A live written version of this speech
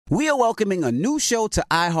We are welcoming a new show to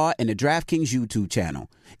iHeart and the DraftKings YouTube channel.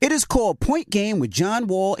 It is called Point Game with John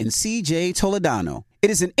Wall and CJ Toledano. It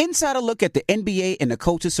is an insider look at the NBA and the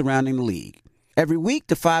coaches surrounding the league. Every week,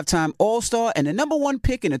 the 5-time All-Star and the number one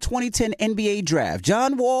pick in the 2010 NBA Draft,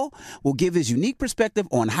 John Wall, will give his unique perspective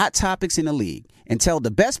on hot topics in the league and tell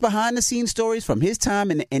the best behind-the-scenes stories from his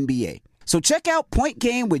time in the NBA. So check out Point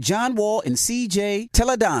Game with John Wall and CJ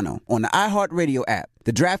Toledano on the iHeartRadio app,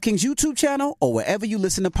 the DraftKings YouTube channel, or wherever you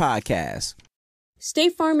listen to podcasts.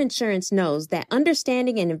 State Farm Insurance knows that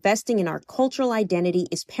understanding and investing in our cultural identity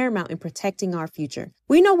is paramount in protecting our future.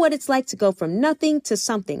 We know what it's like to go from nothing to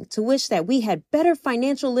something, to wish that we had better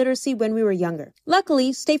financial literacy when we were younger.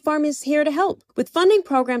 Luckily, State Farm is here to help with funding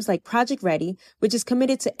programs like Project Ready, which is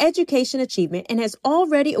committed to education achievement and has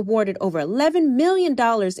already awarded over $11 million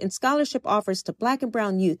in scholarship offers to Black and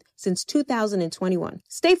Brown youth since 2021.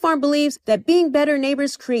 State Farm believes that being better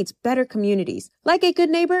neighbors creates better communities. Like a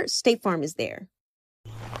good neighbor, State Farm is there.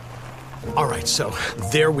 All right, so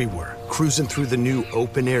there we were, cruising through the new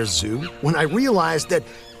open-air zoo, when I realized that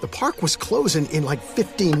the park was closing in like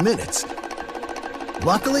 15 minutes.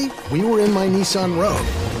 Luckily, we were in my Nissan Rogue.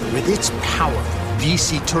 With its powerful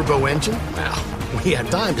VC turbo engine, well, we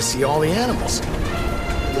had time to see all the animals.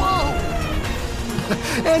 Whoa!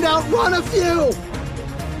 And outrun a few!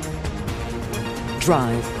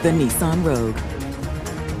 Drive the Nissan Rogue.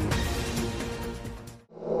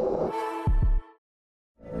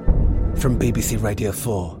 From BBC Radio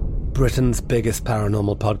 4, Britain's biggest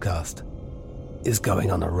paranormal podcast is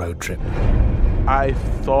going on a road trip. I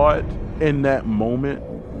thought in that moment,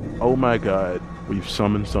 oh my God, we've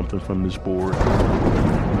summoned something from this board.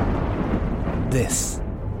 This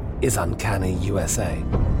is Uncanny USA.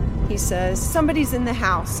 He says, somebody's in the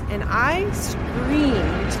house, and I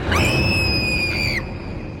screamed.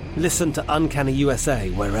 Listen to Uncanny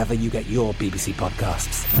USA wherever you get your BBC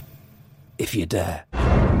podcasts, if you dare.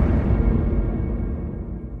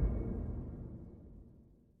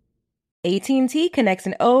 AT&T connects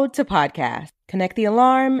an ode to podcast. Connect the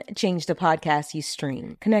alarm, change the podcast you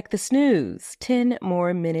stream. Connect the snooze, 10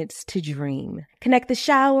 more minutes to dream. Connect the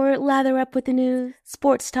shower, lather up with the news,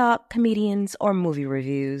 sports talk, comedians, or movie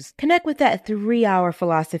reviews. Connect with that 3-hour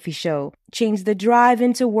philosophy show. Change the drive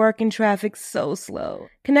into work and traffic so slow.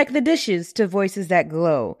 Connect the dishes to voices that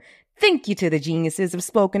glow. Thank you to the geniuses of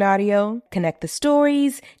spoken audio. Connect the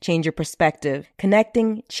stories, change your perspective.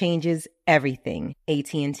 Connecting changes everything.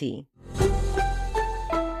 AT&T.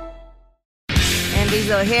 These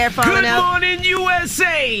little hair falling out. Good morning,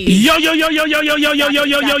 USA! Yo, yo, yo, yo, yo, yo, yo, yo, yo,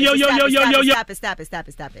 yo, yo, yo, yo, yo, yo, yo. Stop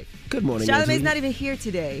it. Good morning, Charlamagne's not even here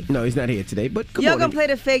today. No, he's not here today, but good Y'all morning. gonna play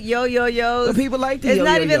the fake yo-yo-yos. But people like the It's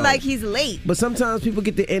yo-yo-yo. not even like he's late. But sometimes people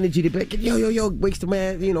get the energy to be like, yo-yo-yo, wakes the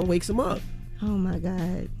man, wakes him up. Oh, my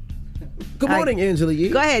God. Good morning, Angela Yee.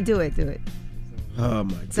 Go ahead, do it. Oh,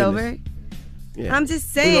 my goodness. It's over? Yeah. I'm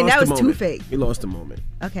just saying, that was too fake. We lost a moment.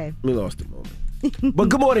 Okay. We lost a moment. But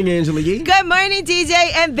good morning, Angela Yee. Good morning, DJ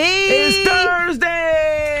and B. It's Thursday.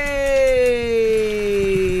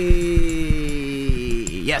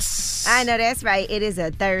 Yes. I know that's right. It is a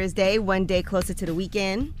Thursday, one day closer to the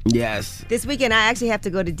weekend. Yes. This weekend, I actually have to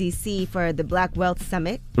go to D.C. for the Black Wealth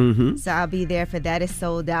Summit. Mm-hmm. So I'll be there for that. It's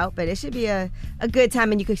sold out, but it should be a good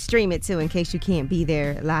time, and you could stream it, too, in case you can't be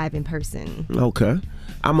there live in person. Okay.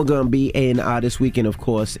 I'm going to be in, this weekend, of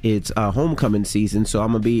course, it's homecoming season, so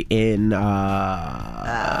I'm going to be in, what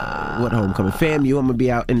homecoming? FAMU. I'm going to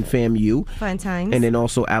be out in FAMU. Fun times. And then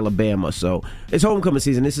also Alabama. So it's homecoming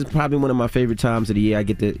season. This is probably one of my favorite times of the year. I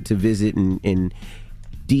get to visit and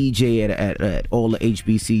DJ at all the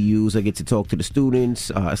HBCUs. I get to talk to the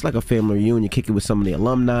students. It's like a family reunion. Kick it with some of the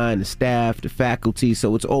alumni and the staff, the faculty.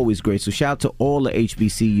 So it's always great. So shout out to all the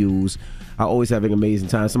HBCUs. I always have an amazing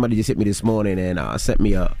time. Somebody just hit me this morning and sent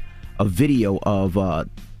me a video of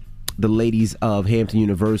the ladies of Hampton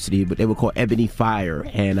University, but they were called Ebony Fire,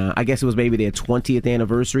 and I guess it was maybe their 20th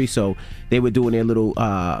anniversary. So they were doing their little,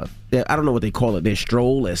 I don't know what they call it, their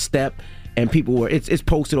stroll, their step. And people were, it's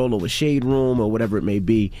posted all over Shade Room or whatever it may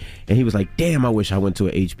be. And he was like, damn, I wish I went to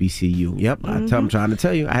a HBCU. Yep, Mm-hmm. I'm trying to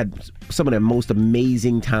tell you, I had some of the most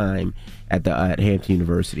amazing time at Hampton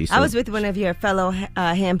University. So. I was with one of your fellow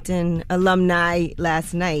Hampton alumni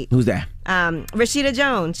last night. Who's that? Rashida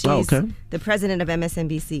Jones. She's okay. the president of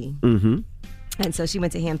MSNBC. Mm-hmm. And so she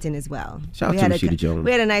went to Hampton as well. Shout out to Rashida Jones.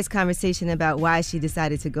 We had a nice conversation about why she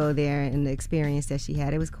decided to go there and the experience that she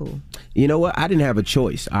had. It was cool. You know what? I didn't have a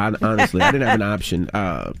choice. Honestly, I didn't have an option.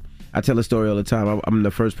 I tell a story all the time. I'm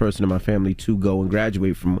the first person in my family to go and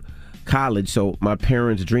graduate from college. So my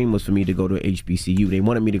parents' dream was for me to go to HBCU. They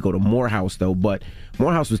wanted me to go to Morehouse, though, but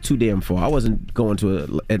Morehouse was too damn far. I wasn't going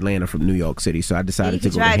to Atlanta from New York City, so I decided to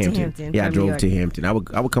go to Hampton. Yeah, I drove to Hampton. I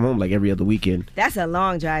would come home like every other weekend. That's a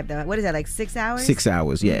long drive, though. What is that, like 6 hours? 6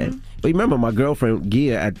 hours, yeah. Mm-hmm. But remember, my girlfriend,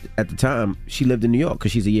 Gia, at the time, she lived in New York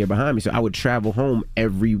because she's a year behind me, so I would travel home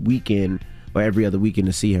every weekend or every other weekend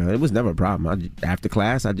to see her. It was never a problem. After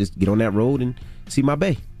class, I just get on that road and see my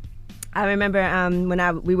bae. I remember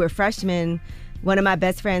when we were freshmen, one of my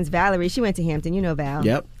best friends, Valerie, she went to Hampton. You know Val.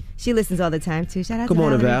 Yep. She listens all the time, too. Shout out to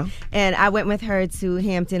Valerie. Good morning, Val. And I went with her to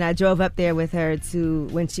Hampton. I drove up there with her to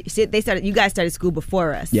when you guys started school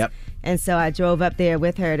before us. Yep. And so I drove up there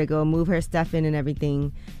with her to go move her stuff in and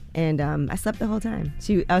everything. And I slept the whole time.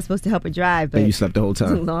 I was supposed to help her drive, but and you slept the whole time.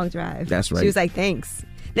 It was a long drive. That's right. She was like, thanks.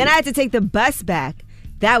 Then I had to take the bus back.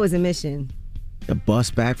 That was a mission. The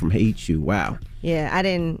bus back from HU. Wow. Yeah,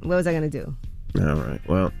 what was I going to do? All right.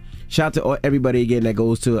 Well, shout out to everybody again that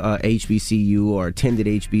goes to HBCU or attended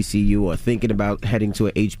HBCU or thinking about heading to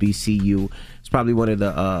a HBCU. It's probably one of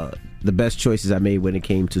the best choices I made when it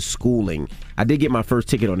came to schooling. I did get my first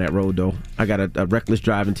ticket on that road, though. I got a reckless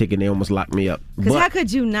driving ticket and they almost locked me up. Because how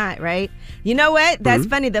could you not, right? You know what? That's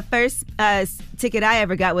funny. The first ticket I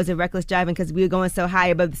ever got was a reckless driving because we were going so high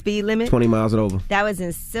above the speed limit. 20 miles and over. That was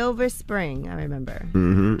in Silver Spring, I remember.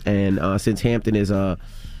 Mm-hmm. And since Hampton is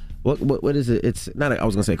what is it? It's not. I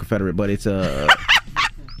was gonna say Confederate, but it's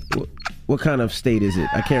what kind of state is it?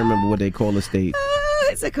 I can't remember what they call the state.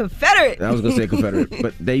 It's a Confederate. I was gonna say Confederate,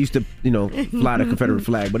 but they used to, fly the Confederate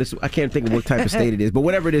flag. But I can't think of what type of state it is. But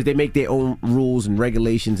whatever it is, they make their own rules and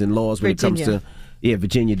regulations and laws when Virginia. it comes to. Yeah,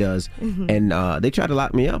 Virginia does. Mm-hmm. And they tried to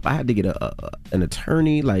lock me up. I had to get an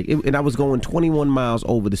attorney, and I was going 21 miles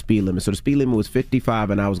over the speed limit. So the speed limit was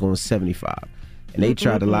 55, and I was going 75. And they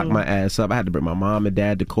tried to lock my ass up. I had to bring my mom and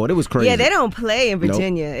dad to court. It was crazy. Yeah, they don't play in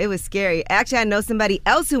Virginia. Nope. It was scary. Actually, I know somebody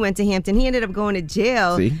else who went to Hampton. He ended up going to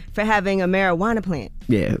jail for having a marijuana plant.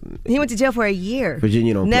 Yeah. He went to jail for a year.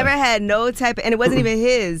 Virginia don't Never play. had no type of, and it wasn't even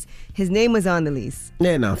his. His name was on the lease.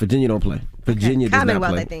 Yeah, no, Virginia don't play. Virginia does not play.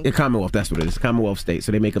 Commonwealth, I think. Yeah, Commonwealth, that's what it is. Commonwealth state.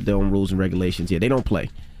 So they make up their own rules and regulations. Yeah, they don't play.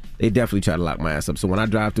 They definitely try to lock my ass up. So when I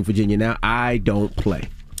drive through Virginia now, I don't play.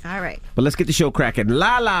 All right. But let's get the show cracking.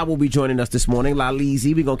 LaLa will be joining us this morning.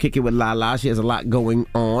 LaLeezy. We're going to kick it with LaLa. She has a lot going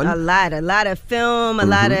on. A lot of film, a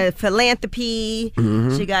lot of philanthropy.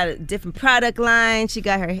 Mm-hmm. She got a different product line. She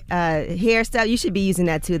got her hairstyle. You should be using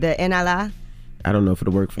that too, the LaLa. I don't know if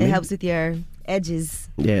it'll work for me. It helps with your edges.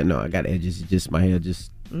 Yeah, no, I got edges. It's just my hair just...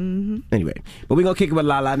 Mm-hmm. Anyway, but we're going to kick it with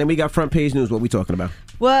LaLa, and then we got front page news. What we talking about?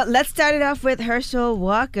 Well, let's start it off with Herschel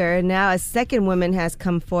Walker. Now, a second woman has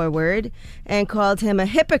come forward and called him a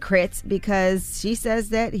hypocrite because she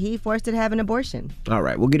says that he forced her to have an abortion. All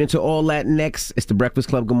right, we'll get into all that next. It's The Breakfast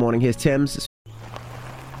Club. Good morning. Here's Tim's.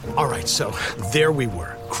 All right, so there we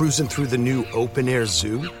were, cruising through the new open-air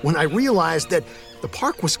zoo when I realized that the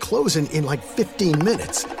park was closing in like 15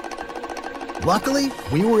 minutes. Luckily,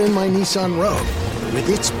 we were in my Nissan Rogue. With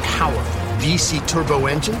its powerful VC turbo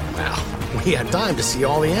engine, well, we had time to see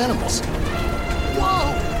all the animals.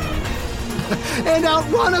 Whoa! And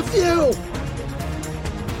outrun a few!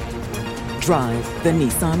 Drive the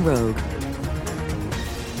Nissan Rogue.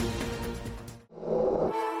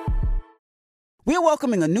 We're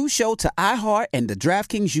welcoming a new show to iHeart and the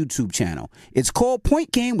DraftKings YouTube channel. It's called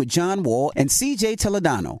Point Game with John Wall and CJ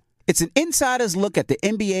Toledano. It's an insider's look at the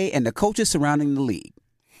NBA and the coaches surrounding the league.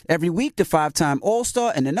 Every week, the 5-time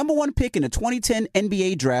All-Star and the number one pick in the 2010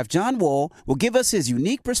 NBA Draft, John Wall, will give us his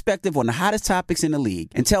unique perspective on the hottest topics in the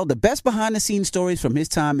league and tell the best behind-the-scenes stories from his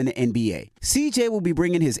time in the NBA. CJ will be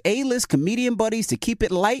bringing his A-list comedian buddies to keep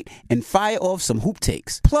it light and fire off some hoop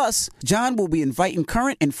takes. Plus, John will be inviting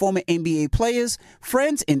current and former NBA players,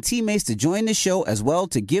 friends, and teammates to join the show as well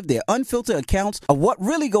to give their unfiltered accounts of what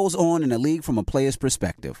really goes on in the league from a player's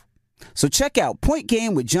perspective. So check out Point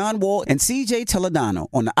Game with John Wall and CJ Toledano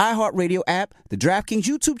on the iHeartRadio app, the DraftKings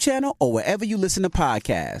YouTube channel, or wherever you listen to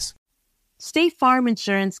podcasts. State Farm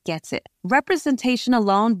Insurance gets it. Representation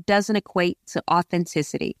alone doesn't equate to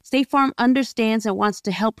authenticity. State Farm understands and wants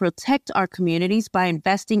to help protect our communities by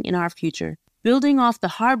investing in our future. Building off the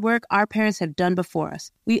hard work our parents have done before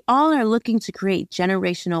us, we all are looking to create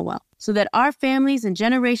generational wealth so that our families and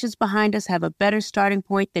generations behind us have a better starting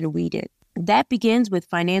point than we did. That begins with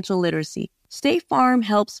financial literacy. State Farm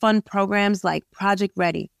helps fund programs like Project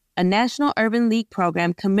Ready, a National Urban League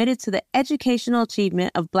program committed to the educational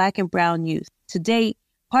achievement of Black and Brown youth. To date,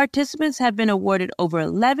 Participants have been awarded over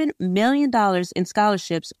 $11 million in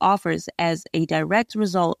scholarships offers as a direct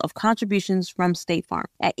result of contributions from State Farm.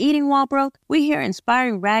 At Eating While Broke, we hear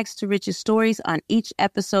inspiring rags to riches stories on each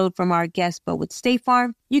episode from our guests, but with State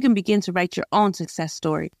Farm, you can begin to write your own success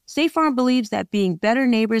story. State Farm believes that being better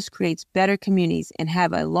neighbors creates better communities and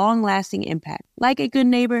have a long-lasting impact. Like a good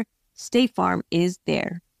neighbor, State Farm is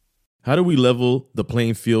there. How do we level the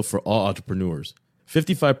playing field for all entrepreneurs?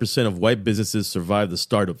 55% of white businesses survive the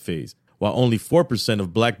startup phase, while only 4%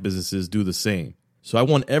 of black businesses do the same. So I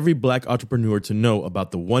want every black entrepreneur to know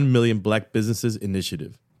about the 1 Million Black Businesses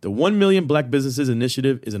Initiative. The 1 Million Black Businesses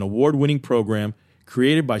Initiative is an award-winning program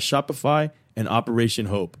created by Shopify and Operation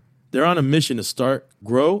Hope. They're on a mission to start,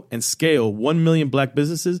 grow, and scale 1 million black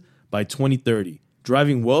businesses by 2030,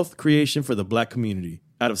 driving wealth creation for the black community.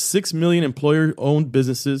 Out of 6 million employer-owned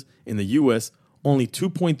businesses in the U.S., only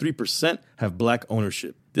 2.3% have black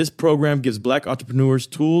ownership. This program gives black entrepreneurs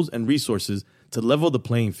tools and resources to level the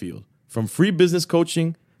playing field, from free business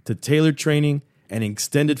coaching to tailored training and an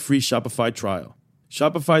extended free Shopify trial.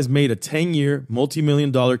 Shopify's made a 10-year,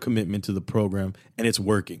 multi-million-dollar commitment to the program, and it's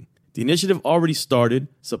working. The initiative already started,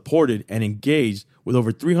 supported, and engaged with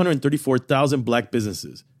over 334,000 black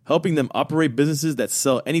businesses, helping them operate businesses that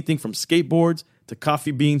sell anything from skateboards to coffee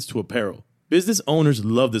beans to apparel. Business owners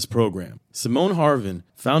love this program. Simone Harvin,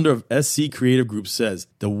 founder of SC Creative Group, says,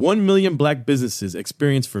 "The 1 Million Black Businesses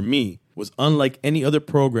experience for me was unlike any other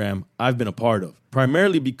program I've been a part of,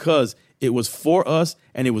 primarily because it was for us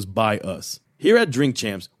and it was by us." Here at Drink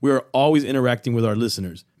Champs, we are always interacting with our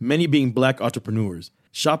listeners, many being black entrepreneurs.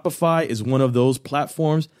 Shopify is one of those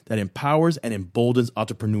platforms that empowers and emboldens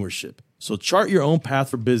entrepreneurship. So chart your own path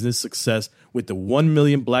for business success with the 1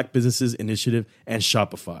 Million Black Businesses Initiative and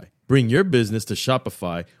Shopify. Bring your business to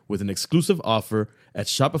Shopify with an exclusive offer at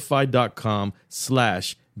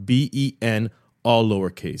shopify.com/BEN, all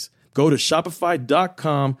lowercase. Go to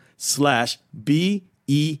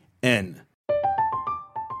shopify.com/BEN.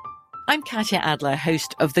 I'm Katya Adler,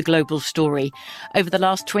 host of The Global Story. Over the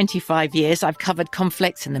last 25 years, I've covered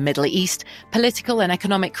conflicts in the Middle East, political and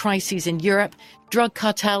economic crises in Europe, drug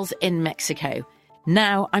cartels in Mexico.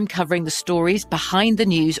 Now I'm covering the stories behind the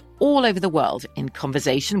news all over the world in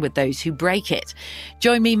conversation with those who break it.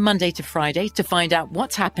 Join me Monday to Friday to find out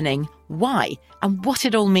what's happening, why, and what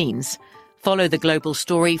it all means. Follow The Global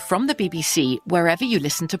Story from the BBC wherever you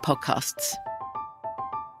listen to podcasts.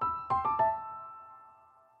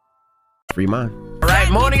 Free mind. All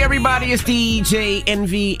right, morning, everybody. It's DJ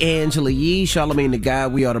Envy, Angela Yee, Charlamagne the Guy.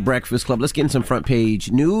 We are the Breakfast Club. Let's get in some front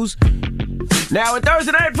page news. Now, in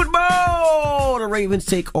Thursday Night Football, the Ravens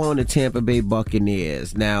take on the Tampa Bay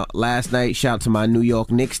Buccaneers. Now, last night, shout out to my New York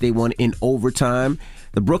Knicks. They won in overtime.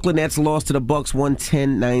 The Brooklyn Nets lost to the Bucks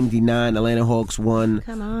 110-99. Atlanta Hawks won.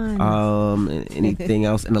 Come on. Anything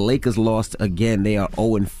else? And the Lakers lost again. They are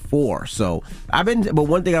 0-4. So but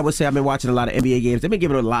one thing I would say, I've been watching a lot of NBA games. They've been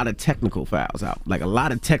giving a lot of technical fouls out. Like a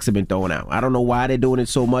lot of techs have been thrown out. I don't know why they're doing it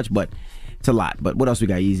so much, but it's a lot. But what else we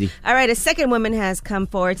got, Easy? All right, a second woman has come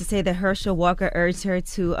forward to say that Herschel Walker urged her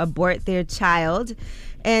to abort their child.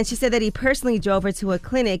 And she said that he personally drove her to a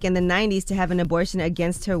clinic in the 90s to have an abortion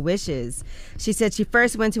against her wishes. She said she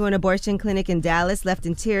first went to an abortion clinic in Dallas, left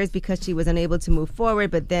in tears because she was unable to move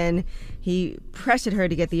forward, but then he pressured her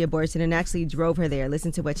to get the abortion and actually drove her there.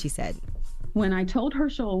 Listen to what she said. When I told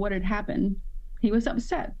Herschel what had happened, he was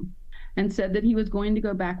upset and said that he was going to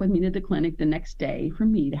go back with me to the clinic the next day for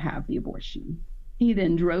me to have the abortion. He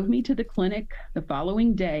then drove me to the clinic the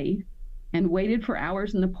following day and waited for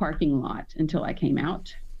hours in the parking lot until I came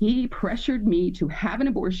out. He pressured me to have an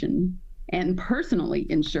abortion and personally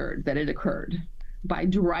ensured that it occurred by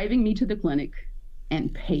driving me to the clinic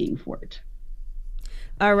and paying for it.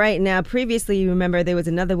 All right. Now, previously, you remember there was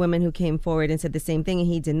another woman who came forward and said the same thing, and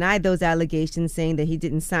he denied those allegations, saying that he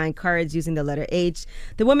didn't sign cards using the letter H.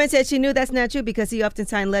 The woman said she knew that's not true because he often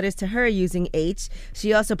signed letters to her using H.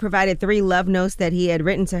 She also provided 3 love notes that he had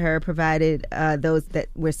written to her, provided those that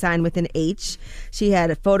were signed with an H. She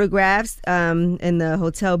had photographs in the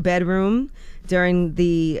hotel bedroom during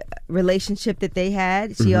the relationship that they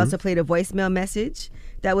had. She also played a voicemail message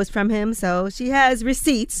that was from him. So she has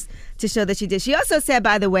receipts to show that she did. She also said,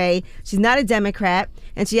 by the way, she's not a Democrat,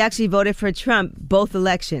 and she actually voted for Trump both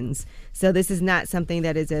elections. So this is not something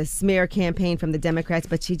that is a smear campaign from the Democrats,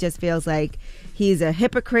 but she just feels like he's a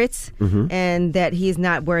hypocrite and that he's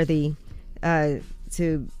not worthy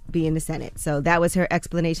to be in the Senate. So that was her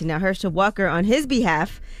explanation. Now, Herschel Walker, on his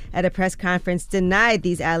behalf, at a press conference, denied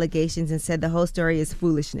these allegations and said the whole story is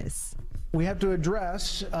foolishness. We have to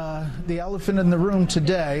address the elephant in the room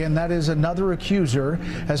today, and that is another accuser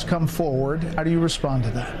has come forward. How do you respond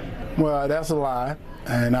to that? Well, that's a lie.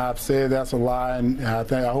 And I've said that's a lie, and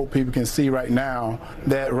I hope people can see right now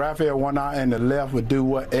that Raphael Warnock and the left would do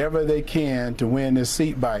whatever they can to win this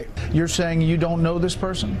seat fight. You're saying you don't know this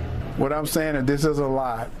person? What I'm saying is this is a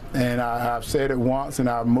lie, and I've said it once, and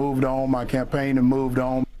I've moved on. My campaign and moved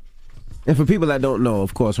on. And for people that don't know,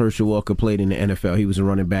 of course, Herschel Walker played in the NFL. He was a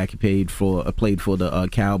running back. He played for the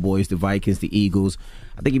Cowboys, the Vikings, the Eagles.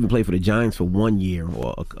 I think he even played for the Giants for 1 year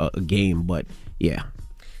or a game, but yeah.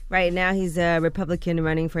 Right now, he's a Republican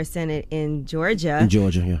running for Senate in Georgia. In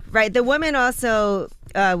Georgia, yeah. Right. The woman also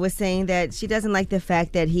was saying that she doesn't like the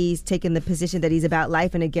fact that he's taken the position that he's about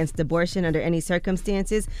life and against abortion under any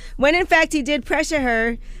circumstances, when in fact he did pressure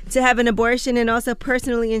her to have an abortion and also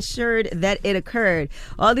personally ensured that it occurred.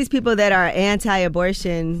 All these people that are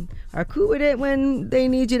anti-abortion are cool with it when they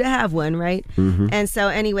need you to have one, right? Mm-hmm. And so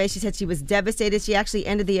anyway, she said she was devastated. She actually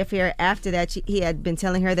ended the affair after that. He had been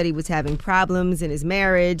telling her that he was having problems in his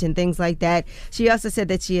marriage and things like that. She also said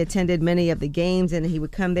that she attended many of the games and he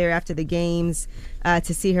would come there after the games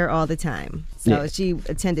to see her all the time. So she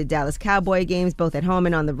attended Dallas Cowboy games, both at home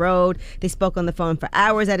and on the road. They spoke on the phone for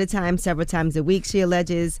hours at a time, several times a week, she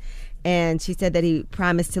alleges. And she said that he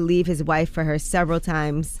promised to leave his wife for her several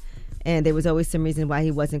times. And there was always some reason why he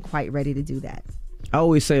wasn't quite ready to do that. I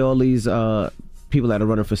always say all these people that are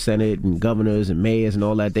running for Senate and governors and mayors and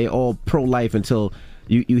all that, they all pro-life until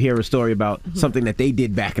you hear a story about something that they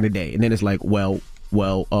did back in the day. And then it's like, well,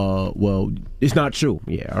 it's not true.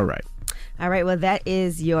 Yeah, all right. All right, well, that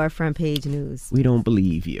is your front page news. We don't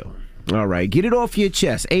believe you. All right, get it off your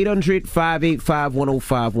chest.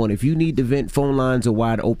 800-585-1051. If you need to vent, phone lines are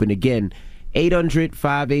wide open again.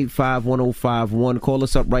 800-585-1051. Call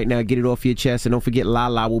us up right now. Get it off your chest. And don't forget,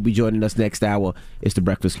 LaLa will be joining us next hour. It's The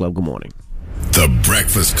Breakfast Club. Good morning. The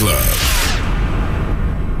Breakfast Club.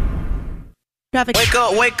 Traffic. Wake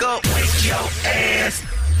up, wake up. Wake your ass.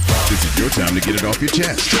 This is your time to get it off your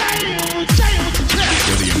chest.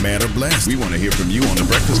 Whether you're mad or blessed, we want to hear from you on The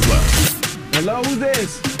Breakfast Club. Hello, who's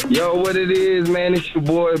this? Yo, what it is, man? It's your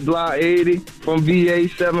boy, Block 80 from VA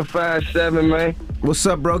 757, man. What's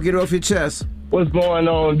up, bro? Get it off your chest. What's going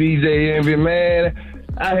on, DJ Envy, man?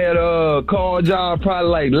 I had a call job probably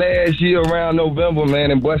like last year around November,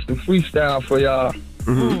 man, and busted freestyle for y'all.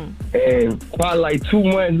 Mm-hmm. And probably like 2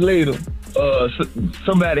 months later,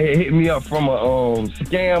 somebody had hit me up from a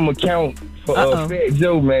scam account for Fat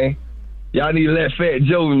Joe, man. Y'all need to let Fat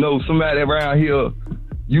Joe know somebody around here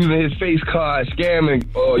using his face card, scamming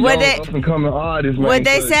young up-and-coming artists, man. What'd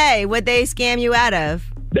they say? What'd they scam you out of?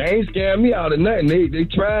 They ain't scammed me out of nothing. They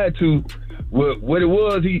tried to. What it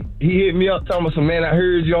was, he hit me up talking about some, man, I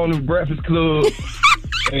heard you on the Breakfast Club.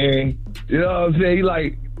 And, you know what I'm saying? He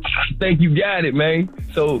like, I think you got it, man.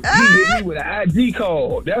 So he hit me with an ID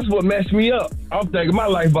call. That's what messed me up. I'm thinking my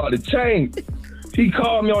life about to change. He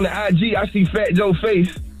called me on the IG. I see Fat Joe's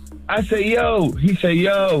face. I say, yo. He say,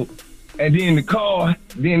 yo. And then the call,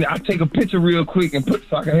 then I take a picture real quick and put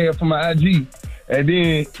so I can have for my IG. And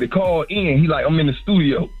then the call in, he like, I'm in the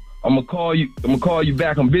studio. I'm gonna call you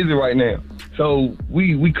back. I'm busy right now. So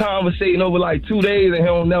we conversating over like 2 days and he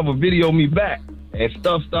don't never video me back. And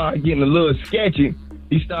stuff started getting a little sketchy.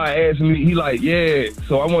 He started asking me, he like, yeah,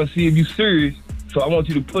 so I want to see if you serious. So I want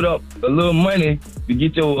you to put up a little money to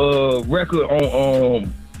get your record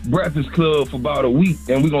on Breakfast Club for about a week,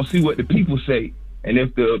 and we're gonna see what the people say. And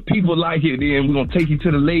if the people like it, then we're gonna take you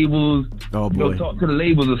to the labels. Oh boy. Talk to the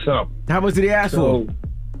labels or something. How much did he ask for?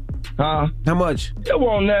 Huh? How much? It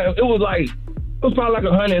was probably like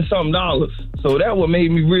 $100 and something. So that what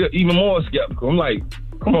made me even more skeptical. I'm like,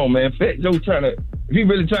 come on, man, Fat Joe if he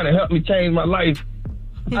really trying to help me change my life,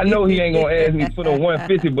 I know he ain't gonna ask me for the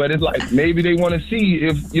 150, but it's like maybe they want to see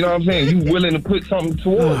if, you know what I'm saying, you willing to put something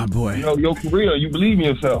towards your career, you believe in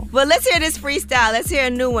yourself. Well, let's hear this freestyle. Let's hear a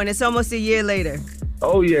new one. It's almost a year later.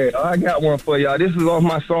 Oh yeah, I got one for y'all. This is off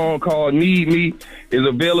my song called Need Me. It's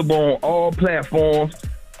available on all platforms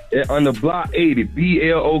under Block 80,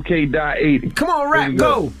 BLOK.80. Come on, rap,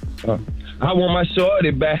 go. I want my shorty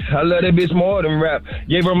back. I love that bitch more than rap.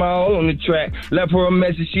 Gave her my all on the track. Left her a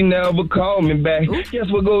message, she never called me back. Guess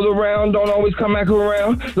what goes around don't always come back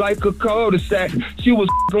around like a cul-de-sac. She was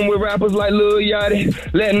f***ing with rappers like Lil Yachty,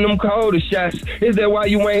 letting them call the shots. Is that why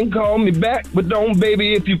you ain't called me back? But don't,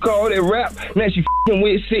 baby, if you call it rap. Now she f***ing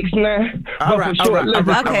with 6ix9ine. All right.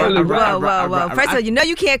 Whoa. First of all, you know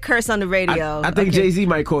you can't curse on the radio. I think Jay-Z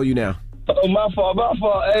might call you now. Oh, my fault.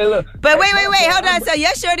 Hey, look. But wait. Hold on. So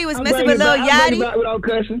your shorty was messing with Lil Yachty? Bring it back without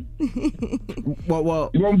cussing.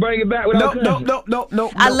 Well. You want to bring it back without cussing? No.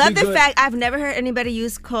 I love the fact I've never heard anybody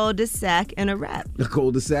use cul-de-sac in a rap. A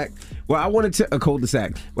cul-de-sac? Well, I want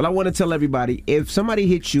to tell everybody, if somebody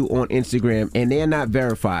hits you on Instagram and they're not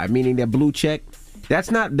verified, meaning they're blue check, That's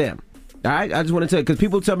not them. All right, I just want to tell you, because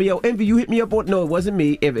people tell me, yo, Envy, you hit me up on... No, it wasn't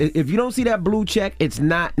me. If you don't see that blue check, it's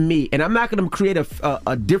not me. And I'm not going to create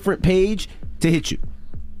a different page to hit you.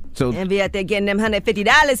 So Envy out there getting them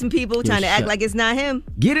 $150 from people trying to act like it's not him.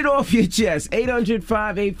 Get it off your chest.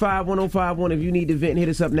 800-585-1051. If you need to vent, hit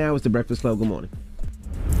us up now. It's The Breakfast Club. Good morning.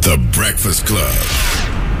 The Breakfast Club.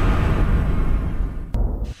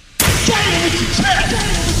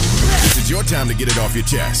 This is your time to get it off your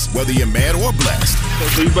chest, whether you're mad or blessed.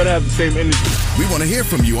 So you better have the same energy. We want to hear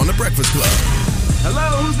from you on The Breakfast Club.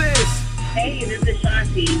 Hello, who's this? Hey, this is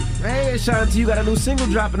Shanti. Hey, Shanti, you got a new single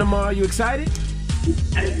dropping tomorrow. You excited?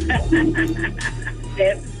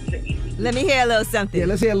 Definitely. Let me hear a little something. Yeah,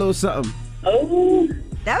 let's hear a little something. Oh,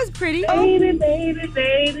 that was pretty. Baby, baby,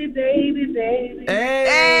 baby, baby, baby.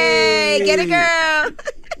 Hey, get it, girl.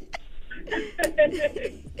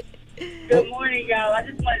 Good morning, y'all. I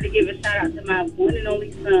just wanted to give a shout out to my one and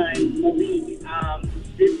only son, Malik.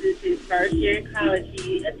 This is his first year in college.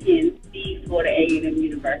 He attends Florida A&M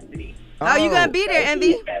University. Oh, you gonna be there,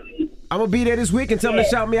 Envy? I'm gonna be there this week and tell him to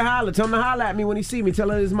shout me a holler. Tell him to holler at me when he see me.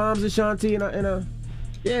 Tell him his mom's Ashanti and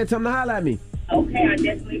yeah, tell him to holler at me. Okay, I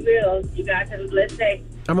definitely will. You guys have a blessed day.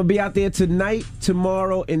 I'm gonna be out there tonight,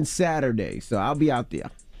 tomorrow, and Saturday. So I'll be out there.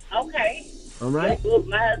 Okay. All right. Yeah, well,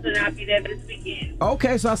 my husband and I'll be there this weekend.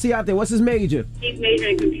 Okay, so I'll see you out there. What's his major? He's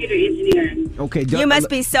majoring in computer engineering. Okay. You must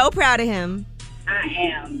be so proud of him. I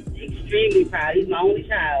am extremely proud. He's my only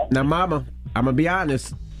child. Now, Mama, I'm gonna be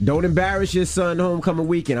honest. Don't embarrass your son homecoming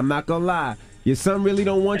weekend. I'm not gonna lie. Your son really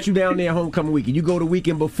don't want you down there homecoming weekend. You go the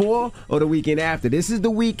weekend before or the weekend after. This is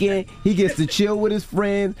the weekend. He gets to chill with his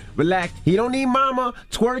friends, relax. He don't need Mama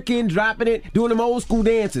twerking, dropping it, doing them old school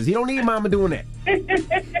dances. He don't need Mama doing that.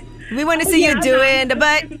 We want to see you do it in the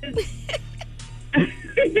butt. I'm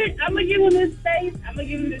gonna give him this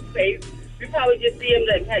space. We probably just see him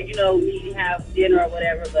like, meet and have dinner or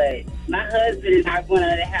whatever. But my husband and I are going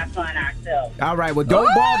to have fun ourselves. All right, well, don't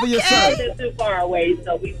bother your son. He's too far away,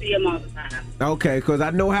 so we see him all the time. Okay, because I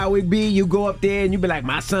know how it be. You go up there and you be like,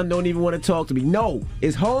 my son don't even want to talk to me. No,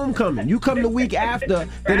 it's homecoming. You come the week after,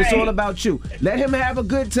 then it's all about you. Let him have a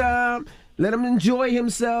good time. Let him enjoy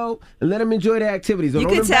himself and let him enjoy the activities. You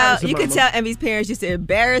can tell Envy's parents used to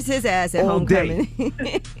embarrass his ass at homecoming.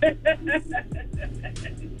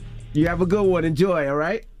 You have a good one. Enjoy, all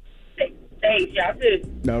right? Thanks, y'all too.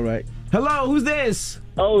 All right. Hello, who's this?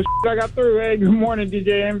 Oh, I got through. Hey, good morning,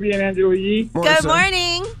 DJ Envy and Angela Yee. Good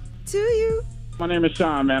morning to you. My name is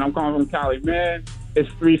Sean, man. I'm calling from Cali. Man, it's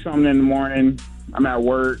 3-something in the morning. I'm at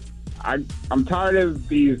work. I'm tired of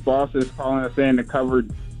these bosses calling us in to cover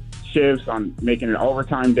shifts on making it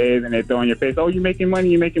overtime days, and they throw in your face, oh, you're making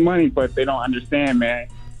money, but they don't understand, man.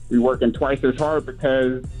 We're working twice as hard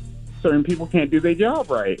because certain people can't do their job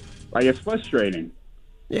right. Like, it's frustrating.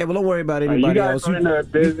 Yeah, well, don't worry about anybody else. You guys are in a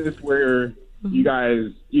business where you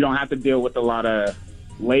don't have to deal with a lot of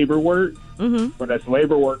labor work, but that's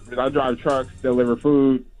labor work because I drive trucks, deliver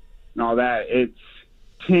food, and all that. It's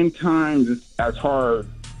 10 times as hard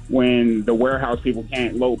when the warehouse people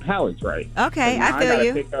can't load pallets right. Okay, I feel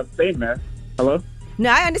you. Pick up same mess. Hello?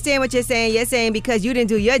 No, I understand what you're saying. You're saying because you didn't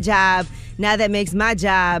do your job, now that makes my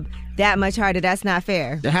job that much harder. That's not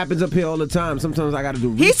fair. That happens up here all the time. Sometimes I got to do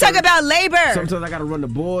research. He's talking about labor. Sometimes I got to run the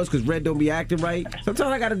boards because Red don't be acting right. Sometimes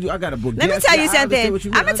I got to book. Let me tell you something.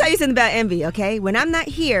 I'm going to tell you something about Envy, okay? When I'm not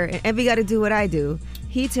here and Envy got to do what I do,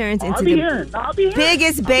 he turns into the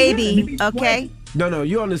biggest baby, okay? No,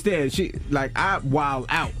 you understand. I wild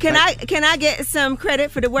out. Can I get some credit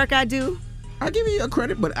for the work I do? I give you a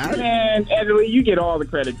credit, but Man, Angela, you get all the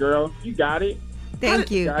credit, girl. You got it.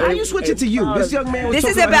 Thank you. How you switch it to you? This young man was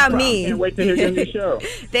This is about me. Can't wait to hear your new show.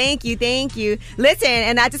 Thank you. Listen,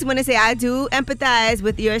 and I just want to say I do empathize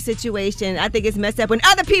with your situation. I think it's messed up when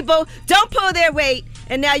other people don't pull their weight,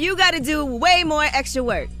 and now you got to do way more extra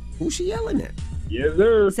work. Who's she yelling at? Yes,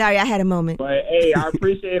 sir. Sorry, I had a moment. But, hey, I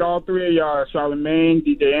appreciate all three of y'all. Charlamagne,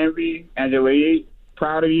 DJ Envy, Angela Yee.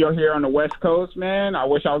 Proud of you here on the West Coast, man. I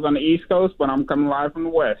wish I was on the East Coast, but I'm coming live from the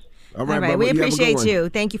West. All right, we appreciate you.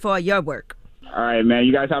 Thank you for all your work. All right, man.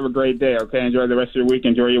 You guys have a great day, okay? Enjoy the rest of your week.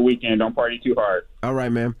 Enjoy your weekend. Don't party too hard. All right,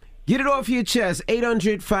 man. Get it off your chest.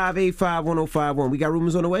 800-585-1051. We got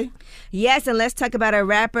rumors on the way? Yes, and let's talk about a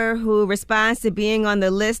rapper who responds to being on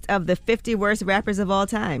the list of the 50 worst rappers of all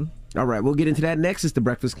time. All right, we'll get into that next. It's The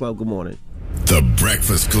Breakfast Club. Good morning. The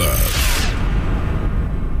Breakfast Club.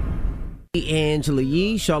 Angela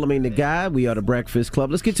Yee, Charlamagne the Guy. We are The Breakfast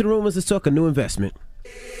Club. Let's get to the rumors. Let's talk a new investment.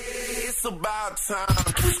 It's about time.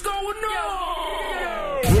 What's going on?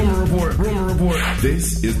 Rumor report.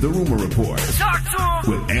 This is the Rumor Report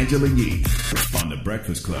with Angela Yee on The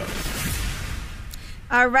Breakfast Club.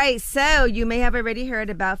 All right, so you may have already heard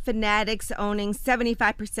about Fanatics owning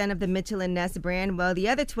 75% of the Mitchell & Ness brand. Well, the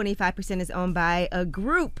other 25% is owned by a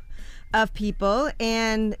group of people,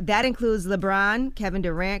 and that includes LeBron, Kevin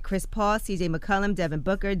Durant, Chris Paul, CJ McCollum, Devin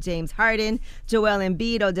Booker, James Harden, Joel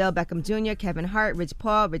Embiid, Odell Beckham Jr., Kevin Hart, Rich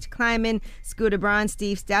Paul, Rich Kleiman, Scooter Braun,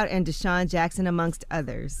 Steve Stout, and Deshaun Jackson, amongst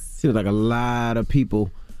others. Seems like a lot of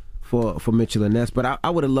people for Mitchell & Ness, but I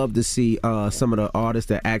would have loved to see some of the artists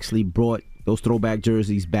that actually brought those throwback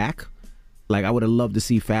jerseys back. Like, I would have loved to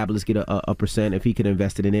see Fabulous get a percent if he could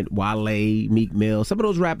invest in it. Wale, Meek Mill, some of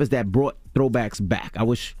those rappers that brought throwbacks back. I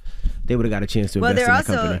wish they would have got a chance to invest in that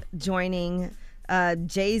company. Well, they're also joining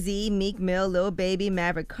Jay-Z, Meek Mill, Lil Baby,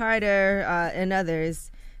 Maverick Carter, and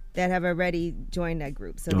others that have already joined that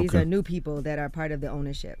group. So these are new people that are part of the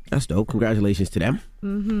ownership. That's dope. Congratulations to them.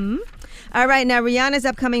 Mm-hmm. All right, now Rihanna's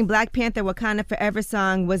upcoming Black Panther Wakanda Forever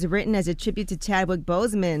song was written as a tribute to Chadwick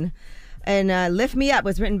Boseman. And Lift Me Up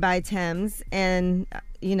was written by Thames. And,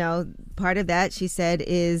 you know, part of that, she said,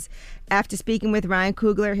 is after speaking with Ryan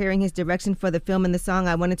Coogler, hearing his direction for the film and the song,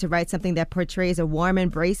 I wanted to write something that portrays a warm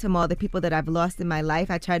embrace from all the people that I've lost in my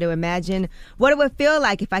life. I try to imagine what it would feel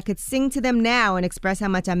like if I could sing to them now and express how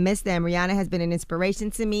much I miss them. Rihanna has been an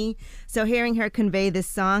inspiration to me. So hearing her convey this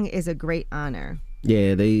song is a great honor.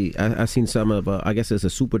 Yeah, I seen some of, I guess it's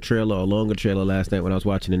a super trailer or longer trailer last night when I was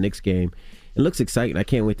watching the Knicks game. It looks exciting. I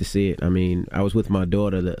can't wait to see it. I mean, I was with my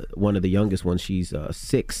daughter, one of the youngest ones. She's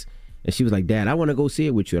 6, and she was like, "Dad, I want to go see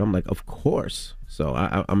it with you." And I'm like, "Of course." So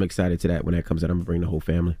I'm excited to that when that comes out. I'm gonna bring the whole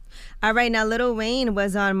family. All right, now Lil Wayne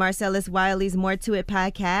was on Marcellus Wiley's More to It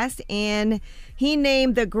podcast, and he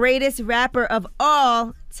named the greatest rapper of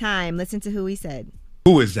all time. Listen to who he said.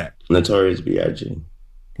 Who is that? Notorious B.I.G.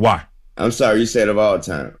 Why? I'm sorry, you said of all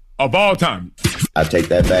time. Of all time. I take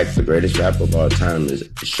that back. The greatest rapper of all time is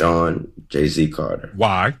Sean Jay-Z Carter.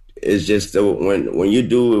 Why? It's just when you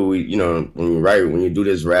do it, when you do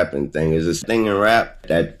this rapping thing, is this thing in rap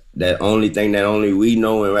that only thing that only we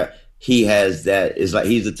know in rap. He has that. It's like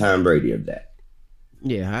he's the Tom Brady of that.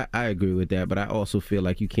 Yeah, I agree with that, but I also feel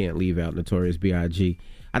like you can't leave out Notorious B.I.G.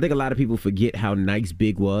 I think a lot of people forget how nice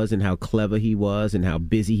Big was and how clever he was and how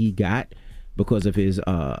busy he got because of his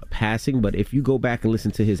passing. But if you go back and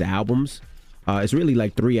listen to his albums, it's really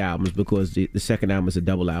like 3 albums because the second album is a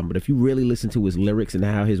double album. But if you really listen to his lyrics and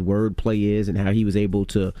how his wordplay is and how he was able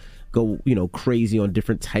to go, crazy on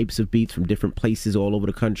different types of beats from different places all over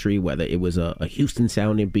the country, whether it was a Houston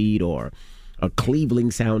sounding beat or a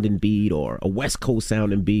Cleveland sounding beat or a West Coast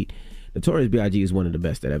sounding beat, Notorious B.I.G. is one of the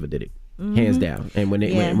best that ever did it, hands down. And when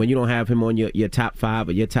you don't have him on your top 5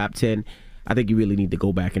 or your top 10, I think you really need to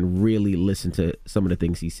go back and really listen to some of the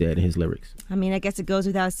things he said in his lyrics. I mean, I guess it goes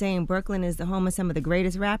without saying, Brooklyn is the home of some of the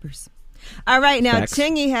greatest rappers. All right, now Facts.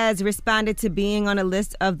 Chingy has responded to being on a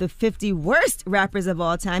list of the 50 worst rappers of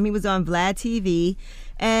all time. He was on Vlad TV,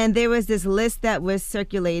 and there was this list that was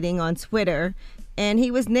circulating on Twitter, and he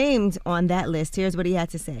was named on that list. Here's what he had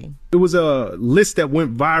to say. It was a list that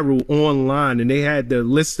went viral online, and they had the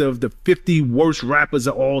list of the 50 worst rappers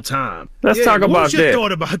of all time. Let's talk about What's your that.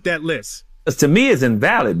 thought about that list? To me, it's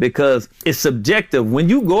invalid because it's subjective. When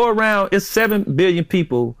you go around, it's 7 billion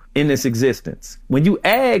people in this existence. When you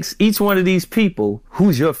ask each one of these people,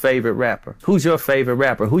 who's your favorite rapper? Who's your favorite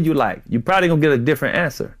rapper? Who you like? You're probably gonna get a different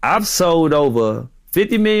answer. I've sold over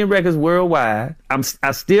 50 million records worldwide.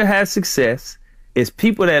 I still have success. It's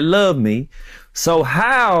people that love me. So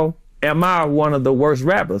how am I one of the worst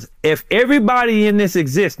rappers? If everybody in this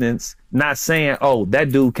existence not saying, oh,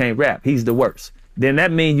 that dude can't rap, he's the worst, then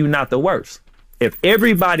that means you're not the worst. If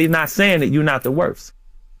everybody not saying it, you're not the worst.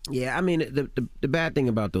 Yeah, I mean, the bad thing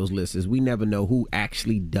about those lists is we never know who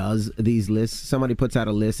actually does these lists. Somebody puts out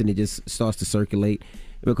a list and it just starts to circulate.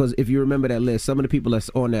 Because if you remember that list, some of the people that's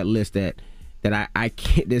on that list that I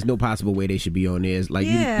can't, there's no possible way they should be on this. Like,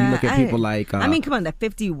 you look at people like... I mean, come on, the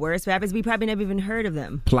 50 worst rappers, we probably never even heard of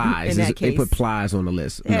them. Plies. In that case. They put Plies on the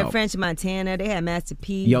list. They had French Montana. They had Master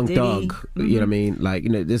P. Young Diddy. Thug. You know what I mean? Like,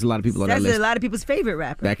 there's a lot of people on that list. That's a lot of people's favorite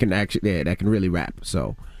rapper. That can actually, that can really rap.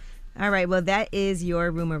 So... All right, well, that is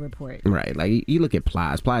your rumor report. Right. Like, you look at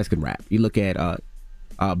Plies. Plies can rap. You look at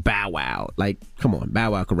Bow Wow. Like, come on,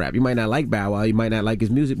 Bow Wow can rap. You might not like Bow Wow. You might not like his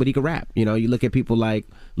music, but he can rap. You look at people like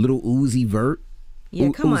Lil Uzi Vert.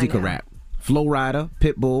 Yeah, come on Uzi can now. rap. Flo Rida,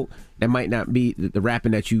 Pitbull. That might not be the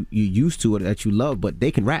rapping that you used to or that you love, but they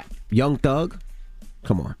can rap. Young Thug.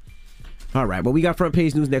 Come on. All right, well, we got front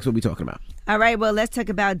page news next. What we talking about? All right, well, let's talk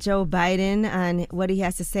about Joe Biden and what he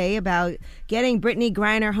has to say about getting Brittany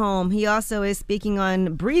Griner home. He also is speaking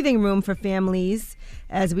on breathing room for families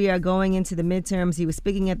as we are going into the midterms. He was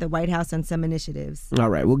speaking at the White House on some initiatives. All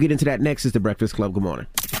right, we'll get into that next. It's The Breakfast Club. Good morning.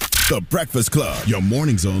 The Breakfast Club. Your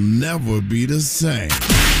mornings will never be the same.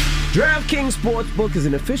 DraftKings Sportsbook is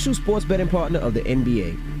an official sports betting partner of the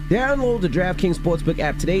NBA. Download the DraftKings Sportsbook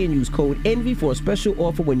app today and use code ENVY for a special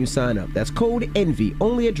offer when you sign up. That's code ENVY,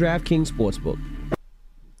 only at DraftKings Sportsbook.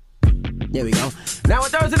 There we go. Now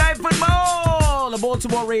with Thursday Night Football, the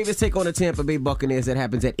Baltimore Ravens take on the Tampa Bay Buccaneers. That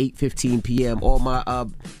happens at 8:15 p.m. All my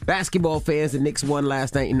basketball fans, the Knicks won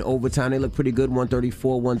last night in overtime. They look pretty good,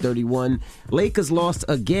 134-131. Lakers lost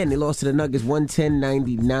again. They lost to the Nuggets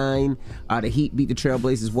 110-99. The Heat beat the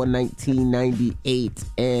Trailblazers 119-98.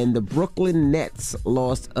 And the Brooklyn Nets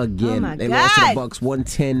lost again. They lost to the Bucks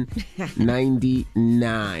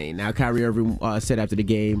 110-99. Now Kyrie Irving said after the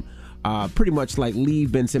game, pretty much like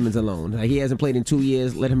leave Ben Simmons alone. He hasn't played in 2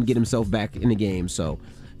 years. Let him get himself back in the game. So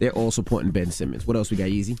they're all supporting Ben Simmons. What else we got,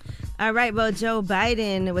 Yeezy? All right. Well, Joe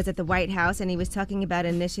Biden was at the White House and he was talking about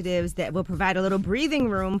initiatives that will provide a little breathing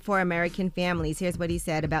room for American families. Here's what he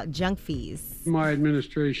said about junk fees. My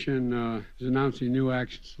administration is announcing new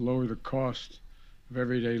actions to lower the cost of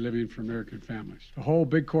everyday living for American families, to hold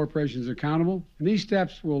big corporations accountable. And these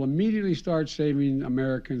steps will immediately start saving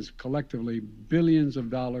Americans collectively billions of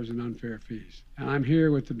dollars in unfair fees. And I'm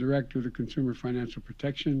here with the Director of the Consumer Financial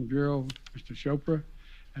Protection Bureau, Mr. Chopra,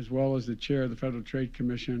 as well as the Chair of the Federal Trade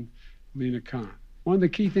Commission, Lena Khan. One of the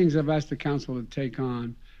key things I've asked the Council to take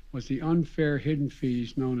on was the unfair hidden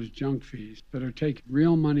fees known as junk fees that are taking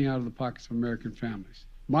real money out of the pockets of American families.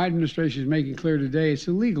 My administration is making clear today it's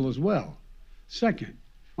illegal as well. Second,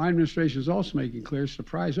 my administration is also making clear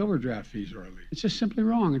surprise overdraft fees are illegal. It's just simply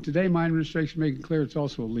wrong, and today my administration is making clear it's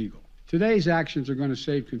also illegal. Today's actions are going to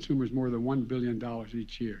save consumers more than $1 billion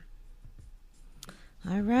each year.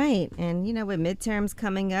 All right, and you know, with midterms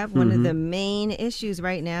coming up, one of the main issues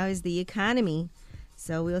right now is the economy.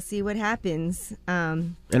 So we'll see what happens.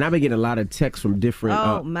 And I've been getting a lot of texts from different...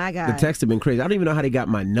 Oh, my God. The texts have been crazy. I don't even know how they got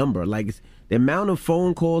my number. Like, the amount of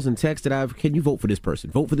phone calls and texts that can you vote for this person?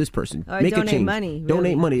 Vote for this person. Or Make a donate change. money. Really.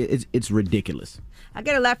 Donate money. It's ridiculous. I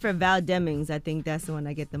get a lot for Val Demings. I think that's the one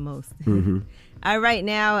I get the most. All right,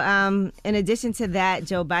 now, in addition to that,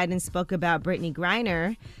 Joe Biden spoke about Brittany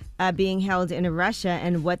Griner being held in Russia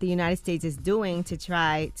and what the United States is doing to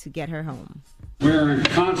try to get her home. We're in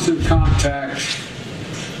constant contact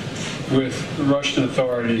with the Russian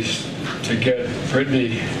authorities to get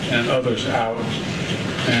Brittany and others out.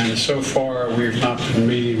 And so far, we've not been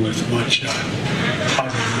meeting with much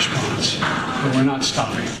positive response. But we're not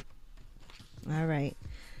stopping. All right.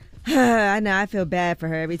 I know I feel bad for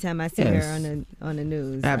her every time I see her on the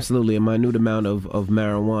news. Absolutely. A minute amount of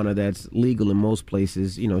marijuana that's legal in most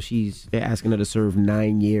places. You know, they're asking her to serve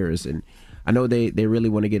 9 years. And I know they really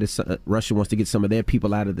want to get Russia wants to get some of their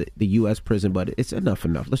people out of the U.S. prison, but it's enough.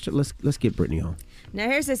 Let's get Brittany home. Now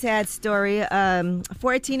here's a sad story.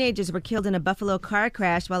 4 teenagers were killed in a Buffalo car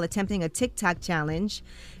crash while attempting a TikTok challenge,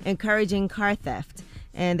 encouraging car theft.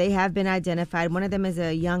 And they have been identified. One of them is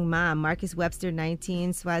a young mom, Marcus Webster,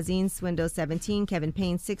 19, Swazine Swindle, 17, Kevin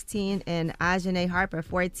Payne, 16, and Ajane Harper,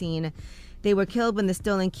 14. They were killed when the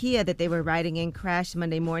stolen Kia that they were riding in crashed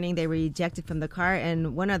Monday morning. They were ejected from the car,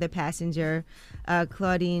 and one other passenger,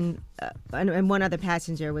 Claudine, and one other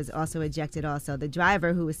passenger was also ejected also. The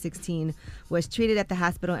driver, who was 16, was treated at the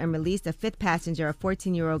hospital and released. A fifth passenger, a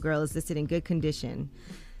 14-year-old girl, is listed in good condition.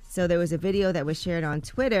 So there was a video that was shared on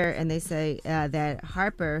Twitter, and they say that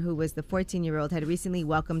Harper, who was the 14-year-old, had recently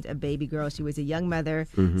welcomed a baby girl. She was a young mother.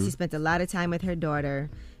 She spent a lot of time with her daughter,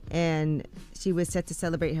 and she was set to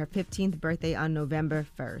celebrate her 15th birthday on November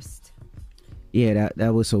 1st. Yeah,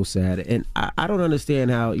 that was so sad. And I don't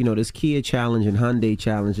understand how, this Kia challenge and Hyundai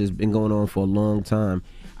challenge has been going on for a long time.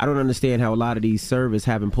 I don't understand how a lot of these servers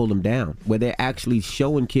haven't pulled them down, where they're actually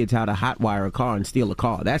showing kids how to hotwire a car and steal a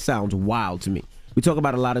car. That sounds wild to me. We talk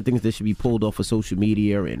about a lot of things that should be pulled off of social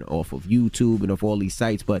media and off of YouTube and off all these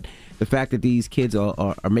sites, but the fact that these kids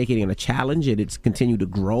are making it a challenge and it's continued to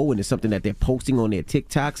grow and it's something that they're posting on their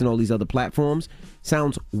TikToks and all these other platforms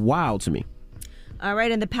sounds wild to me. All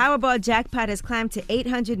right, and the Powerball jackpot has climbed to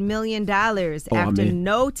 $800 million after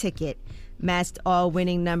no ticket matched all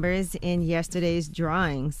winning numbers in yesterday's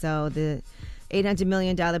drawing. So the $800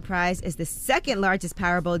 million prize is the second largest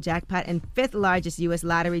Powerball jackpot and fifth largest U.S.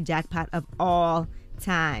 lottery jackpot of all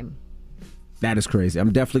time. That is crazy.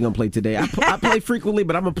 I'm definitely going to play today. I play frequently,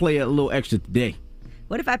 but I'm going to play a little extra today.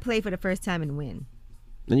 What if I play for the first time and win?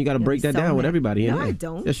 Then you got to break that down with everybody. No, I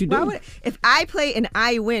don't. Yes, you do. If I play and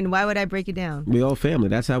I win, why would I break it down? We all family.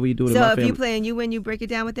 That's how we do it in my family. So if you play and you win, you break it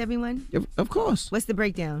down with everyone? Of course. What's the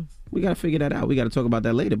breakdown? We got to figure that out. We got to talk about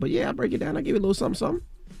that later. But yeah, I break it down. I give you a little something.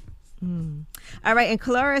 All right, and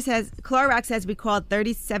Clorox has recalled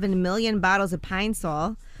 37 million bottles of Pine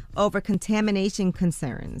Sol, over contamination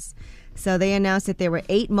concerns. So they announced that there were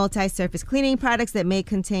 8 multi-surface cleaning products that may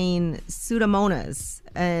contain Pseudomonas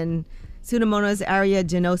and Pseudomonas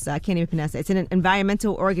aeruginosa. I can't even pronounce it. It's an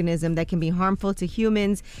environmental organism that can be harmful to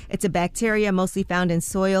humans. It's a bacteria mostly found in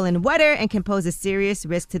soil and water and can pose a serious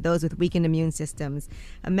risk to those with weakened immune systems.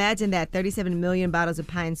 Imagine that, 37 million bottles of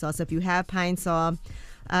Pine Sol. So if you have Pine Sol,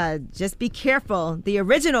 just be careful. The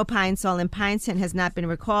original Pine Sol and Pine Scent has not been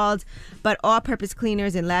recalled, but all-purpose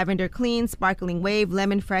cleaners in Lavender Clean, Sparkling Wave,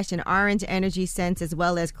 Lemon Fresh, and Orange Energy scents, as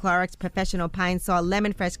well as Clorox Professional Pine Sol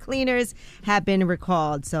Lemon Fresh cleaners have been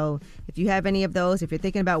recalled. So if you have any of those, if you're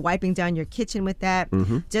thinking about wiping down your kitchen with that,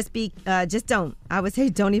 just don't. I would say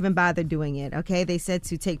don't even bother doing it, okay? They said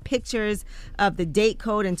to take pictures of the date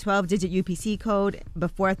code and 12-digit UPC code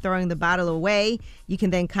before throwing the bottle away. You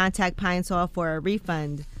can then contact Pine Sol for a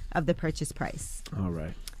refund of the purchase price. All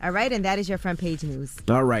right. All right, and that is your front page news.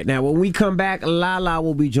 All right. Now, when we come back, LaLa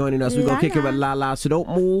will be joining us. We're going to kick it with LaLa, so don't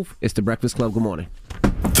move. It's The Breakfast Club. Good morning.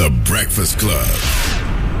 The Breakfast Club.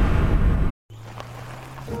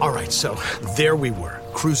 All right, so there we were,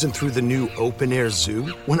 cruising through the new open-air zoo,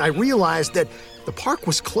 when I realized that the park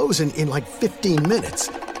was closing in like 15 minutes.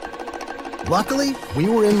 Luckily, we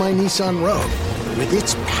were in my Nissan Rogue. With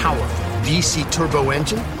its powerful VC turbo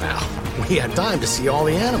engine, well, we had time to see all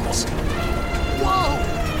the animals. Whoa!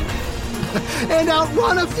 And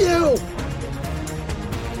outrun a few!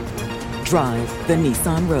 Drive the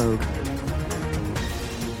Nissan Rogue.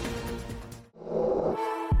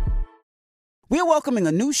 We're welcoming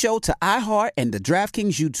a new show to iHeart and the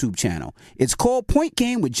DraftKings YouTube channel. It's called Point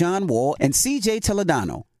Game with John Wall and CJ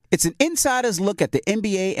Toledano. It's an insider's look at the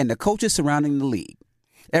NBA and the coaches surrounding the league.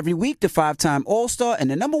 Every week, the 5-time All-Star and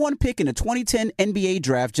the #1 pick in the 2010 NBA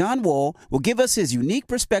Draft, John Wall, will give us his unique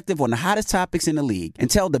perspective on the hottest topics in the league and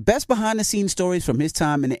tell the best behind-the-scenes stories from his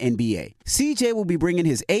time in the NBA. CJ will be bringing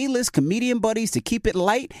his A-list comedian buddies to keep it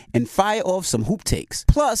light and fire off some hoop takes.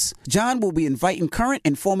 Plus, John will be inviting current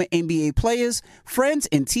and former NBA players, friends,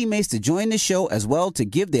 and teammates to join the show as well to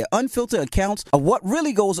give their unfiltered accounts of what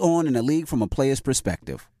really goes on in the league from a player's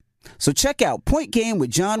perspective. So check out Point Game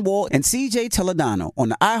with John Wall and CJ Toledano on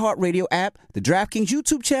the iHeartRadio app, the DraftKings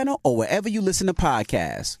YouTube channel, or wherever you listen to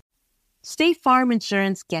podcasts. State Farm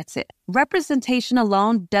Insurance gets it. Representation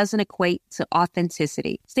alone doesn't equate to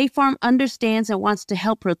authenticity. State Farm understands and wants to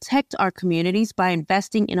help protect our communities by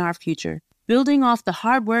investing in our future, building off the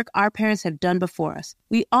hard work our parents have done before us.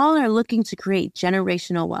 We all are looking to create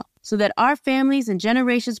generational wealth so that our families and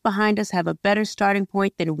generations behind us have a better starting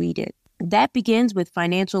point than we did. That begins with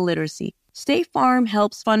financial literacy. State Farm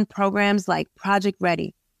helps fund programs like Project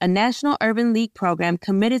Ready, a National Urban League program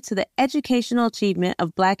committed to the educational achievement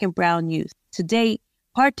of Black and Brown youth. To date,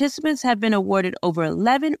 participants have been awarded over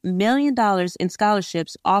 $11 million in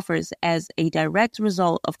scholarships offers as a direct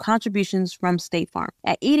result of contributions from State Farm.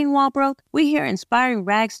 At Eating While Broke, we hear inspiring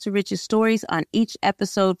rags to riches stories on each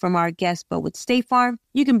episode from our guests, but with State Farm,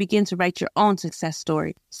 you can begin to write your own success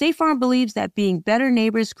story. State Farm believes that being better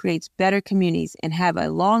neighbors creates better communities and have a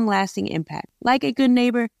long-lasting impact. Like a good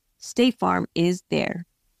neighbor, State Farm is there.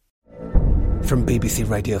 From BBC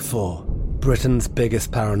Radio 4, Britain's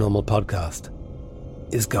biggest paranormal podcast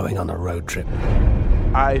is going on a road trip.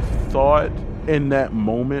 I thought in that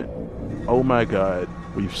moment, oh my God,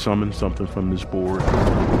 we've summoned something from this board.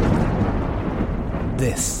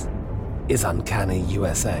 This is Uncanny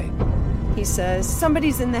USA. He says,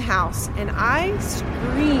 somebody's in the house, and I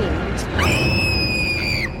screamed.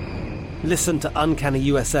 Listen to Uncanny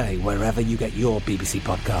USA wherever you get your BBC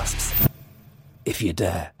podcasts, if you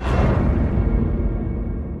dare.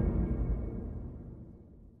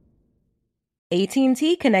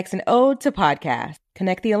 AT&T connects an ode to podcast.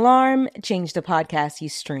 Connect the alarm, change the podcast you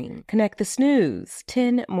stream. Connect the snooze,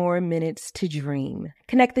 10 more minutes to dream.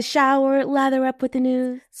 Connect the shower, lather up with the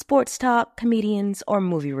news, sports talk, comedians, or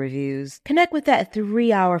movie reviews. Connect with that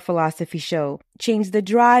 3-hour philosophy show. Change the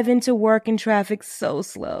drive into work and traffic so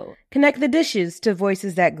slow. Connect the dishes to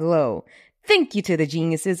voices that glow. Thank you to the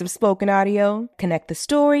geniuses of spoken audio. Connect the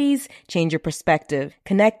stories, change your perspective.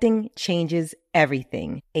 Connecting changes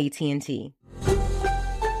everything. AT&T.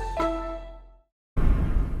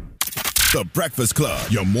 The Breakfast Club.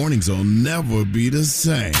 Your mornings will never be the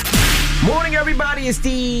same. Morning, everybody. It's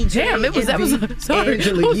DJ. Damn, it was sorry.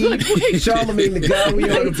 Angela Yee, Charlamagne the God. We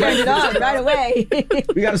on the turned it on right away.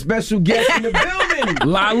 We got a special guest in the building.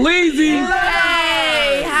 LaLeezy.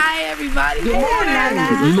 Hey, hi everybody. Good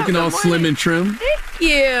morning. You're looking all slim and trim. Thank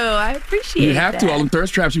you. I appreciate it. You have to. All them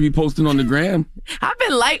thirst traps you be posting on the gram. I've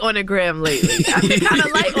been light on the gram lately. I've been kind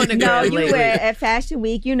of light on the gram lately. No, you were at Fashion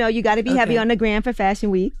Week. You know, you got to be heavy on the gram for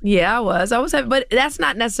Fashion Week. Yeah, I was heavy, but that's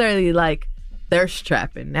not necessarily like thirst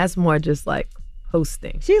trapping. That's more just like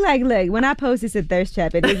posting. She like, look, when I post, it's a thirst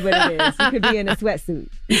trap. It is what it is. You could be in a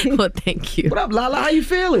sweatsuit. Well, thank you. What up, LaLa? How you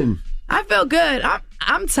feeling? I feel good.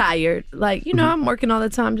 I'm tired. Like, you know, I'm working all the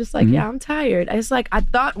time. Just like, yeah, I'm tired. It's like, I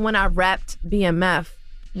thought when I wrapped BMF,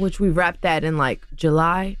 which we wrapped that in like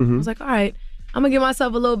July, I was like, all right, I'm going to give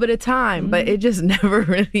myself a little bit of time. But it just never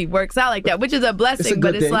really works out like that, which is a blessing.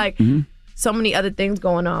 But it's like so many other things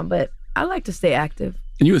going on. But I like to stay active.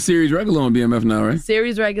 And you a series regular on BMF now, right?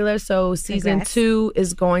 Series regular. So season 2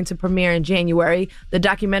 is going to premiere in January. The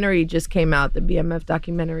documentary just came out, the BMF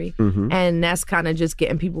documentary. And that's kind of just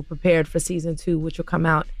getting people prepared for season 2, which will come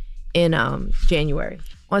out in January.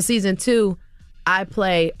 On season 2, I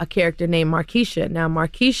play a character named Markeisha. Now,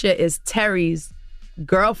 Markeisha is Terry's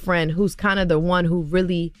girlfriend, who's kind of the one who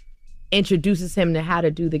really introduces him to how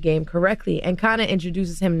to do the game correctly and kind of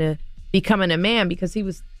introduces him to becoming a man, because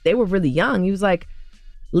they were really young. He was like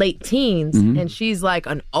late teens, and she's like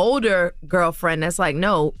an older girlfriend that's like,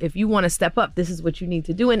 no, if you want to step up, this is what you need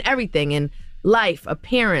to do in everything, in life,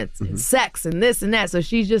 appearance, and sex, and this and that. So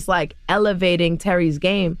she's just like elevating Terry's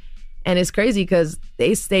game. And it's crazy because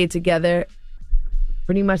they stayed together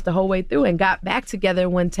pretty much the whole way through and got back together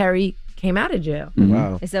when Terry came out of jail.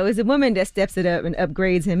 Wow. And so it's a woman that steps it up and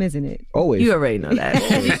upgrades him, isn't it? Always. You already know that.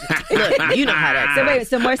 Look, you know how that So wait,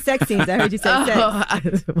 some more sex scenes. I heard you say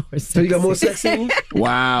sex. So you got more sex scenes?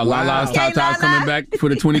 Wow. LaLa's Tata's coming back for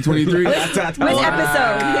the 2023. Which episode?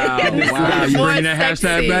 Wow. You bringing that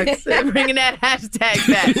hashtag back? Bringing that hashtag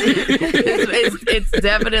back. It's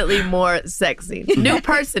definitely more sexy. New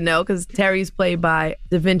person, though, because Terry's played by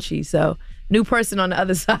Da Vinci, so new person on the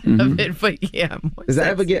other side of it. But yeah, more Does that sexy.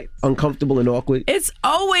 ever get uncomfortable and awkward? It's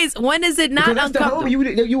always, when is it not Because that's uncomfortable?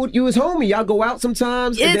 the homie. You was homie. Y'all go out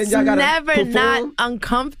sometimes. And It's then y'all gotta never perform. not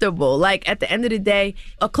uncomfortable. Like, at the end of the day,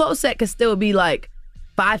 a closed set could still be like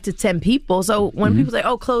 5 to 10 people. So when people say,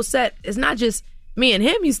 oh, closed set, it's not just me and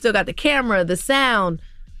him. You still got the camera, the sound,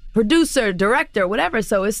 producer, director, whatever.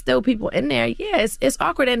 So it's still people in there. Yeah, it's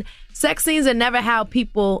awkward. And sex scenes are never how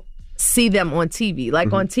people see them on TV.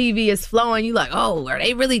 Like on TV, it's flowing. You like, oh, are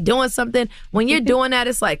they really doing something? When you're doing that,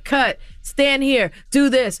 it's like, cut, stand here, do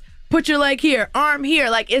this, put your leg here, arm here.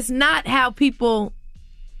 Like, it's not how people.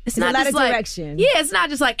 It's not a lot just of like direction. Yeah, it's not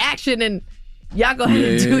just like action and y'all go ahead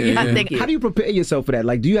and do your thing. How do you prepare yourself for that?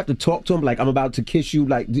 Like, do you have to talk to him? Like, I'm about to kiss you.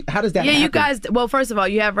 Like, how does that happen? You guys. Well, first of all,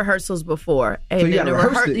 you have rehearsals before, and So you then gotta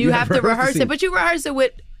rehearse it. you have to rehearse the scene. it. But you rehearse it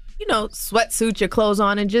with, sweatsuit, your clothes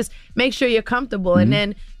on, and just make sure you're comfortable. And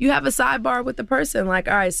then you have a sidebar with the person. Like,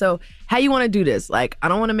 all right, so how you want to do this? Like, I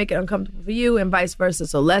don't want to make it uncomfortable for you, and vice versa.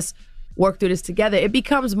 So let's work through this together. It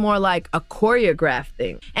becomes more like a choreographed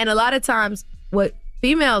thing. And a lot of times, what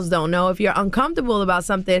females don't know, if you're uncomfortable about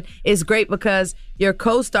something, it's great because your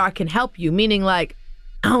co-star can help you. Meaning, like,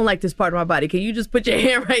 I don't like this part of my body. Can you just put your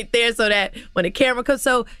hand right there so that when the camera comes,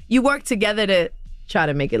 so you work together to try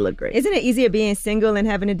to make it look great. Isn't it easier being single and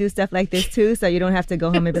having to do stuff like this too, so you don't have to go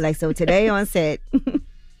home and be like, so today on set?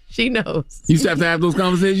 She knows. You used to have to have those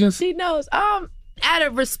conversations? She knows. Out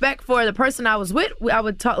of respect for the person I was with, I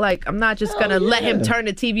would talk like, I'm not just gonna let him turn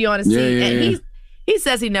the TV on and see. And he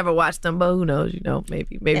says he never watched them, but who knows?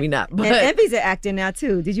 Maybe not. But And Envy's an actor now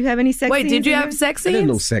too. Did you have any sex wait, scenes? did you in have here? sex There's scenes?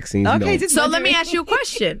 no sex scenes. Okay, no. just So let wondering. me ask you a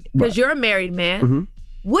question, because you're a married man.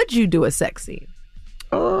 Would you do a sex scene?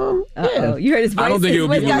 Uh-oh. You heard his voice. I don't think it would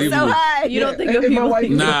be His voice got believable. so high. You don't think it would be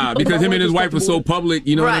believable? Nah, because him and his wife are so public.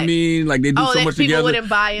 You know what I Right. mean? Like, they do so that much people together. wouldn't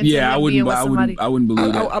buy into Yeah, I him wouldn't. being with I somebody. wouldn't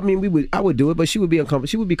believe that. I mean, I would do it, but she would be uncomfortable.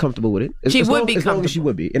 She would be comfortable with it. She would long, be as long as she comfortable.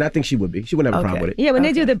 would be, and I think she would be. She wouldn't have a problem with it. Yeah, when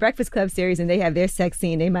they do the Breakfast Club series and they have their sex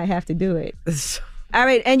scene, they might have to do it. All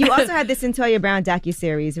right, and you also had the Centoya Brown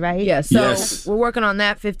docuseries, right? Yeah, so we're working on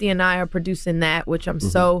that. 50 and I are producing that, which I'm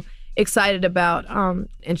so excited about.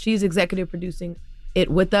 And she's executive producing it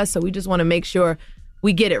with us, so we just want to make sure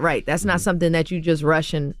we get it right. That's not something that you just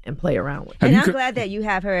rush and play around with. And I'm glad that you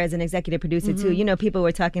have her as an executive producer too. You know, people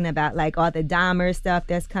were talking about like all the Dahmer stuff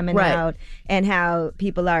that's coming Right. out and how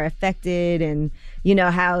people are affected and, you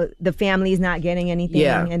know, how the family's not getting anything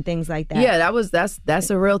and things like that. Yeah, that's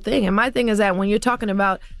a real thing. And my thing is that when you're talking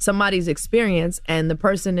about somebody's experience and the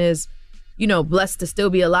person is, blessed to still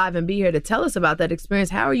be alive and be here to tell us about that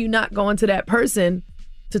experience, how are you not going to that person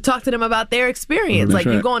to talk to them about their experience? That's Like,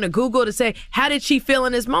 you right. going to Google to say, how did she feel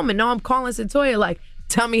in this moment? No, I'm calling Centoya, like,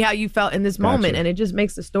 tell me how you felt in this moment. And it just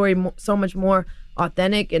makes the story so much more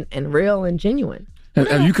authentic and real and genuine.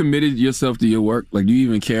 Have you committed yourself to your work? Like, do you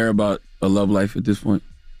even care about a love life at this point?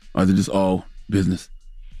 Or is it just all business?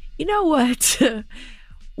 You know what?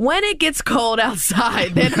 When it gets cold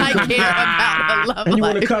outside, then I care about a love And you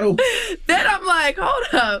life. want to cuddle? Then I'm like, hold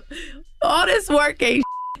up. All this work ain't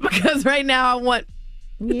because right now I want.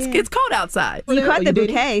 It's cold outside. You caught the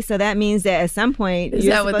bouquet, so that means that at some point Is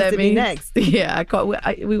you're that what supposed that to means? be next.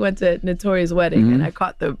 Yeah, we went to Notorious wedding and I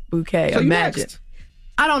caught the bouquet. So you Imagine. next.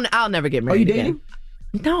 I'll never get married. Are you again.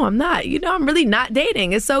 dating? No, I'm not. I'm really not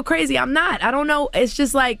dating. It's so crazy. I'm not. I don't know. It's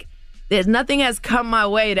just like there's nothing has come my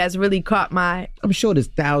way that's really caught my. I'm sure there's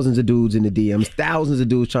thousands of dudes in the DMs, thousands of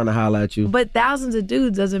dudes trying to holler at you. But thousands of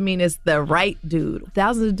dudes doesn't mean it's the right dude.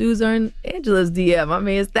 Thousands of dudes are in Angela's DM. I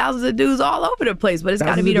mean, it's thousands of dudes all over the place, but it's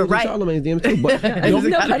got to be the right. Charlamagne's DMs too, but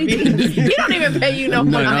He don't even pay you no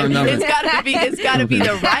money. No. It's got to be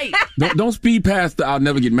the right. Don't speed past the I'll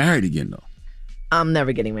never get married again, though. I'm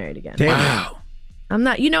never getting married again. Wow. I'm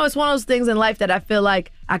not. It's one of those things in life that I feel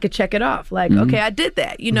like I could check it off. Like, okay, I did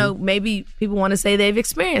that. Maybe people want to say they've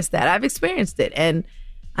experienced that. I've experienced it. And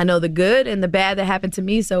I know the good and the bad that happened to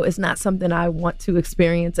me. So it's not something I want to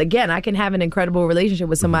experience again. I can have an incredible relationship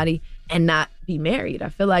with somebody and not be married. I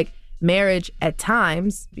feel like marriage at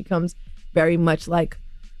times becomes very much like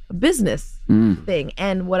a business thing.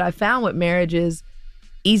 And what I found with marriage is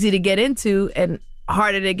easy to get into and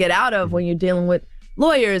harder to get out of when you're dealing with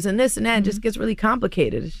lawyers and this and that. It just gets really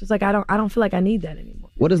complicated. It's just like I don't feel like I need that anymore.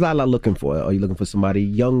 What is LaLa looking for? Are you looking for somebody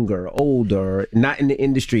younger, older, not in the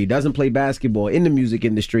industry, doesn't play basketball, in the music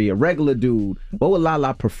industry, a regular dude? What would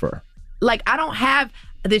LaLa prefer? Like, I don't have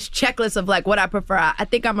this checklist of like what I prefer. I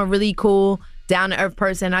think I'm a really cool, down-to-earth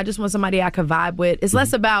person. I just want somebody I could vibe with. It's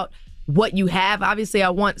less about what you have. Obviously, I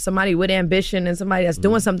want somebody with ambition and somebody that's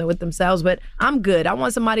doing something with themselves, but I'm good. I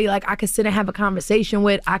want somebody like I could sit and have a conversation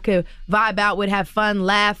with, I could vibe out with, have fun,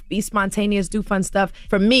 laugh, be spontaneous, do fun stuff.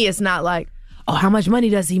 For me, it's not like, oh, how much money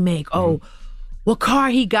does he make? Oh, what car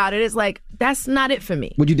he got? It is like, that's not it for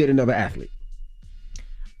me. Would you date another athlete?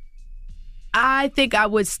 I think I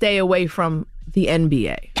would stay away from the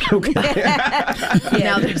NBA. Okay.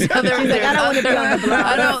 Now there's other. I don't want to be on the block.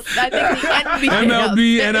 I think the NBA,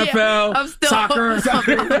 MLB, NFL, I'm still, soccer. I'm still,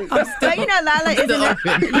 But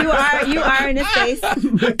LaLa, you are in a space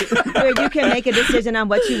where you can make a decision on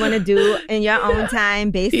what you want to do in your own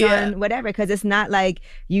time based on whatever. Because it's not like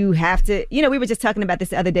you have to. We were just talking about this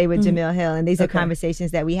the other day with Jamil Hill, and these are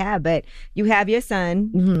conversations that we have. But you have your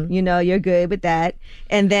son. You're good with that,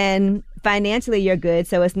 and then financially you're good,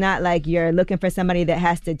 so it's not like you're looking for somebody that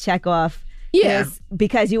has to check off this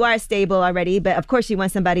because you are stable already. But of course you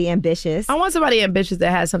want somebody ambitious. I want somebody ambitious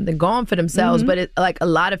that has something going for themselves. But it, like a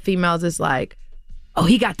lot of females, it's like, oh,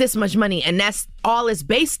 he got this much money and that's all it's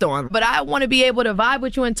based on. But I want to be able to vibe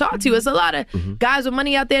with you and talk to you. It's a lot of guys with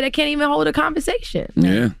money out there that can't even hold a conversation.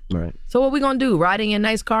 Yeah. Right. So what we gonna do? Riding in a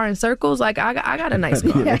nice car in circles? Like I got a nice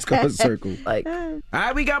car. Nice car in circles. Like, all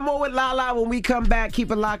right, we got more with LaLa when we come back.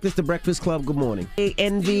 Keep it locked. It's the Breakfast Club. Good morning.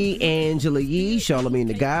 Envy, Angela Yee, Charlamagne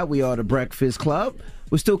the Guy. We are the Breakfast Club.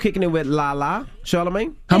 We're still kicking it with LaLa.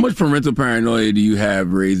 Charlamagne? How much parental paranoia do you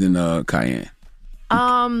have raising Cayenne?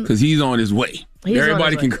 Because he's on his way.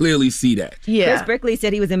 Everybody can clearly see that. Yeah. Chris Brickley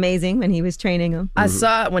said he was amazing when he was training him. I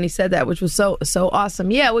saw it when he said that, which was so awesome.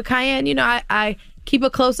 Yeah, with Cayenne, I keep a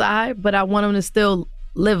close eye, but I want him to still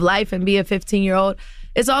live life and be a 15-year-old.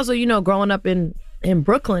 It's also, growing up in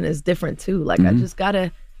Brooklyn is different too. Like, I just got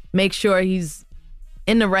to make sure he's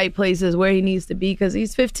in the right places where he needs to be because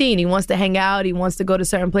he's 15. He wants to hang out. He wants to go to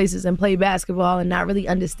certain places and play basketball and not really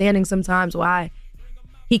understanding sometimes why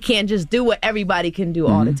he can't just do what everybody can do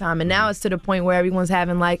all the time. And now it's to the point where everyone's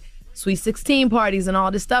having like Sweet 16 parties and all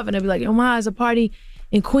this stuff. And they'll be like, yo, Ma, there's a party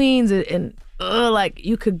in Queens and like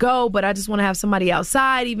you could go, but I just want to have somebody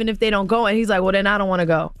outside even if they don't go. And he's like, well, then I don't want to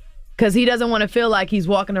go. Because he doesn't want to feel like he's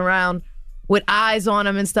walking around with eyes on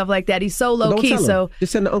him and stuff like that. He's so low key. So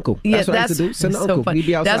just send the uncle. Yeah, that's what I used to do. Send the uncle. Funny. He'd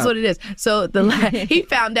be outside. That's what it is. So he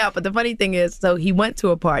found out, but the funny thing is, so he went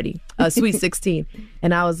to a party, a Sweet 16,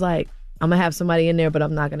 and I was like, I'm going to have somebody in there, but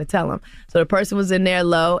I'm not going to tell him. So the person was in there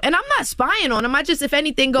low, and I'm not spying on him. I just, if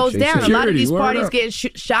anything goes down, a lot of these parties get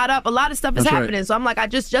shot up. A lot of stuff is happening. Right. So I'm like,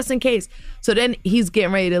 just in case. So then he's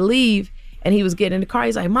getting ready to leave, and he was getting in the car.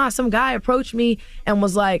 He's like, Ma, some guy approached me and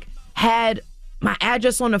was like, had my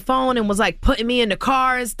address on the phone and was like putting me in the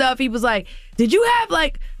car and stuff. He was like, did you have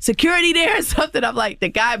like security there or something? I'm like, the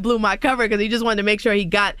guy blew my cover because he just wanted to make sure he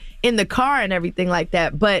got in the car and everything like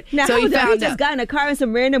that. But now, so he just got in a car and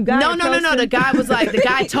some random guy. No. The guy was like, the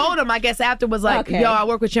guy told him, I guess after was like, yo, I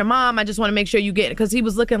work with your mom. I just want to make sure you get it. Because he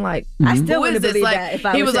was looking like, I still who is this? Like,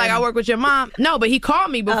 he was like, I work with your mom. No, but he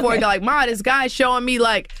called me before. He like, Ma, this guy's showing me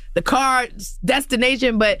like the car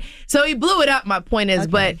destination. But so he blew it up. My point is,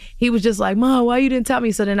 but he was just like, Ma, why you didn't tell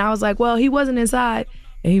me? So then I was like, well, he wasn't inside.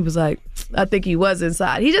 And he was like, I think he was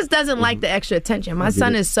inside. He just doesn't like the extra attention. My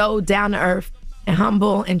son is so down to earth and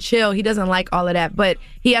humble and chill. He doesn't like all of that. But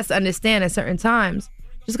he has to understand at certain times,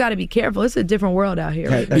 just got to be careful. It's a different world out here.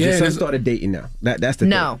 Has your son started dating now? That's the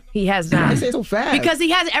No, he has not. Why you say it so fast? Because he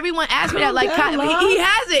hasn't. Everyone asked me that. Like, he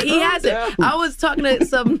hasn't. He hasn't. I was talking to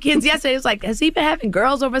some kids yesterday. It was like, has he been having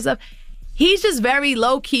girls over and stuff? He's just very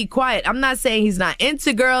low-key quiet. I'm not saying he's not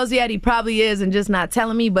into girls yet. He probably is and just not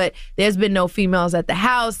telling me, but there's been no females at the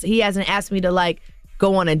house. He hasn't asked me to, like,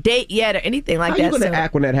 go on a date yet or anything like that. How you gonna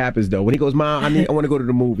act when that happens though? When he goes, "Mom, I want to go to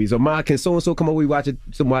the movies," or "Mom, can so and so come over? We watch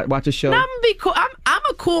a show." No, I'm gonna be cool. I'm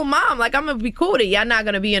a cool mom. Like, I'm gonna be cool with it. Y'all not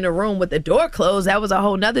gonna be in the room with the door closed. That was a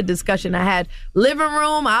whole nother discussion I had. Living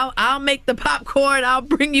room. I'll make the popcorn. I'll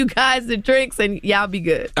bring you guys the drinks, and y'all be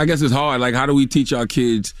good. I guess it's hard. Like, how do we teach our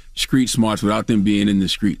kids street smarts without them being in the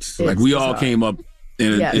streets? Like, we all came up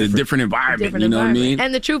in a different environment. You know what I mean?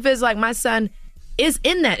 And the truth is, like, my son is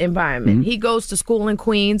in that environment. He goes to school in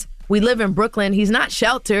Queens. We live in Brooklyn. He's not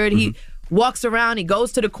sheltered. He walks around. He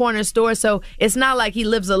goes to the corner store. So it's not like he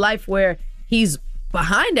lives a life where he's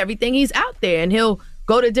behind everything. He's out there, and he'll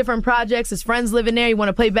go to different projects. His friends live in there. You want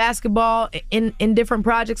to play basketball in different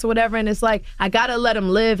projects or whatever. And it's like, I got to let him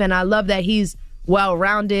live. And I love that he's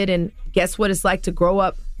well-rounded and guess what it's like to grow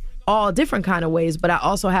up all different kind of ways. But I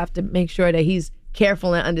also have to make sure that he's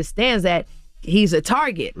careful and understands that he's a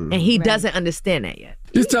target, and he doesn't understand that yet.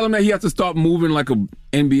 Just tell him that he has to start moving like an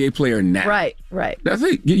NBA player now. Right. That's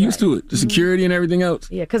it. Get used to it. The security and everything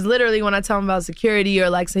else. Yeah, because literally when I tell him about security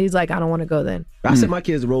or like, so he's like, I don't want to go then. I send my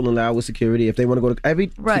kids rolling loud with security. If they want to go to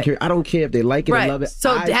security, I don't care if they like it or love it.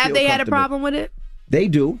 So have they had a problem with it? They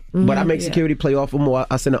do, but I make security play off them, or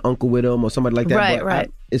I send an uncle with them or somebody like that.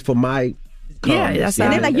 Right. It's for my calmness.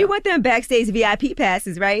 And then, like, you want them backstage VIP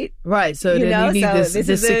passes, right? Right. So you need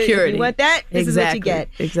this security. You want that? This is what you get.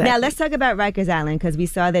 Exactly. Now let's talk about Rikers Island, because we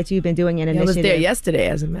saw that you've been doing an initiative. I was there yesterday,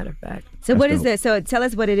 as a matter of fact. So what is this? So tell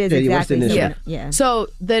us what it is exactly. Yeah. So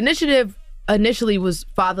the initiative initially was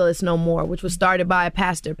Fatherless No More, which was started by a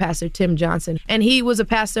pastor, Pastor Tim Johnson. And he was a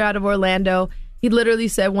pastor out of Orlando. He literally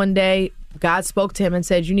said one day, God spoke to him and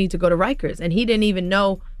said, you need to go to Rikers. And he didn't even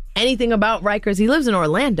know anything about Rikers. He lives in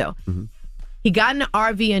Orlando. He got in an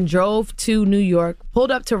RV and drove to New York,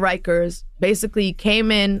 pulled up to Rikers, basically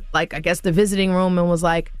came in, like, I guess the visiting room and was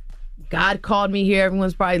like, God called me here.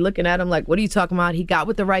 Everyone's probably looking at him like, what are you talking about? He got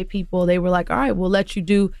with the right people. They were like, all right, we'll let you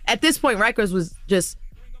do. At this point, Rikers was just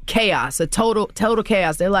chaos, a total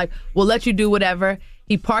chaos. They're like, we'll let you do whatever.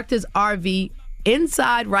 He parked his RV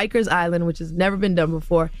inside Rikers Island, which has never been done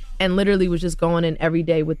before, and literally was just going in every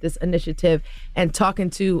day with this initiative and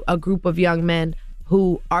talking to a group of young men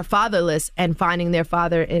who are fatherless and finding their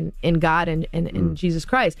father in God and in Jesus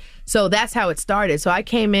Christ. So that's how it started. So I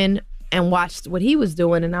came in and watched what he was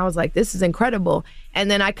doing, and I was like, this is incredible. And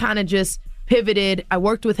then I kind of just pivoted. I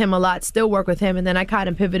worked with him a lot, still work with him, and then I kind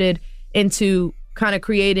of pivoted into kind of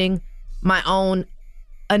creating my own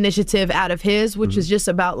initiative out of his, which is just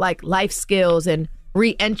about like life skills and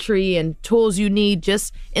re-entry and tools you need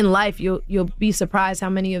just in life. You'll be surprised how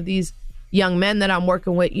many of these young men that I'm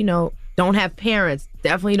working with, you know, don't have parents,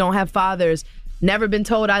 definitely don't have fathers, never been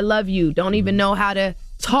told I love you, don't even know how to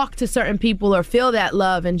talk to certain people or feel that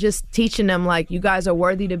love, and just teaching them like, you guys are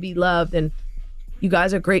worthy to be loved and you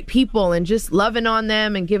guys are great people, and just loving on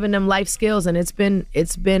them and giving them life skills. And it's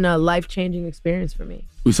been a life-changing experience for me.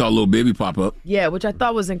 We saw Lil Baby pop up. Yeah, which I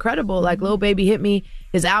thought was incredible. Like, Lil Baby hit me.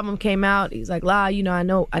 His album came out. He's like, La, you know, I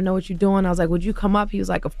know what you're doing. I was like, would you come up? He was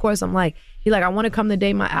like, of course. I'm like, I want to come the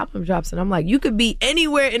day my album drops. And I'm like, you could be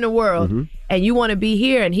anywhere in the world and you want to be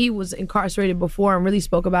here. And he was incarcerated before and really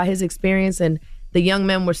spoke about his experience. And the young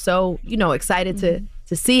men were so, you know, excited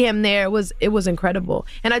to see him there. It was incredible.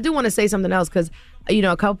 And I do want to say something else, because, you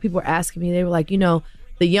know, a couple people were asking me, they were like, you know,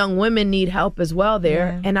 the young women need help as well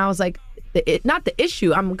there. Yeah. And I was like, not the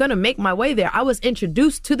issue. I'm going to make my way there. I was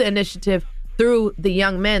introduced to the initiative through the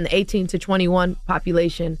young men, the 18 to 21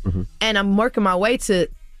 population. And I'm working my way to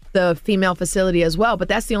the female facility as well. But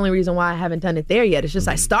that's the only reason why I haven't done it there yet. It's just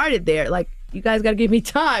I started there. Like, you guys got to give me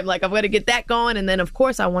time. Like, I'm going to get that going. And then, of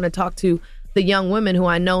course, I want to talk to the young women who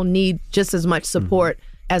I know need just as much support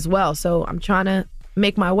as well. So I'm trying to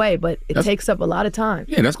make my way, but it takes up a lot of time.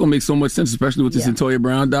 Yeah, that's going to make so much sense, especially with this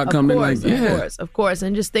ToyaBrown.com. Of course.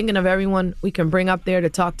 And just thinking of everyone we can bring up there to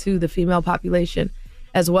talk to the female population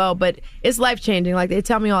as well. But it's life-changing. Like, they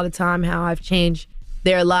tell me all the time how I've changed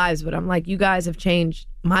their lives, but I'm like, you guys have changed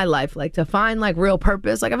my life. Like, to find like real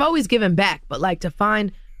purpose, like, I've always given back, but like to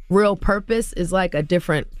find real purpose is like a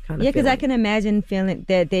different kind of because I can imagine feeling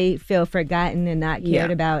that they feel forgotten and not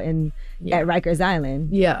cared about at Rikers Island.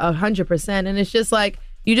 Yeah, 100%. And it's just like,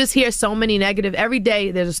 you just hear so many negative. Every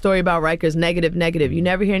day there's a story about Rikers, negative. You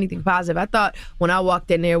never hear anything positive. I thought when I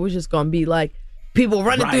walked in there, it was just going to be like people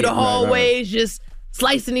running through the hallways, just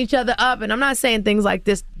slicing each other up. And I'm not saying things like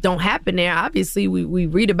this don't happen there. Obviously, we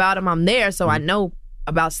read about them. I'm there, so I know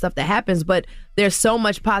about stuff that happens. But there's so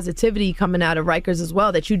much positivity coming out of Rikers as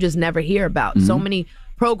well that you just never hear about. So many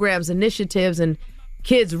programs, initiatives, and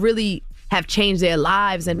kids really have changed their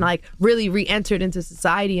lives and like really re-entered into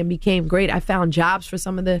society and became great. I found jobs for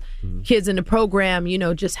some of the kids in the program, you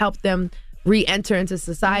know, just helped them re-enter into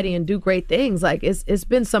society and do great things. Like it's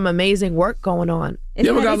been some amazing work going on. It's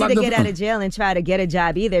not easy to get out of jail and try to get a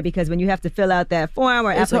job either, because when you have to fill out that form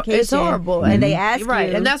or application, it's horrible. And they ask you.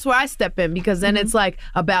 And that's where I step in, because then it's like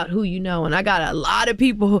about who you know. And I got a lot of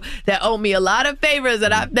people that owe me a lot of favors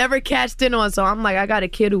that I've never cashed in on. So I'm like, I got a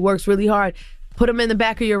kid who works really hard. Put him in the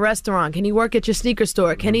back of your restaurant. Can he work at your sneaker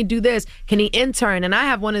store? Can he do this? Can he intern? And I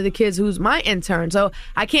have one of the kids who's my intern. So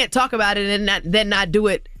I can't talk about it and then not do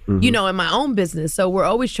it, you know, in my own business. So we're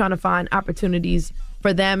always trying to find opportunities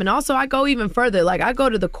for them. And also I go even further. Like I go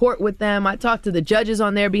to the court with them. I talk to the judges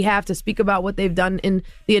on their behalf to speak about what they've done in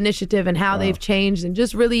the initiative and how they've changed and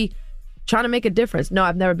just really trying to make a difference. No,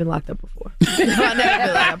 I've never been locked up before. I've never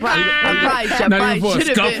been locked up. I probably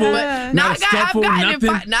should have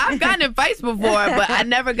been. I've gotten in fights before, but I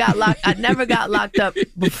never got locked up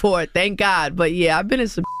before. Thank God. But yeah, I've been in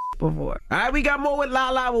some before. All right, we got more with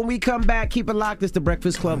LaLa when we come back. Keep it locked. It's the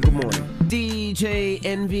Breakfast Club. Good morning. DJ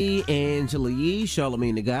Envy, Angela Yee,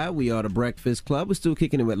 Charlamagne the Guy. We are the Breakfast Club. We're still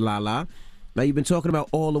kicking it with LaLa. Now, you've been talking about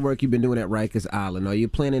all the work you've been doing at Rikers Island. Are you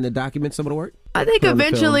planning to document some of the work? I think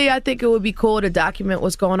eventually, I think it would be cool to document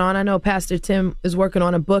what's going on. I know Pastor Tim is working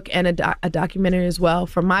on a book and a documentary as well.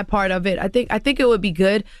 For my part of it, I think it would be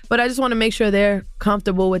good, but I just want to make sure they're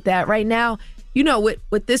comfortable with that. Right now, you know,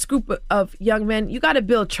 with this group of young men, you got to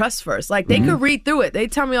build trust first. Like, they could read through it. They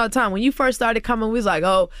tell me all the time, when you first started coming, we was like,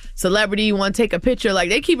 oh, celebrity, you want to take a picture? Like,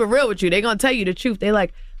 they keep it real with you. They going to tell you the truth. They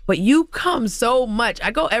like, but you come so much.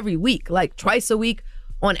 I go every week, like twice a week.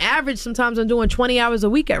 On average, sometimes I'm doing 20 hours a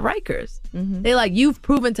week at Rikers. They like, you've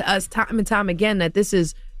proven to us time and time again that this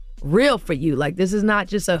is real for you. Like, this is not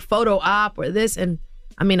just a photo op or this. And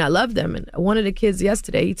I mean, I love them. And one of the kids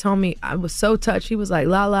yesterday, he told me, I was so touched. He was like,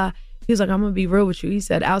 LaLa, he was like, I'm going to be real with you. He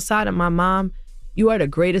said, outside of my mom, you are the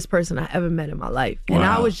greatest person I ever met in my life. Wow. And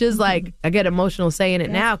I was just like, I get emotional saying it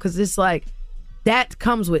now, because it's like, that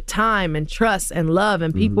comes with time and trust and love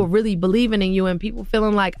and people really believing in you and people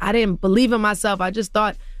feeling like I didn't believe in myself. I just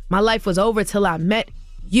thought my life was over till I met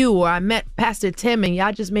you or I met Pastor Tim, and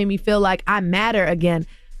y'all just made me feel like I matter again.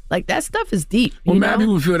 Like, that stuff is deep. Well, mad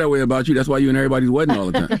people feel that way about you. That's why you're in everybody's wedding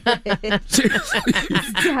all the time.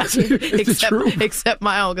 Seriously. It's true. Except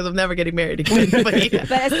my own, because I'm never getting married again. But, yeah.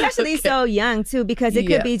 But especially so young, too, because it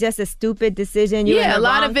could be just a stupid decision. You're in a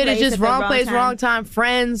lot of it is just wrong place, wrong time,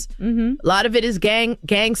 friends. A lot of it is gang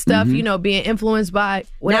stuff, you know, being influenced by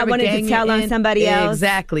whatever not wanting to tell on somebody else.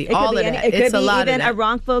 Exactly. All of that. It could it's be a lot even of that. a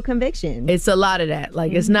wrongful conviction. It's a lot of that.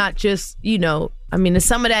 Like, it's not just, you know, I mean, there's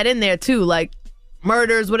some of that in there, too. Like,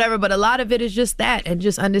 murders, whatever, but a lot of it is just that, and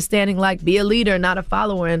just understanding, like, be a leader, not a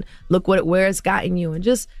follower, and look where it's gotten you, and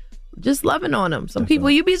just loving on them. Some people,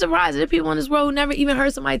 you'd be surprised. There are people in this world who never even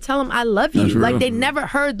heard somebody tell them, I love you. Like, they never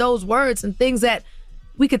heard those words and things that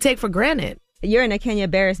we could take for granted. You're in a Kenya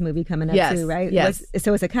Barris movie coming up too, right? Yes.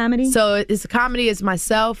 So it's a comedy? So it's a comedy. It's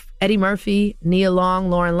myself, Eddie Murphy, Nia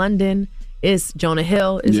Long, Lauren London. It's Jonah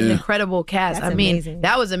Hill. It's an incredible cast. That's amazing.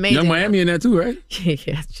 That was amazing. Young Miami in that too, right?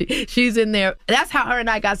 Yeah, she's in there. That's how her and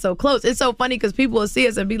I got so close. It's so funny because people will see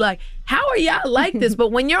us and be like, how are y'all like this?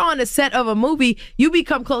 But when you're on a set of a movie, you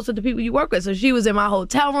become closer to people you work with. So she was in my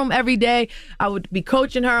hotel room every day. I would be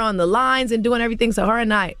coaching her on the lines and doing everything. So her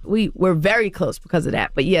and I, we're very close because of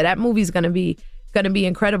that. But yeah, that movie's gonna be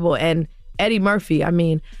incredible. And Eddie Murphy, I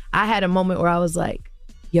mean, I had a moment where I was like,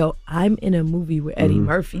 yo, I'm in a movie with Eddie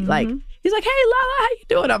Murphy. Like, he's like, hey, LaLa, how you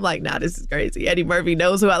doing? I'm like, nah, this is crazy. Eddie Murphy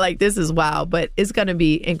knows who I like. This is wild, but it's going to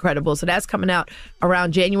be incredible. So that's coming out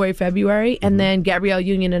around January, February. And then Gabrielle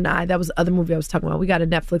Union and I, that was the other movie I was talking about. We got a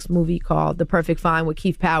Netflix movie called The Perfect Find with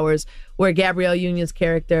Keith Powers, where Gabrielle Union's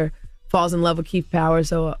character falls in love with Keith Powers,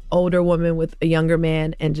 so an older woman with a younger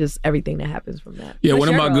man, and just everything that happens from that. Yeah, one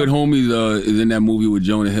of my good homies is in that movie with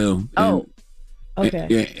Jonah Hill.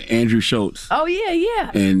 Okay. Andrew Schultz. Oh,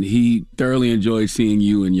 yeah. And he thoroughly enjoyed seeing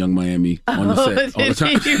you in Young Miami on the set all the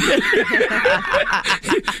time.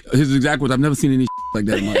 His exact words, I've never seen any like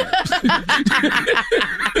that in my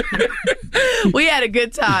life. We had a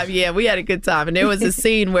good time. Yeah, we had a good time. And there was a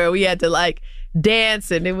scene where we had to, like,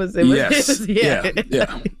 dance, and it was Yes.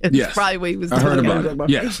 That's probably what he was talking I heard about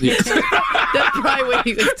it. Yes. That's probably what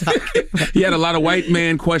he was talking about. He had a lot of white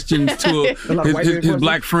man questions to his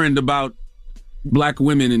black friend about black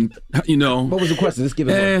women, and What was the question? Let's give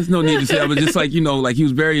it. There's no need to say. I was just like, like he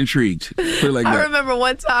was very intrigued. Put it like I that. remember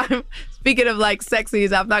one time, speaking of like sex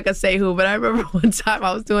scenes, I'm not gonna say who, but I remember one time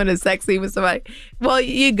I was doing a sex scene with somebody. Well,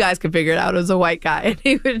 you guys can figure it out. It was a white guy, and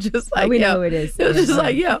he was just like, we know who it is. It was just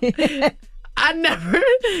like, yo. I never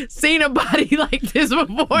seen a body like this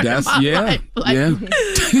before. That's in my life. Like,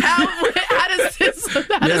 how does this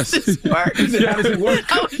work? How does it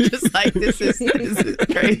work? I was just like, this is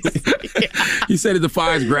crazy. He said it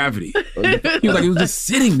defies gravity. He was like, he was just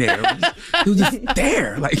sitting there. He was just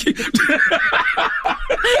there. Like,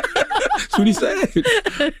 that's what he said.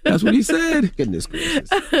 That's what he said. Goodness gracious.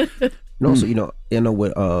 And also, I know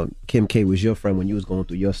what Kim K was your friend when you was going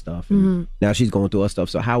through your stuff. And now she's going through her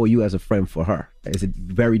stuff. So how are you as a friend for her? Is it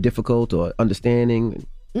very difficult or understanding?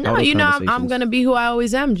 No, I'm going to be who I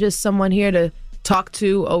always am. Just someone here to talk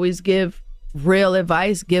to, always give real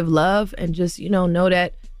advice, give love, and just, know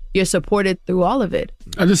that you're supported through all of it.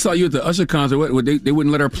 I just saw you at the Usher concert. What they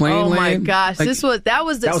wouldn't let her plane land? Oh my gosh, that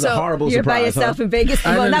was a horrible you're surprise. You're by yourself in Vegas.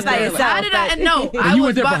 Well, not by yourself. How did I know? You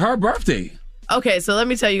went there for her birthday. Okay, so let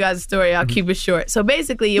me tell you guys a story. I'll keep it short. So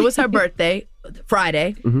basically, it was her birthday,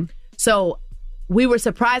 Friday. So we were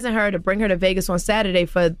surprising her to bring her to Vegas on Saturday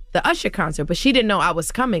for the Usher concert, but she didn't know I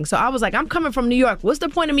was coming. So I was like, I'm coming from New York. What's the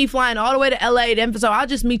point of me flying all the way to LA? So I'll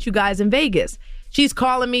just meet you guys in Vegas. She's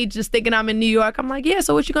calling me just thinking I'm in New York. I'm like, yeah,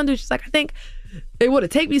 so what you gonna do? She's like, I think they would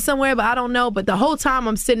have taken me somewhere, but I don't know. But the whole time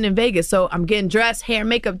I'm sitting in Vegas. So I'm getting dressed, hair,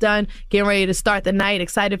 makeup done, getting ready to start the night,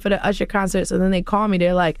 excited for the Usher concert. So then they call me.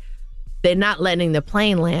 They're like, they're not letting the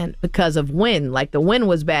plane land because of wind. Like, the wind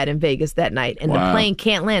was bad in Vegas that night, and the plane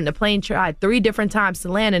can't land. The plane tried 3 different times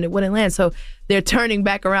to land, and it wouldn't land. So they're turning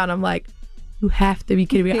back around. I'm like, you have to be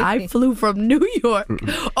kidding me. I flew from New York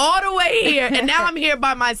all the way here, and now I'm here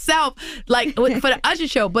by myself, like, for the Usher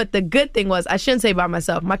show. But the good thing was, I shouldn't say by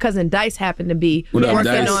myself. My cousin Dice happened to be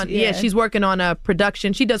working on, she's working on a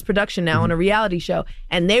production. She does production now on a reality show,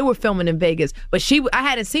 and they were filming in Vegas. But I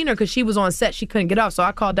hadn't seen her because she was on set. She couldn't get off. So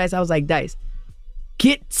I called Dice. I was like, Dice,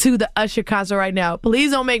 get to the Usher concert right now.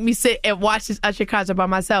 Please don't make me sit and watch this Usher concert by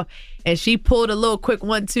myself. And she pulled a little quick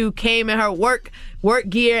 1-2, came in her work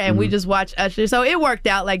gear, and we just watched Usher. So it worked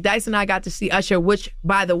out. Like, Dice and I got to see Usher, which,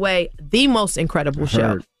 by the way, the most incredible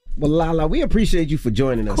show. Well, LaLa, we appreciate you for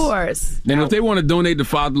joining us. Of course. And if they want to donate to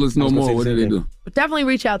Fatherless No More, what do they do? Definitely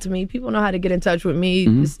reach out to me. People know how to get in touch with me.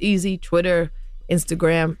 It's easy. Twitter,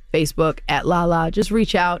 Instagram, Facebook, @LaLa. Just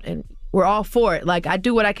reach out, and we're all for it. Like, I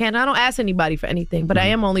do what I can. I don't ask anybody for anything, but I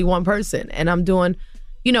am only one person, and I'm doing,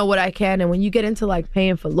 what I can. And when you get into, like,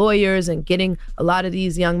 paying for lawyers and getting a lot of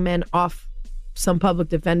these young men off some public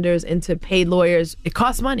defenders into paid lawyers, it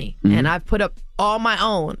costs money. And I've put up all my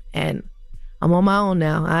own, and I'm on my own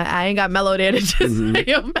now. I ain't got Mello there to just say,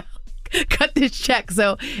 yo, Mel, cut this check.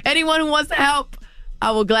 So anyone who wants to help,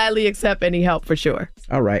 I will gladly accept any help for sure.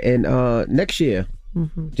 All right. And next year,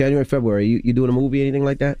 January, February, you doing a movie, anything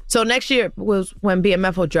like that? So next year was when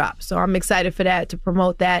BMF will drop. So I'm excited for that, to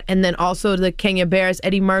promote that. And then also the Kenya Barris,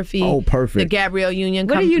 Eddie Murphy. Oh, perfect. The Gabrielle Union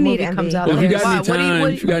What do you need, comes out. Well, if you got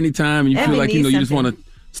any time, and you feel like, you just want to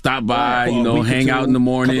stop by, hang out in the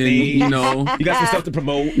morning, you got some stuff to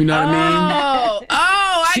promote. You know what I mean?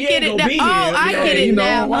 I get it now. I get it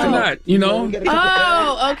now. Why not?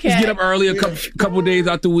 Oh, okay. Just get up early a couple days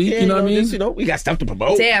out the week. You know what I mean? We got stuff to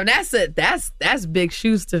promote. Damn, that's big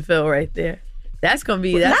shoes to fill right there. That's gonna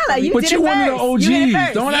be that. But you one of the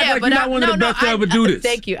OGs. Don't act like you're not one of the best to ever do this.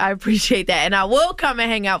 Thank you. I appreciate that. And I will come and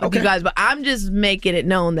hang out with you guys, but I'm just making it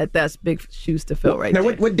known that that's big shoes to fill right now,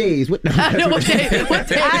 there. What days? What days?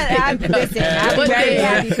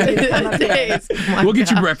 We'll get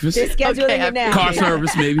you breakfast. They're scheduling it now. Car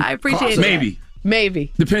service, maybe. I appreciate it.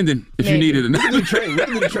 Maybe. Depending if you need it or not.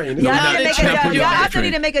 Y'all also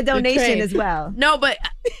need to make a donation as well. No, but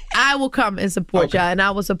I will come and support y'all, and I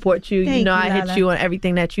will support you. Thank I you, hit you on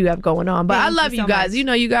everything that you have going on. But I love you guys.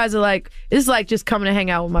 You guys are like, it's like just coming to hang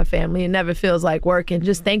out with my family. It never feels like work. And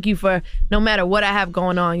just thank you for, no matter what I have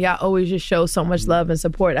going on, y'all always just show so much love and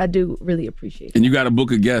support. I do really appreciate it. And you got to book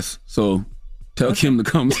a guest, so tell Kim to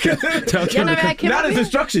come. Tell Kim never had Kim Not up as here?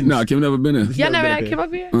 instructions. No, Kim never been in. Y'all never had Kim up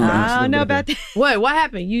here? I don't know about that. What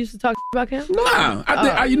happened? You used to talk about Kim? Nah,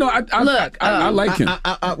 I like him. Look. I do. I like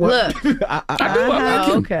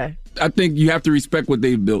him. Okay. I think you have to respect what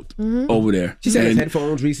they've built over there. She said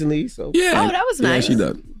headphones recently, so yeah. Oh, that was nice. Yeah, she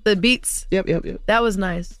does. The beats. Yep. That was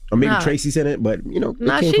nice. Or maybe Tracy said it, but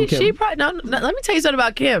she probably. No, let me tell you something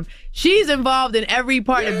about Kim. She's involved in every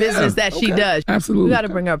part of business that she does. Absolutely. We got to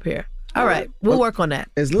bring her up here. All right, we'll work on that.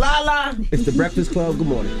 It's LaLa. It's the Breakfast Club. Good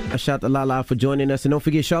morning. I shout to LaLa for joining us. And don't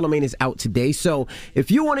forget, Charlamagne is out today. So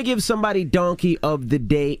if you want to give somebody Donkey of the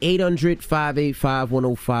Day,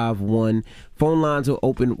 800-585-1051. Phone lines are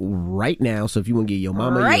open right now. So if you want to get your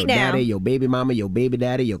mama, your daddy, your baby mama, your baby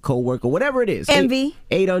daddy, your coworker, whatever it is. Envy.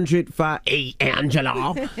 800-5...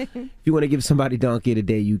 Angela. If you want to give somebody Donkey of the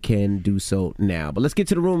Day, you can do so now. But let's get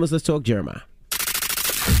to the rumors. Let's talk Jeremiah.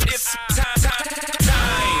 It's time.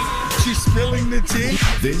 She's spilling the tea.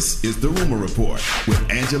 This is the Rumor Report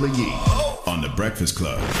with Angela Yee on The Breakfast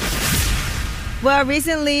Club. Well,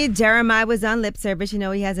 recently, Jeremiah was on Lip Service. You know,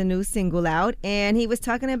 he has a new single out. And he was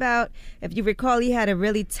talking about, if you recall, he had a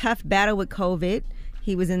really tough battle with COVID.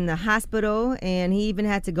 He was in the hospital, and he even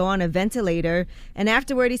had to go on a ventilator. And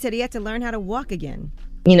afterward, he said he had to learn how to walk again.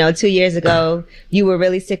 You know, 2 years ago, you were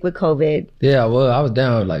really sick with COVID. Yeah, well, I was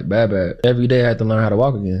down like bad. Every day I had to learn how to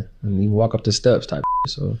walk again and even walk up the steps type.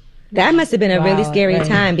 So that must have been a really scary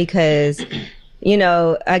time because, you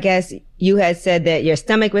know, I guess you had said that your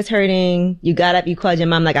stomach was hurting. You got up, you called your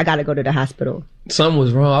mom like, I got to go to the hospital. Something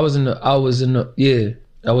was wrong. I was in the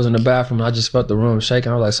bathroom. I just felt the room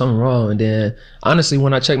shaking. I was like, something wrong. And then honestly,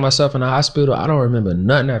 when I checked myself in the hospital, I don't remember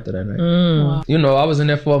nothing after that night. Wow. You know, I was in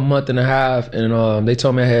there for a month and a half and they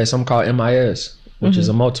told me I had something called MIS, which is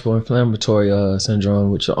a multiple inflammatory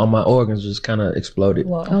syndrome, which on my organs just kind of exploded.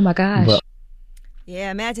 Whoa. Oh my gosh. But,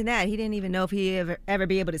 yeah, imagine that. He didn't even know if he'd ever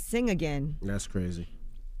be able to sing again. That's crazy.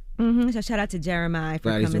 So shout out to Jeremiah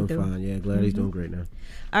for coming through. Glad he's doing fine. Yeah, glad he's doing great now.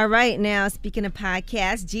 All right, now speaking of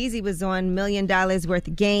podcasts, Jeezy was on $1 Million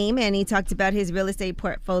Worth Game, and he talked about his real estate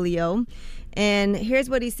portfolio. And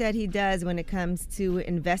here's what he said he does when it comes to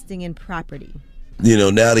investing in property. You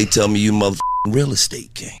know, now they tell me you motherfucking real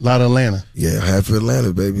estate king. A lot of Atlanta. Yeah, half of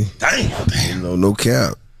Atlanta, baby. Damn. You know, no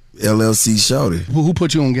cap. LLC shouted. Who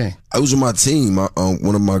put you on game? I was on my team.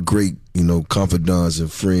 One of my great, confidants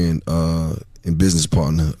and friend and business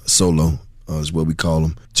partner, Solo, is what we call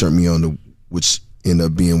him, turned me on to, which ended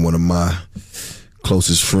up being one of my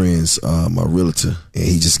closest friends, my realtor, and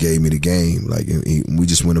he just gave me the game. Like, we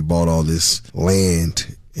just went and bought all this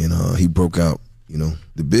land, and he broke out,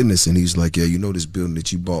 the business, and he's like, yeah, this building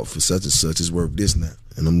that you bought for such and such is worth this now.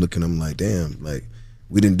 And I'm like, damn, like,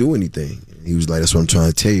 we didn't do anything. And he was like, that's what I'm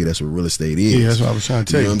trying to tell you. That's what real estate is. Yeah, that's what I was trying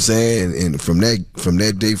to tell you. You know what I'm saying? And from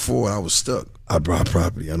that day forward, I was stuck. I buy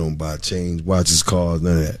property. I don't buy chains, watches, cars,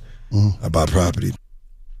 none of that. I buy property.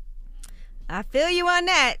 I feel you on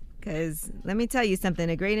that, because let me tell you something.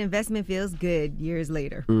 A great investment feels good years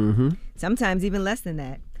later. Sometimes even less than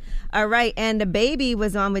that. All right, and the baby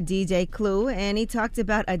was on with DJ Clue, and he talked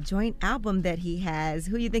about a joint album that he has.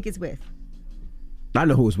 Who you think it's with? I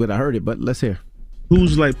know who it's with. I heard it, but let's hear.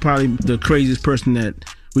 Who's like probably the craziest person that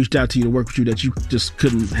reached out to you to work with you that you just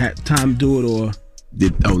couldn't have time to do it, or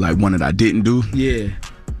like one that I didn't do? Yeah.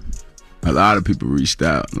 A lot of people reached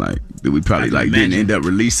out, like, that we probably didn't end up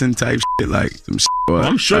releasing type shit, like some shit. Well,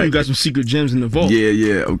 I'm sure you got some secret gems in the vault.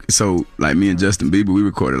 Yeah. Okay. So, like, me and Justin Bieber, we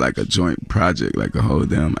recorded like a joint project, like a whole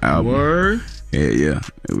damn album. Word? Yeah.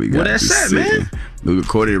 We got well, that's that, man. We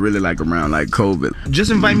recorded it really like around like COVID.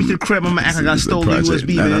 Just invite me to the crib. I'm gonna act like I stole the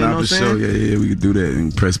USB, man. You know what I'm saying? Yeah, we could do that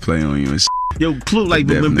and press play on you and shit. Yo, Clue, like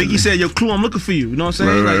when Biggie said, yo, Clue, I'm looking for you. You know what I'm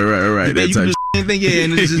saying? Right. That type same thing, yeah.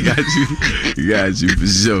 And it's just got you for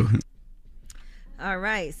sure. All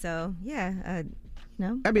right, so yeah,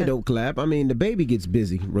 That'd be a dope collab. I mean, the baby gets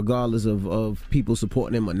busy, regardless of people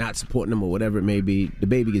supporting him or not supporting him or whatever it may be. The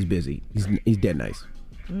baby gets busy. He's dead nice.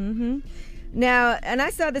 Now, and I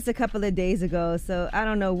saw this a couple of days ago, so I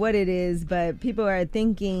don't know what it is, but people are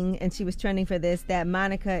thinking, and she was trending for this, that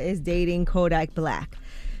Monica is dating Kodak Black.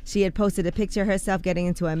 She had posted a picture of herself getting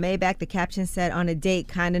into a Maybach. The caption said, on a date,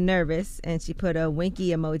 kind of nervous, and she put a winky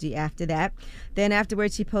emoji after that. Then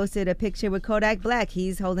afterwards, she posted a picture with Kodak Black.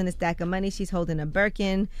 He's holding a stack of money. She's holding a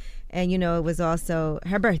Birkin, and, it was also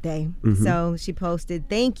her birthday. So she posted,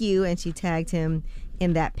 thank you, and she tagged him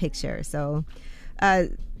in that picture. So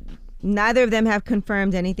neither of them have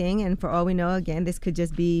confirmed anything, and for all we know, again, this could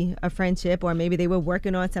just be a friendship, or maybe they were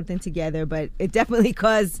working on something together, but it definitely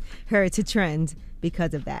caused her to trend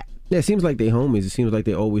because of that. Yeah, it seems like they're homies. It seems like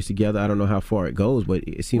they're always together. I don't know how far it goes, but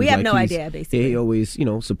it seems like we have no idea, basically. He always,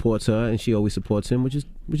 supports her, and she always supports him, which is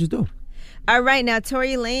dope. All right, now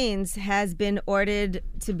Tory Lanez has been ordered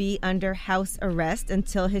to be under house arrest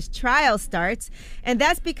until his trial starts, and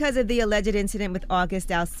that's because of the alleged incident with August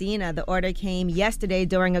Alsina. The order came yesterday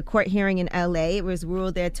during a court hearing in LA. It was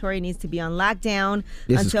ruled that Tory needs to be on lockdown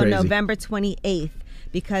until November 28th.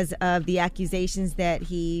 because of the accusations that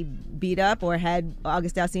he beat up or had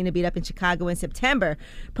August Alsina beat up in Chicago in September.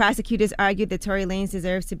 Prosecutors argued that Tory Lanez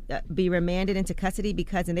deserves to be remanded into custody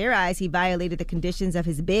because, in their eyes, he violated the conditions of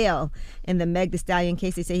his bail. In the Meg Thee Stallion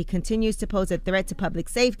case, they say he continues to pose a threat to public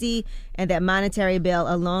safety and that monetary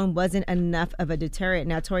bail alone wasn't enough of a deterrent.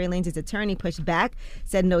 Now, Tory Lanez's attorney pushed back,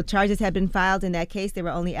 said no charges had been filed in that case. There were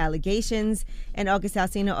only allegations. And August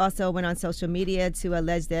Alsina also went on social media to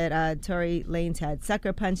allege that Tory Lanez had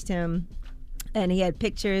sucker punched him, and he had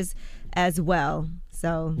pictures as well.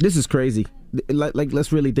 So this is crazy. Like,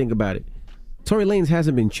 let's really think about it. Tory Lanez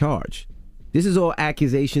hasn't been charged. This is all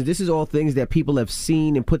accusations. This is all things that people have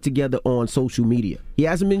seen and put together on social media. He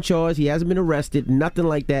hasn't been charged. He hasn't been arrested. Nothing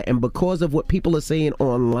like that. And because of what people are saying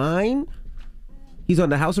online, he's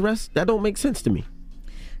under house arrest? That don't make sense to me.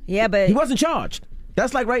 Yeah, but he wasn't charged.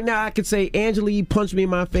 That's like right now I could say, Angela, you punched me in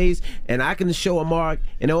my face, and I can show a mark,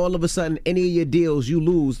 and all of a sudden, any of your deals, you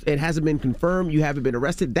lose. It hasn't been confirmed. You haven't been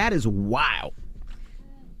arrested. That is wild.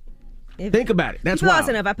 Think about it. That's wild.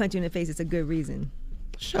 Also know if I punch you in the face, it's a good reason.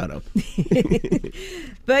 Shut up.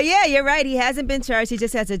 But yeah, you're right. He hasn't been charged. He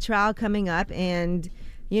just has a trial coming up, and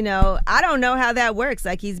I don't know how that works.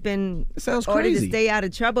 Like, he's been ordered to stay out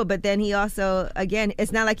of trouble, but then he also, again,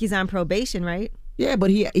 it's not like he's on probation, right? Yeah,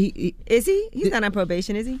 but he is he? He's not on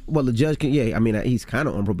probation, is he? Well, the judge can. Yeah, I mean, he's kind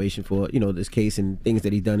of on probation for this case and things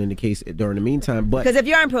that he's done in the case during the meantime. But because if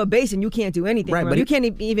you're on probation, you can't do anything. Right, wrong. but you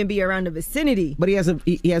can't even be around the vicinity. But he hasn't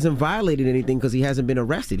violated anything because he hasn't been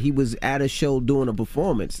arrested. He was at a show doing a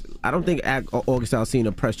performance. I don't think August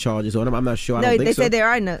Alsina pressed charges on him. I'm not sure. I don't think they so. say there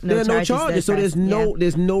are no charges. So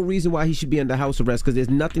there's no reason why he should be under house arrest because there's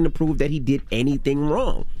nothing to prove that he did anything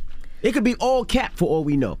wrong. It could be all cap for all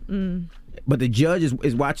we know. Mm. But the judge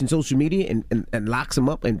is watching social media and locks him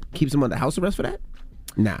up and keeps him under house arrest for that?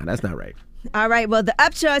 Nah, that's not right. All right, well, The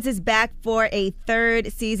Upshaws is back for a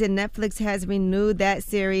third season. Netflix has renewed that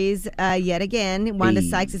series yet again. Wanda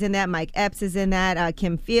Sykes is in that. Mike Epps is in that.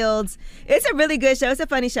 Kim Fields. It's a really good show. It's a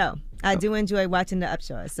funny show. I do enjoy watching The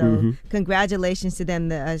Upshaws. So congratulations to them.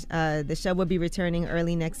 The show will be returning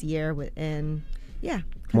early next year.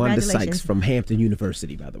 Wanda Sykes from Hampton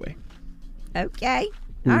University, by the way. Okay.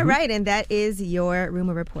 All right, and that is your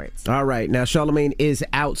Rumor Reports. All right, now Charlamagne is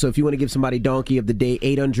out, so if you want to give somebody Donkey of the Day,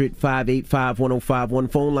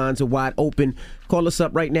 800-585-1051. Phone lines are wide open. Call us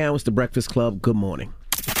up right now. It's The Breakfast Club. Good morning.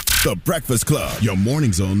 The Breakfast Club. Your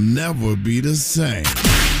mornings will never be the same.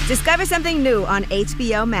 Discover something new on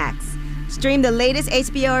HBO Max. Stream the latest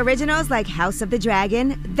HBO originals like House of the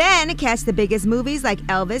Dragon. Then catch the biggest movies like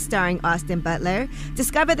Elvis starring Austin Butler.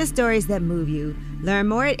 Discover the stories that move you. Learn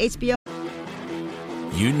more at HBO.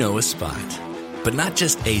 You know a spot, but not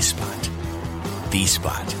just a spot, the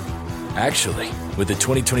spot. Actually, with the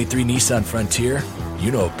 2023 Nissan Frontier,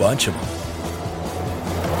 you know a bunch of them.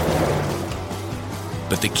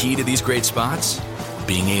 But the key to these great spots?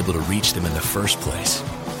 Being able to reach them in the first place.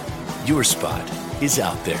 Your spot is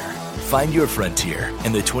out there. Find your Frontier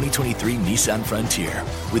in the 2023 Nissan Frontier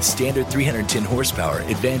with standard 310 horsepower,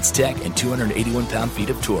 advanced tech, and 281 pound-feet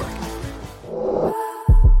of torque.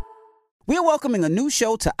 We're welcoming a new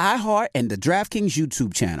show to iHeart and the DraftKings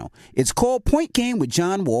YouTube channel. It's called Point Game with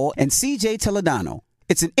John Wall and CJ Toledano.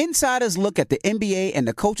 It's an insider's look at the NBA and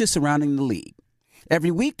the coaches surrounding the league.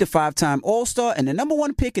 Every week, the 5-time All-Star and the number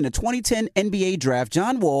one pick in the 2010 NBA Draft,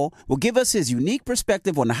 John Wall, will give us his unique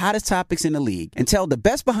perspective on the hottest topics in the league and tell the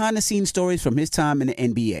best behind-the-scenes stories from his time in the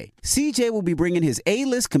NBA. CJ will be bringing his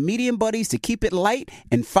A-list comedian buddies to keep it light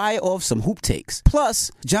and fire off some hoop takes. Plus,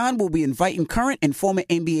 John will be inviting current and former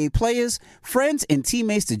NBA players, friends, and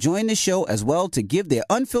teammates to join the show as well to give their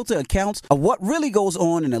unfiltered accounts of what really goes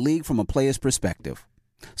on in the league from a player's perspective.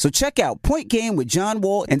 So check out Point Game with John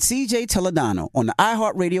Wall and CJ Toledano on the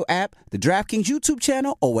iHeartRadio app, the DraftKings YouTube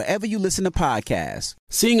channel, or wherever you listen to podcasts.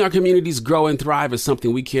 Seeing our communities grow and thrive is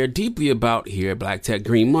something we care deeply about here at Black Tech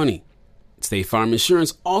Green Money. State Farm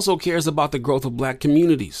Insurance also cares about the growth of Black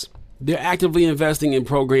communities. They're actively investing in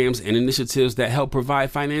programs and initiatives that help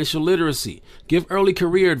provide financial literacy, give early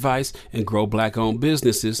career advice, and grow Black-owned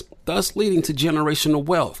businesses, thus leading to generational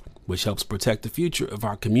wealth, which helps protect the future of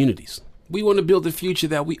our communities. We want to build a future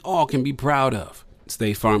that we all can be proud of.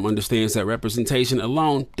 State Farm understands that representation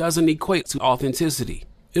alone doesn't equate to authenticity.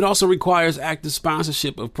 It also requires active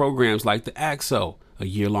sponsorship of programs like the AXO, a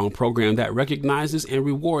year-long program that recognizes and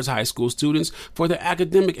rewards high school students for their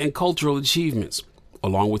academic and cultural achievements,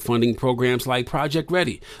 along with funding programs like Project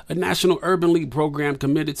Ready, a National Urban League program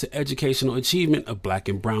committed to educational achievement of Black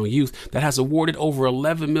and brown youth that has awarded over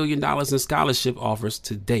 $11 million in scholarship offers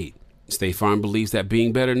to date. State Farm believes that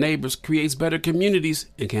being better neighbors creates better communities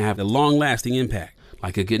and can have a long-lasting impact.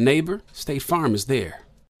 Like a good neighbor, State Farm is there.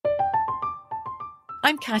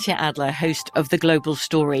 I'm Katya Adler, host of The Global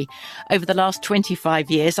Story. Over the last 25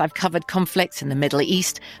 years, I've covered conflicts in the Middle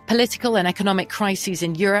East, political and economic crises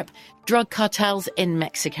in Europe, drug cartels in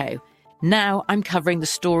Mexico. Now I'm covering the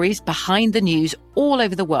stories behind the news all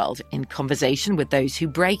over the world in conversation with those who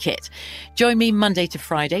break it. Join me Monday to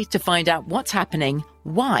Friday to find out what's happening,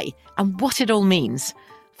 why, and what it all means.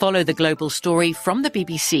 Follow The Global Story from the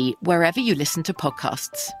BBC wherever you listen to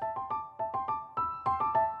podcasts.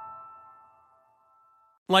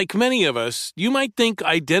 Like many of us, you might think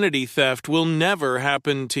identity theft will never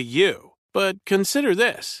happen to you. But consider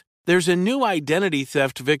this. There's a new identity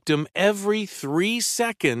theft victim every 3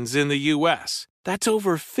 seconds in the U.S. That's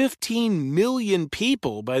over 15 million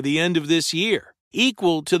people by the end of this year,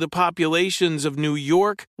 equal to the populations of New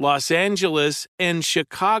York, Los Angeles, and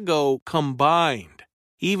Chicago combined.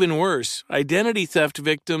 Even worse, identity theft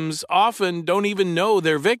victims often don't even know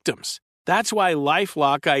they're victims. That's why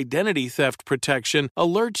LifeLock Identity Theft Protection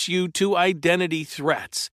alerts you to identity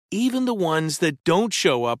threats, even the ones that don't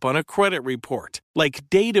show up on a credit report, like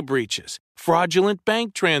data breaches, fraudulent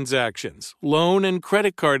bank transactions, loan and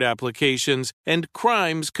credit card applications, and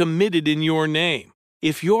crimes committed in your name.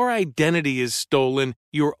 If your identity is stolen,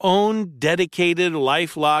 your own dedicated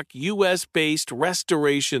LifeLock U.S.-based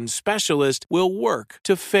restoration specialist will work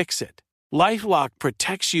to fix it. LifeLock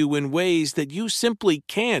protects you in ways that you simply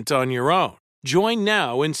can't on your own. Join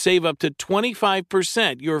now and save up to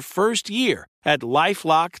 25% your first year at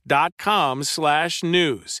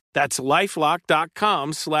LifeLock.com/news. That's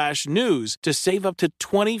LifeLock.com/news to save up to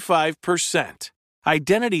 25%.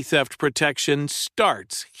 Identity theft protection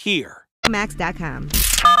starts here. Max.com.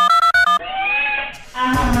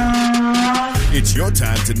 It's your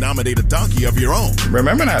time to nominate a donkey of your own.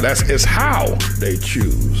 Remember now, it's how they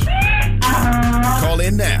choose. Call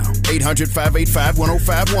in now,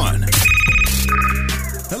 800-585-1051.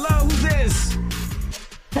 Hello, who's this?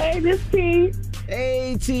 Hey, this T.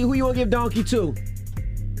 Hey, T, who you want to give donkey to?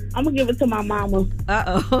 I'm going to give it to my mama.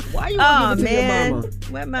 Uh-oh. Why you want to give it to your mama?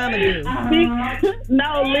 What mama do?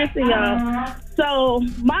 No, listen, y'all. So,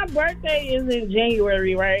 my birthday is in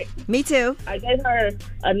January, right? Me too. I gave her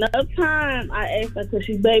enough time. I asked her because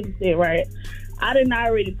she babysit, right? I didn't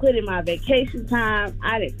already put in my vacation time.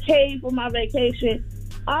 I didn't pay for my vacation.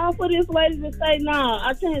 All for this lady to say, no,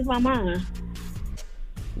 I changed my mind.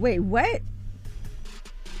 Wait, what?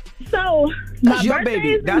 So, that's your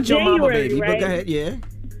baby. That's your mama baby. Right? But go ahead, yeah.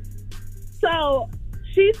 So,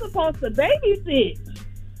 she's supposed to babysit,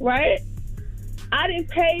 right? I didn't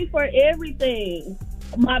pay for everything,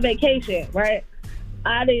 my vacation, right?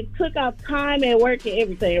 I didn't took out time at work and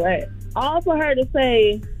everything, right? All for her to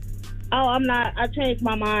say, oh, I changed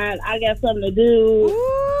my mind. I got something to do.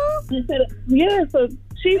 Yeah, so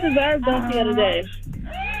she deserves donkey of the day.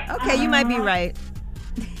 Okay, you might be right.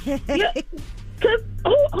 Yeah, because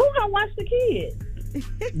who gonna watch the kids?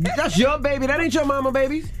 That's your baby. That ain't your mama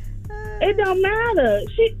baby. It don't matter.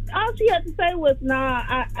 All she had to say was,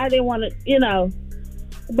 nah, I didn't want to,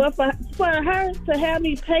 But for her to have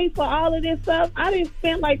me pay for all of this stuff, I didn't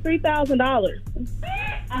spend like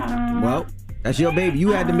 $3,000. Well, that's your baby.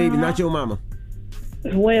 You had the baby, not your mama.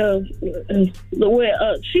 Well,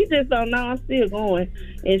 she just don't know. I'm still going,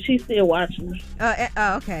 and she's still watching. Oh,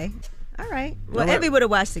 okay. All right. Well, Evie would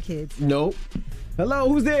have watched the kids. Nope. Hello,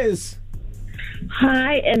 who's this?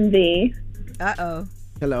 Hi, MV. Uh-oh.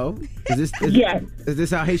 Hello. Is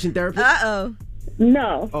this our Haitian therapist? Uh-oh.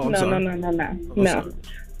 No. Oh, I'm no, sorry. No.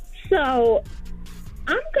 So,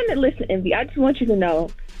 I'm going to listen, Envy. I just want you to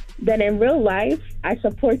know that in real life, I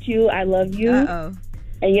support you. I love you and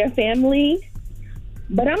your family.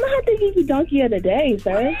 But I'm going to have to give you donkey of the day,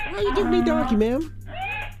 sir. Why you give me donkey, ma'am?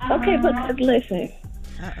 Okay, because listen.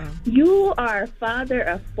 You are a father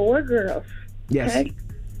of 4 girls. Yes. Okay?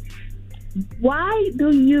 Why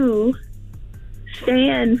do you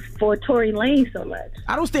stand for Tory Lanez so much?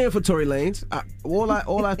 I don't stand for Tory Lanez. All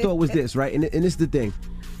I thought was this, right? And this is the thing.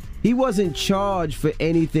 He wasn't charged for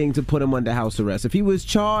anything to put him under house arrest. If he was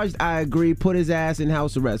charged, I agree, put his ass in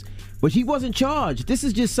house arrest. But he wasn't charged. This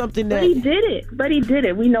is just something that... But he did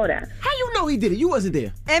it. We know that. How you know he did it? You wasn't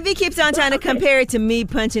there. Envy keeps on trying to compare it to me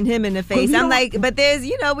punching him in the face. I'm like, but there's,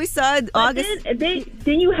 we saw August... Then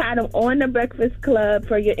you had him on the Breakfast Club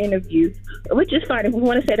for your interview, which is fine. If we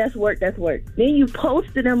want to say that's work, that's work. Then you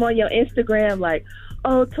posted him on your Instagram like,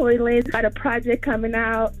 oh, Tory Lanez got a project coming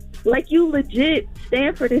out. Like, you legit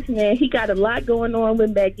stand for this man. He got a lot going on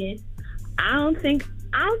with Megan. I don't think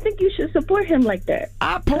you should support him like that.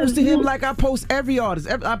 I posted him like I post every artist.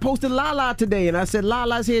 I posted LaLa today, and I said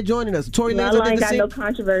LaLa's here joining us. Tory Lanez LaLa ain't got no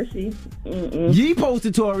controversy. Ye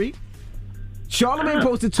posted Tory. Charlamagne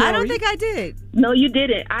posted Tory. I don't think I did. No, you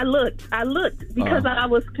didn't. I looked because I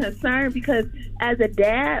was concerned because as a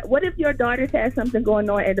dad, what if your daughters had something going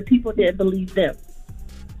on and the people didn't believe them?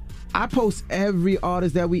 I post every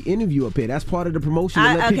artist that we interview up here. That's part of the promotion.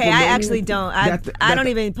 I actually don't. I don't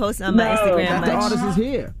even post on my Instagram that much. the artist is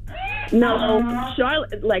here. No,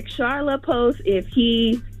 Charla posts if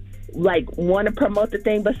he want to promote the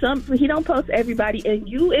thing, but he don't post everybody, and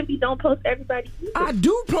if he don't post everybody either. I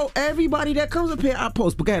do post everybody that comes up here. I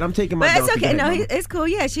post, but go ahead, I'm taking my. But it's donkey. okay. Go ahead, No, Mama. it's cool.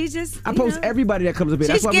 Yeah, she's just. I post everybody that comes up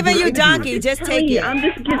here. She's giving you donkey. Just take it. I'm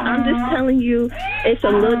just telling you, it's a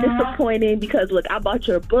little disappointing because look, I bought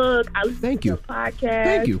your book. I listened to your podcast.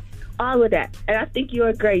 Thank you. All of that, and I think you're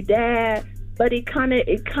a great dad. But it kind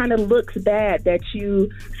of looks bad that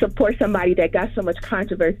you support somebody that got so much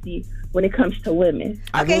controversy when it comes to women.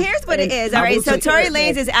 Okay, here's what it is. All right, so Tory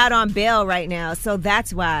Lanez is out on bail right now, so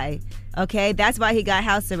that's why. Okay, that's why he got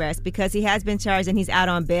house arrest, because he has been charged and he's out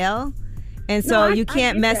on bail, and so you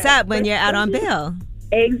can't mess up when you're out on bail.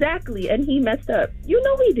 Exactly, and he messed up. You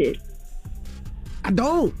know he did. I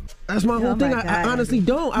don't. That's my whole thing. I honestly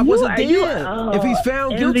don't. I wasn't there. If he's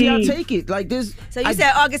found guilty, I'll take it. Like this. So you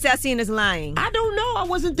said August Alsina is lying. I don't know. I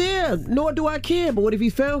wasn't there. Nor do I care. But what if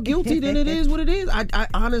he's found guilty? Then it is what it is. I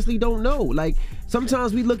honestly don't know. Like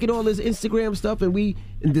sometimes we look at all this Instagram stuff and we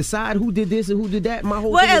decide who did this and who did that. My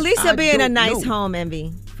whole thing at least he'll be in a nice know. home,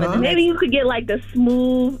 Envy. Maybe you could get like the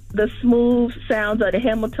smooth sounds of the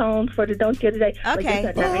Hamiltones for the donkey of the day. Okay.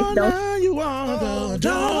 Like, now you are the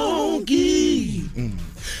donkey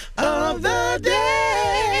of the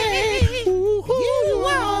day. You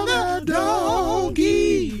are the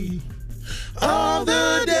donkey of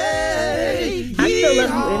the day. I still love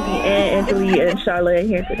you, Envy, and Angela and Charlotte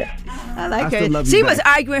here today. I like her. She was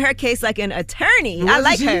arguing her case like an attorney. I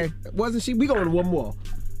like her. Wasn't she? We going to one more.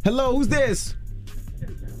 Hello, who's this?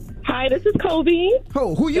 Hi, this is Kobe.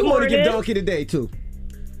 Oh, who you want to give donkey today to?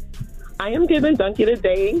 I am giving donkey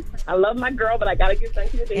today. I love my girl, but I gotta give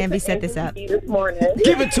donkey today. Envy set this up. This morning.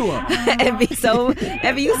 Give it to her. Envy,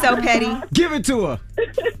 you so petty. Give it to her.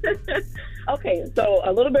 Okay, so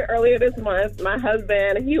a little bit earlier this month, my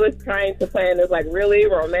husband, he was trying to plan this like really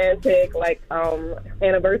romantic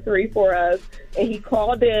anniversary for us, and he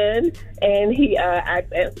called in and he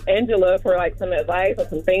asked Angela for like some advice on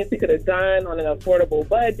some things he could have done on an affordable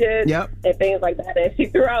budget and things like that. And she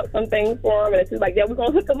threw out some things for him, and she's like, "Yeah, we're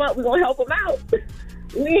gonna hook him up. We're gonna help him out."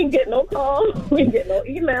 We ain't get no call. We ain't get no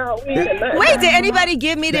email. We ain't get nothing. Wait, did anybody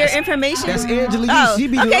give me their information? That's Angela. She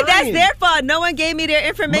be lying. Okay, that's their fault. No one gave me their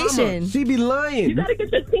information. Mama, she be lying. You gotta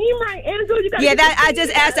get your team right, Angela. I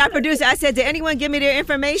just asked our producer. I said, did anyone give me their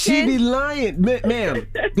information? She be lying. Ma'am,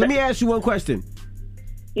 let me ask you one question.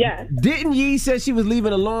 Yeah. Didn't Yee say she was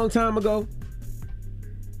leaving a long time ago?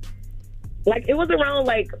 Like, it was around,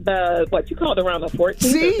 like, around the 14th or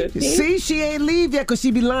 15th. See, she ain't leave yet because she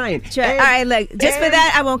be lying. Sure. All right, look, for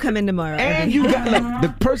that, I won't come in tomorrow. And you got, the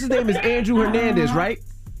person's name is Andrew Hernandez, right?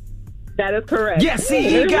 That is correct. Yeah, see,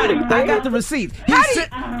 he got it. I got the receipt.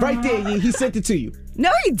 Right there, Yee, he sent it to you. No,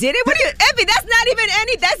 he didn't. What are you, Effie, that's not even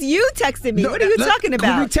that's you texting me. What are you talking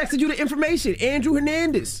about? We texted you the information. Andrew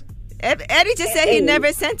Hernandez. Eddie just said he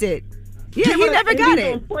never sent it. Yeah, he never got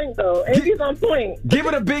it. On point, though. Andy's on point. Give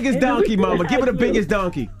her the biggest donkey, Mama. Give her the biggest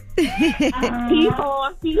donkey.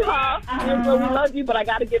 Hee-haw. Angela, we love you, but I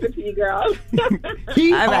got to give it to you, girl. All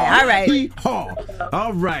right. Hee-haw.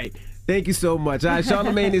 All right. Thank you so much. All right,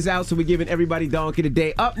 Charlamagne is out, so we're giving everybody donkey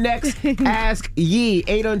today. Up next, Ask Yee.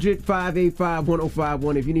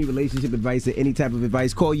 800-585-1051. If you need relationship advice or any type of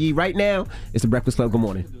advice, call Yee right now. It's The Breakfast Club. Good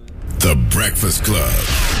morning. The Breakfast Club.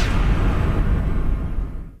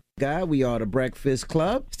 We are The Breakfast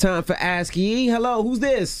Club. It's time for Ask Yee. Hello, who's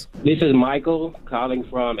this? This is Michael calling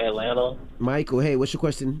from Atlanta. Michael, hey, what's your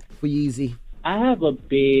question for Yeezy? I have a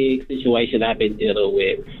big situation I've been dealing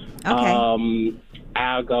with. Okay.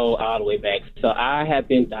 I'll go all the way back. So I have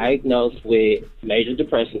been diagnosed with major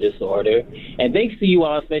depression disorder. And thanks to you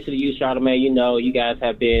all, especially you, Charlamagne, you guys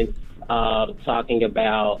have been talking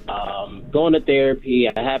about going to therapy.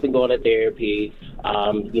 I have been going to therapy,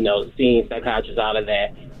 seeing psychiatrists, all of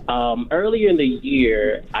that. Earlier in the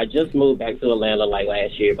year, I just moved back to Atlanta like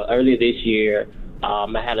last year, but earlier this year, I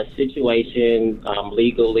had a situation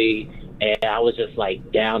legally, and I was just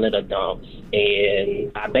like down in the dumps.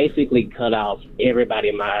 And I basically cut off everybody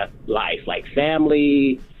in my life, like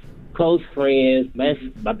family, close friends,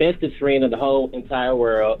 my bestest friend in the whole entire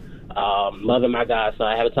world. Loving my God, so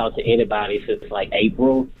I haven't talked to anybody since like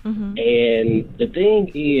April. Mm-hmm. And the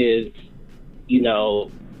thing is,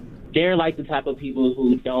 they're like the type of people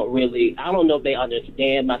who I don't know if they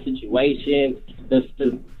understand my situation, the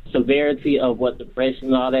severity of what depression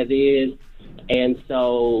and all that is. And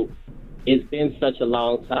so it's been such a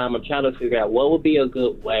long time. I'm trying to figure out what would be a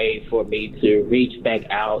good way for me to reach back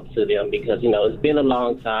out to them because, it's been a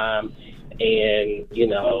long time and,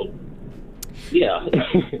 yeah.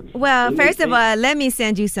 Well, first of all, let me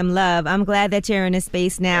send you some love. I'm glad that you're in a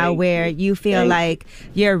space now where you feel like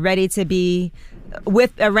you're ready to be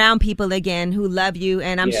around people again who love you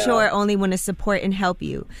and I'm sure only want to support and help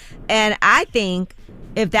you. And I think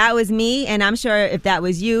if that was me, and I'm sure if that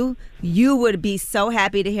was you, you would be so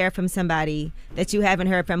happy to hear from somebody that you haven't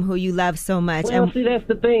heard from who you love so much. Well, see, that's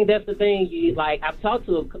the thing. Like, I've talked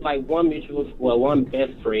to one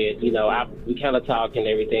best friend. We kind of talk and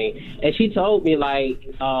everything, and she told me like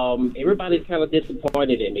everybody's kind of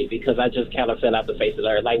disappointed in me because I just kind of fell out the face of the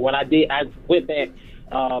earth. Like what I did, I went back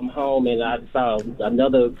home and I saw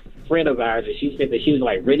another friend of ours, and she said that she was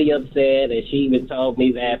like really upset, and she even told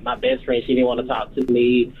me that my best friend, she didn't want to talk to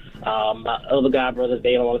me. My other god brothers,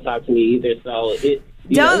 they don't want to talk to me either. So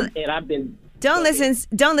don't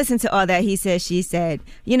listen to all that he said, she said.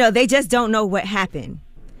 They just don't know what happened.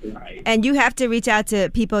 Right. And you have to reach out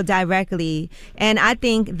to people directly. And I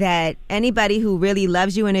think that anybody who really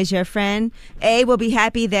loves you and is your friend, will be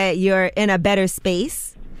happy that you're in a better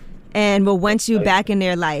space and will want you back in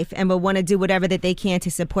their life and will want to do whatever that they can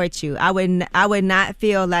to support you. I would not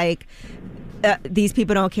feel like these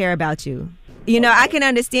people don't care about you. I can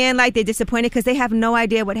understand like they're disappointed because they have no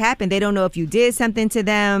idea what happened. They don't know if you did something to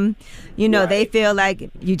them. They feel like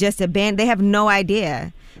you just abandoned. They have no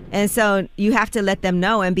idea. And so you have to let them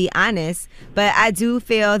know and be honest. But I do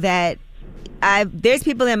feel that there's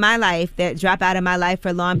people in my life that drop out of my life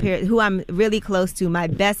for long periods who I'm really close to, my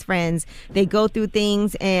best friends. They go through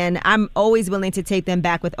things and I'm always willing to take them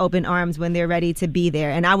back with open arms when they're ready to be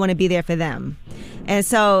there. And I want to be there for them. And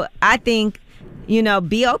so I think,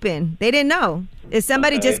 be open. They didn't know. If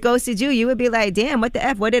somebody just ghosted you, you would be like, damn, what the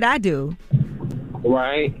F? What did I do?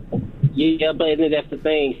 Right. Yeah, but that's the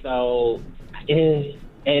thing. So, and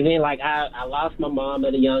then like I lost my mom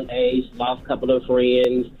at a young age, lost a couple of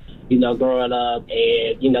friends, growing up.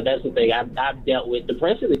 And, that's the thing. I've dealt with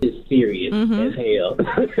depression is serious as hell.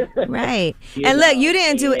 Right. And look, you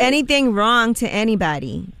didn't do anything wrong to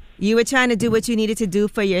anybody. You were trying to do what you needed to do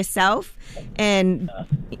for yourself. And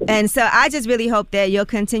so I just really hope that you'll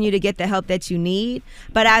continue to get the help that you need.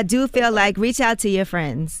 But I do feel like reach out to your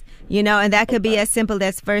friends, and that could be as simple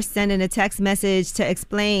as first sending a text message to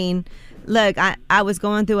explain, look, I was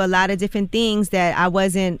going through a lot of different things that I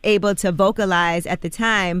wasn't able to vocalize at the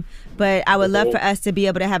time, but I would love for us to be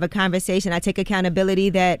able to have a conversation. I take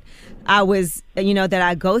accountability that I was, that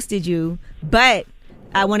I ghosted you, but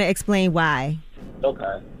I want to explain why.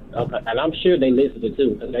 Okay. And I'm sure they listen to too,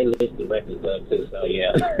 because they listen to records up too, so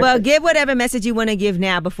yeah. Well, give whatever message you want to give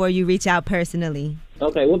now before you reach out personally.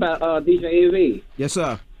 Okay, what about DJ EV? Yes,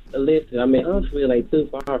 sir. Listen, Huntsville ain't too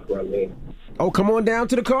far from me. Oh, come on down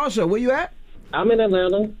to the car show. Where you at? I'm in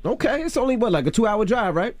Atlanta. Okay, it's only, like a 2-hour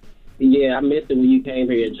drive, right? Yeah, I missed it when you came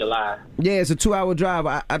here in July. Yeah, it's a 2-hour drive.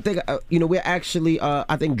 I think, we're actually,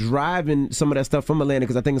 driving some of that stuff from Atlanta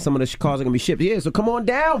because I think some of the cars are going to be shipped. Yeah, so come on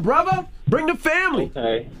down, brother. Bring the family.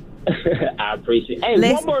 Okay. I appreciate it.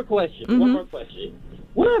 Hey, one more question.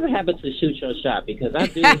 Whatever happened to shoot your shot? Because I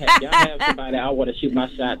do y'all have somebody I want to shoot my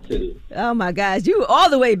shot to. Oh, my gosh. You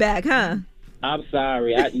all the way back, huh? I'm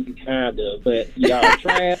sorry. You kind of. But, y'all,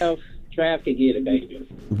 Trav can get it, baby.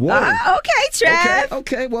 Okay, Trav.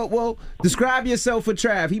 Okay. Well, describe yourself for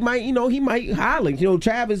Trav. He might holler.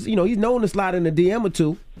 Trav is, he's known to slide in a DM or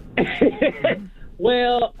two.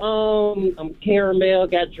 Well, I'm caramel,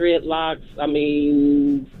 got dreadlocks.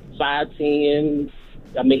 5'10".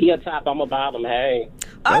 He a top, I'm a bottom. Hey.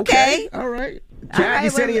 Okay. All right. Trav,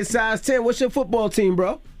 you said he is size 10. What's your football team,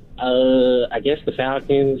 bro? I guess the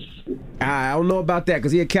Falcons. I don't know about that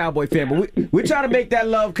because he's a Cowboy fan, but we try to make that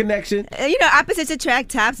love connection. Opposites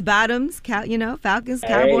attract, tops, bottoms, Falcons,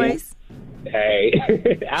 Cowboys. Hey,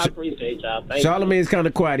 I appreciate y'all. Thank Charlamagne's kind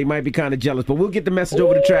of quiet. He might be kind of jealous, but we'll get the message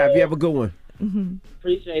over to Trav. You have a good one. Mm-hmm.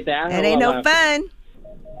 Appreciate that. It ain't no fun.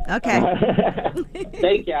 Okay.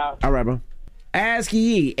 Thank y'all. All right, bro. Ask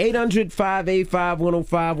Ye,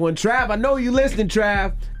 800-585-1051. Trav, I know you listening,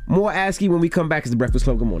 Trav. More Ask Ye when we come back. It's the Breakfast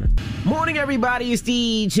Club. Good morning. Morning, everybody. It's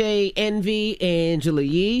DJ Envy, Angela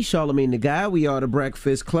Yee, Charlamagne the Guy. We are the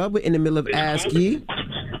Breakfast Club. We're in the middle of Ask Ye.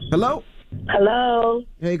 Hello? Hello.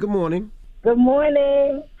 Hey, good morning. Good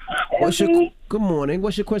morning. Good morning.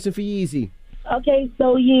 What's your question for Yeezy? Okay,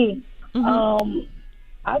 so Yee,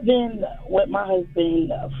 I've been with my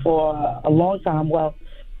husband for a long time. Well,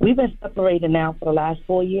 we've been separated now for the last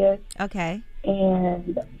 4 years. Okay.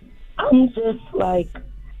 And I'm just like,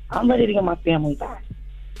 I'm ready to get my family back.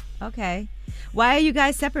 Okay. Why are you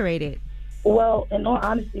guys separated? Well, in all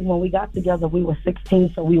honesty, when we got together, we were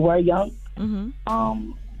 16, so we were young.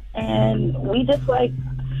 And we just like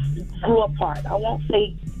grew apart. I won't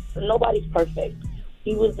say nobody's perfect.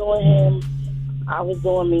 He was doing him, I was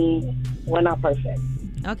doing me. We're not perfect.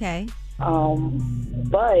 Okay.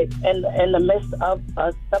 But in the midst of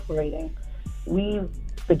us separating, we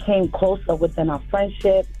became closer within our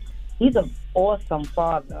friendship. He's an awesome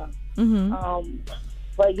father.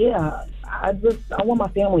 But yeah, I want my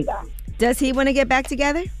family back. Does he want to get back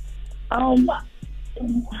together?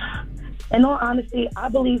 In all honesty, I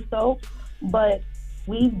believe so. But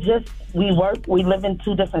we work, we live in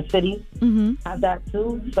 2 different cities. Have that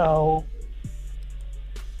too. So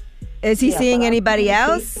is he seeing anybody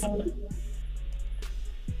else?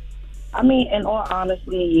 I mean, in all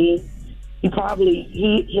honesty,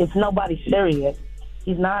 it's nobody serious.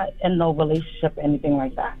 He's not in no relationship or anything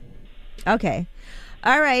like that. Okay.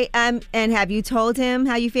 All right. And have you told him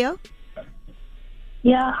how you feel?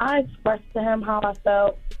 Yeah, I expressed to him how I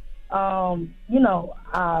felt.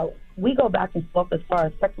 We go back and forth as far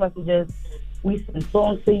as text messages. We send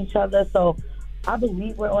songs to each other. So I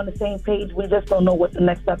believe we're on the same page. We just don't know what the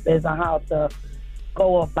next step is on how to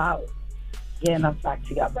go about getting us back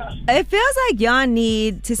together. It feels like y'all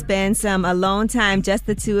need to spend some alone time, just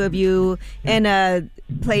the 2 of you, in a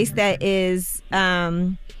place that is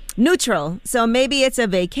neutral. So maybe it's a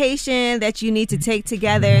vacation that you need to take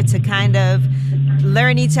together to kind of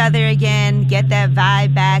learn each other again, get that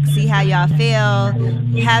vibe back, see how y'all feel,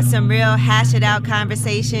 have some real hash it out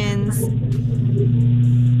conversations.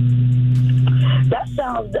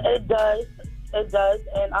 It does.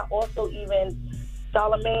 And I also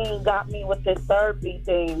Charlamagne got me with this therapy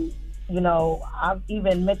thing. I've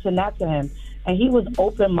even mentioned that to him. And he was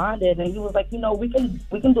open-minded, and he was like, we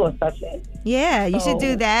can do a session. Yeah, you should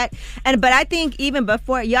do that. But I think even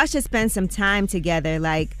before, y'all should spend some time together,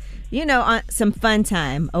 like, on some fun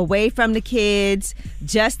time, away from the kids,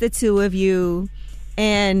 just the 2 of you,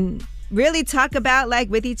 and really talk about, like,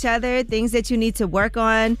 with each other, things that you need to work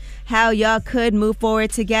on, how y'all could move forward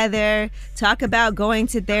together. Talk about going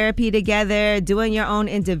to therapy together, doing your own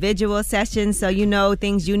individual sessions so you know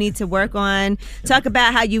things you need to work on. Talk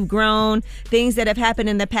about how you've grown, things that have happened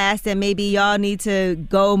in the past that maybe y'all need to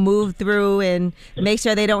go move through and make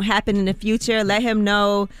sure they don't happen in the future. Let him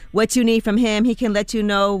know what you need from him. He can let you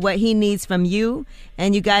know what he needs from you,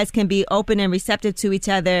 and you guys can be open and receptive to each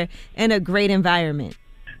other in a great environment.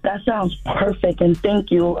 That sounds perfect, and thank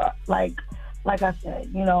you. Like I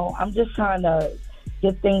said, I'm just trying to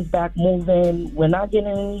get things back moving. We're not getting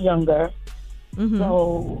any younger.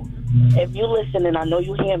 So if you listen, and I know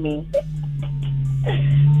you hear me,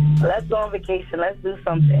 let's go on vacation. Let's do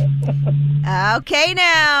something. Okay,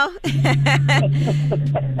 now.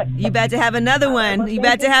 You about to have another one. You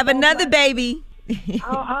about to have another baby.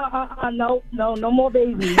 No more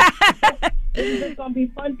babies. This is going to be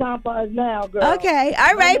fun time for us now, girl. Okay,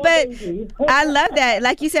 all right, but I love that.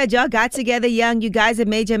 Like you said, y'all got together young. You guys have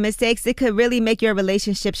made your mistakes. It could really make your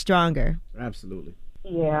relationship stronger. Absolutely.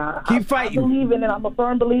 Yeah. Keep fighting. I believe in it. I'm a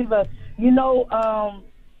firm believer.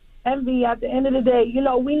 Envy, at the end of the day,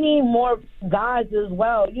 we need more guys as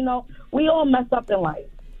well. We all mess up in life.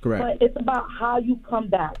 Correct. But it's about how you come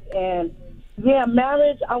back. And, yeah,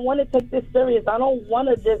 marriage, I want to take this serious. I don't want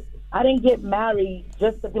to I didn't get married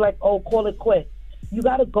just to be like, oh, call it quits. You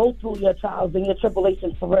got to go through your trials and your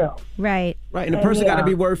tribulations for real. Right. And the person got to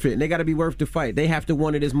be worth it. And they got to be worth the fight. They have to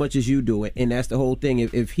want it as much as you do it. And that's the whole thing.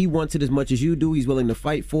 If he wants it as much as you do, he's willing to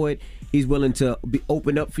fight for it. He's willing to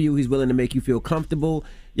open up for you. He's willing to make you feel comfortable.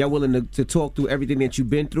 Y'all willing to talk through everything that you've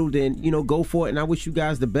been through. Then, go for it. And I wish you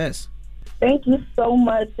guys the best. Thank you so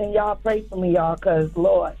much, and y'all pray for me, y'all, because,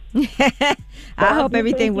 Lord. I hope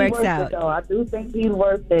everything works out. I do think he's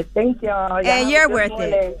worth it. Thank y'all. And you're worth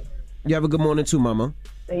it. You have a good morning, too, Mama.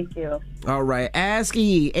 Thank you. All right. Ask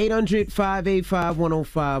E,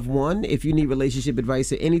 800-585-1051. If you need relationship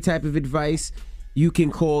advice or any type of advice, you can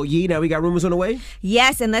call Yee. Now, we got rumors on the way?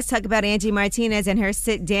 Yes, and let's talk about Angie Martinez and her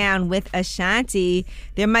sit down with Ashanti.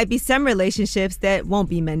 There might be some relationships that won't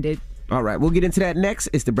be mended. All right, we'll get into that next.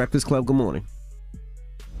 It's The Breakfast Club. Good morning.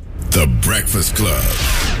 The Breakfast Club.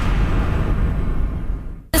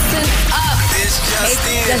 Listen up. This just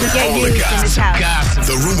in. Doesn't get used in this house.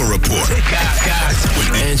 The Rumor Report.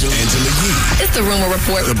 With Angela Yee. It's the Rumor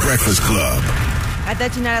Report. The Breakfast Club. I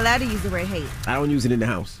thought you're not allowed to use the word hate. I don't use it in the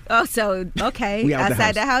house. Oh, so, okay. We out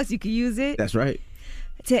outside the house, you can use it? That's right.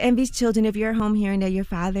 To Envy's children, if you're home hearing that your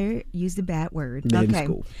father used a bad word. That okay. is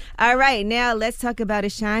cool. All right. Now let's talk about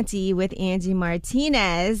Ashanti with Angie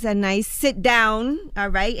Martinez. A nice sit down, all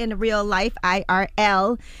right, in real life,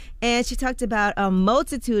 IRL. And she talked about a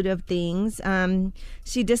multitude of things.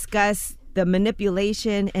 She discussed the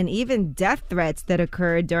manipulation and even death threats that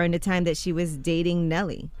occurred during the time that she was dating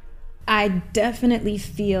Nelly. I definitely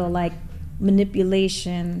feel like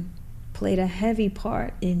manipulation played a heavy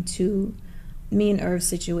part into me and Irv's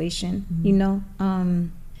situation. You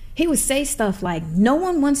know, he would say stuff like, no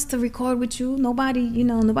one wants to record with you. Nobody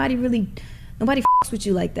f***s with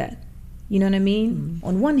you like that. You know what I mean?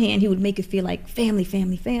 On one hand, he would make it feel like family,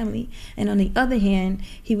 family, family. And on the other hand,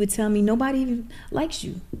 he would tell me nobody even likes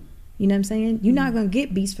you. You know what I'm saying? You're not going to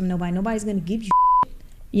get beats from nobody. Nobody's going to give you shit.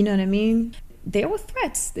 You know what I mean? There were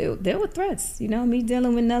threats. There were threats. You know, me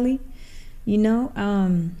dealing with Nelly, you know,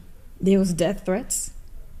 there was death threats.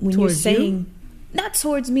 When Towards you're saying, not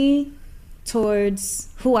towards me, towards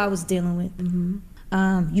who I was dealing with.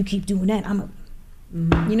 You keep doing that,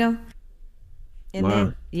 you know? And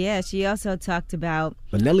then, yeah, she also talked about...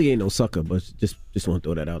 But Nelly ain't no sucker, but just want to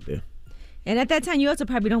throw that out there. And at that time, you also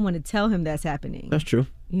probably don't want to tell him that's happening. That's true.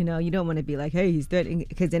 You know, you don't want to be like, hey, he's threatening,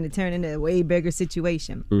 because then it turned into a way bigger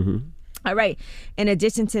situation. All right. In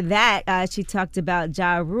addition to that, she talked about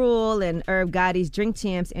Ja Rule and Irv Gotti's Drink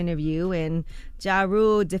Champs interview, and Ja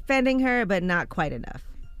Rule defending her, but not quite enough.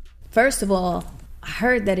 First of all, I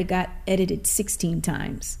heard that it got edited 16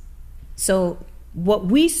 times. So what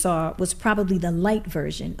we saw was probably the light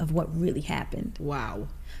version of what really happened. Wow.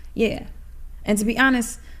 Yeah. And to be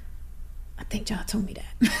honest, I think Ja told me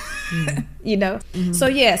that. You know? So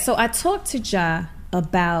yeah, so I talked to Ja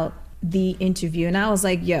about the interview, and I was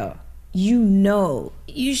like, yo, you know,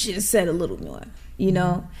 you should have said a little more, you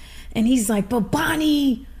know? And he's like, but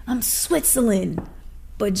Bonnie, I'm Switzerland.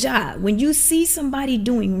 But Ja, when you see somebody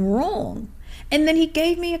doing wrong, and then he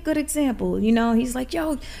gave me a good example, you know, he's like,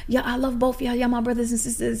 yo, I love both y'all my brothers and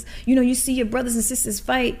sisters. You know, you see your brothers and sisters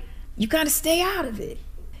fight, you gotta stay out of it.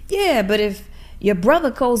 Yeah, but if your brother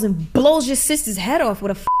goes and blows your sister's head off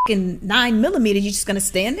with a fucking 9mm, you just gonna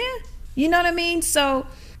stand there? You know what I mean? So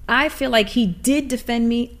I feel like he did defend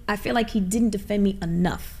me. I feel like he didn't defend me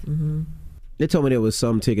enough. They told me there was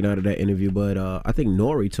some taken out of that interview, but I think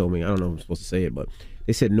Nori told me, I don't know if I'm supposed to say it, but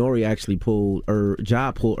they said Nori actually pulled Irv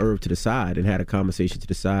to the side and had a conversation to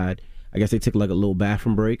the side. I guess they took like a little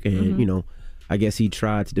bathroom break, and you know, I guess he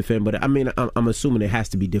tried to defend. But I mean, I'm assuming it has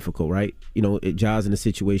to be difficult, right? You know, Ja's in a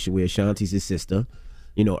situation where Ashanti's his sister,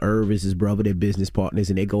 you know, Irv is his brother, they're business partners,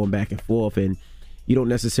 and they're going back and forth, and you don't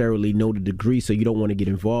necessarily know the degree, so you don't want to get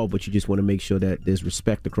involved, but you just want to make sure that there's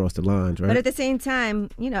respect across the lines, right? But at the same time,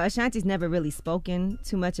 you know, Ashanti's never really spoken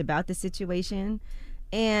too much about the situation.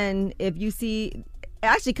 And if you see,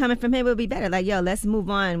 actually coming from him, it would be better. Like, yo, let's move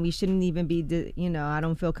on. We shouldn't even be, you know, I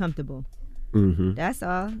don't feel comfortable. That's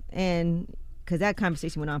all. And because that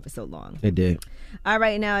conversation went on for so long. It did. All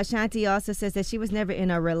right, now Ashanti also says that she was never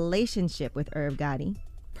in a relationship with Irv Gotti.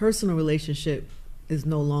 Personal relationship is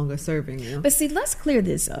no longer serving you. But see, let's clear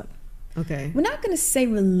this up. Okay. We're not going to say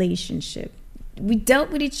relationship. We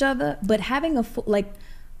dealt with each other, but having a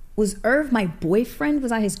was Irv my boyfriend?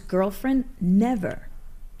 Was I his girlfriend? Never.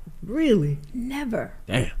 Really? Never.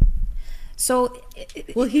 Damn. So,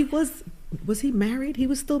 well, was he married? He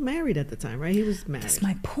was still married at the time, right? He was married. That's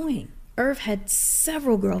my point. Irv had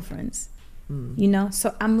several girlfriends, you know?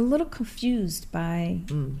 So I'm a little confused by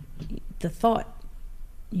the thought.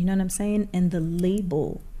 You know what I'm saying? And the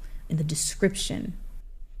label and the description.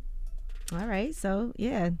 All right, so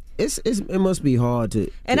yeah, it must be hard to.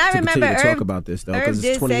 And I remember to Irv, talk about this though, because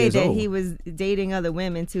it's 20 years old. Irv did say that old. he was dating other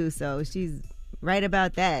women too, so she's right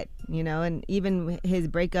about that, you know. And even his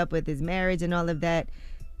breakup with his marriage and all of that,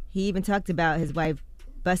 he even talked about his wife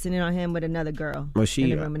busting in on him with another girl. Well,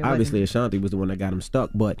 she obviously Ashanti was the one that got him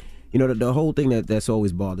stuck, but you know the whole thing that's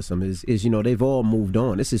always bothersome is you know they've all moved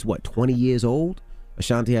on. This is what 20 years old.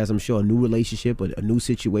 Ashanti has, I'm sure, a new relationship, a new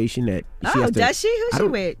situation that she has to, does she? Who's she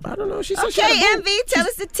with? I don't know. She said okay, Envy, tell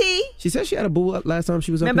us the tea. She said she had a boo up last time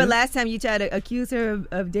she was up Remember here? last time you tried to accuse her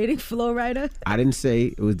of dating Flo Rida? I didn't say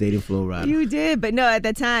it was dating Flo Rida. You did, but no, at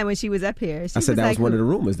the time when she was up here. I said that was one of the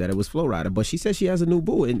rumors that it was Flo Rida, but she said she has a new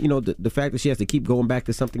boo. And, you know, the fact that she has to keep going back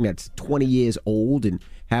to something that's 20 years old and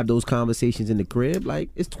have those conversations in the crib, like,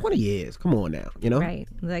 it's 20 years. Come on now, you know? Right.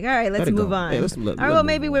 Like, all right, let's move on. Yeah, all right, well,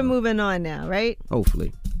 maybe we're moving on now, right?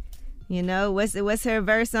 Hopefully. You know, what's her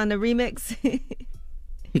verse on the remix?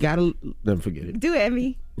 He gotta never forget it. Do it,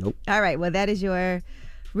 Envy. Nope. All right, well, that is your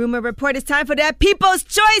Rumor Report. It's time for that People's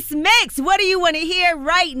Choice Mix. What do you want to hear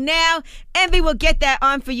right now? Envy will get that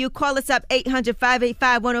on for you. Call us up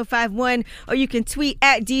 800-585-1051, or you can tweet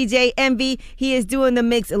at DJ Envy. He is doing the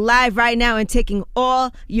mix live right now and taking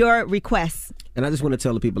all your requests. And I just want to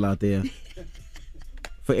tell the people out there,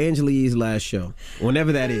 for Angela Yee's last show,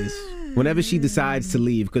 whenever that is, whenever she decides to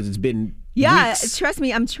leave, because it's been Yeah, weeks. trust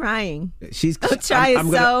me, I'm trying. She's I'm trying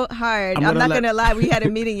I'm so hard. I'm not going to lie. We had a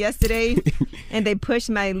meeting yesterday, and they pushed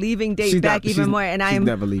my leaving date back even more, and I am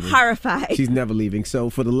horrified. She's never leaving. So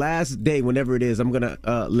for the last day, whenever it is, I'm going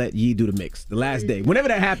to let Yee do the mix. The last day. Whenever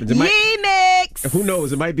that happens. Yee mix! Who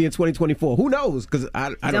knows? It might be in 2024. Who knows? Because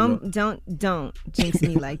I don't know. Don't jinx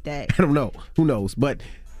me like that. I don't know. Who knows? But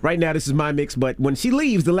right now, this is my mix. But when she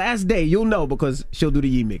leaves, the last day, you'll know because she'll do the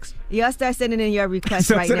Yee mix. Y'all start sending in your requests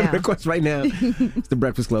So right send now. a request right now. It's The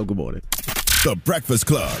Breakfast Club. Good morning. The Breakfast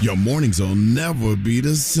Club. Your mornings will never be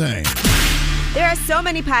the same. There are so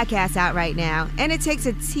many podcasts out right now, and it takes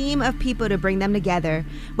a team of people to bring them together.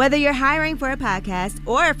 Whether you're hiring for a podcast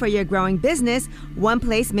or for your growing business, one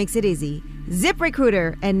place makes it easy.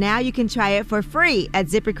 ZipRecruiter, and now you can try it for free at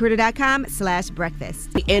ZipRecruiter.com/breakfast.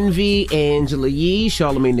 Envy, Angela Yee,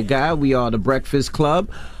 Charlamagne the Guy. We are The Breakfast Club.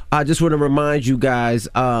 I just want to remind you guys,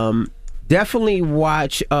 definitely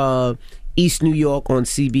watch East New York on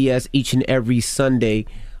CBS each and every Sunday.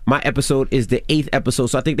 My episode is the 8th episode,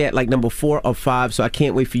 so I think that like number 4 or 5, so I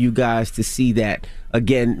can't wait for you guys to see that.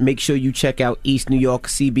 Again, make sure you check out East New York,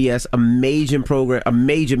 CBS, amazing program,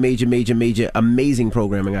 amazing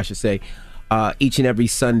programming, I should say, each and every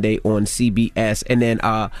Sunday on CBS. And then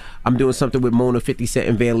I'm doing something with Mona 50 Cent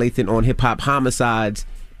and Van Lathan on Hip Hop Homicides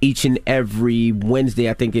each and every Wednesday,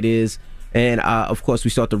 I think it is. And of course, we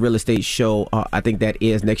start the real estate show. I think that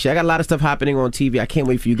is next year. I got a lot of stuff happening on TV. I can't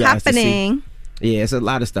wait for you guys to see. Yeah, it's a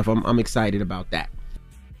lot of stuff. I'm excited about that.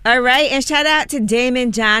 All right, and shout out to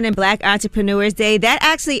Damon John and Black Entrepreneurs Day. That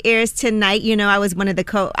actually airs tonight. You know, I'm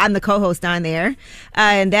the co-host on there.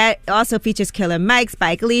 And that also features Killer Mike,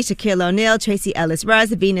 Spike Lee, Shaquille O'Neal, Tracy Ellis Ross,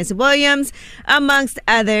 Venus Williams, amongst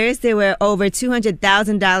others. There were over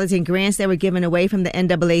 $200,000 in grants that were given away from the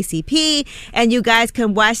NAACP. And you guys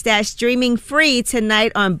can watch that streaming free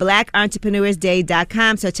tonight on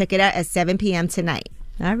blackentrepreneursday.com. So check it out at 7 p.m. tonight.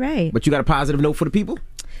 All right. But you got a positive note for the people?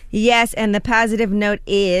 Yes, and the positive note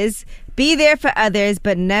is be there for others,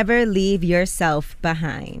 but never leave yourself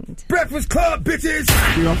behind. Breakfast Club, bitches!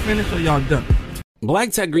 Y'all finished or y'all done?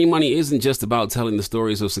 Black Tech Green Money isn't just about telling the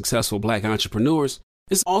stories of successful black entrepreneurs.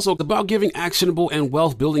 It's also about giving actionable and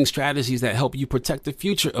wealth-building strategies that help you protect the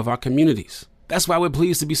future of our communities. That's why we're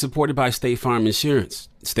pleased to be supported by State Farm Insurance.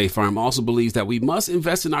 State Farm also believes that we must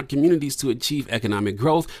invest in our communities to achieve economic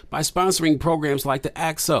growth by sponsoring programs like the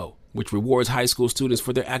ACT-SO, which rewards high school students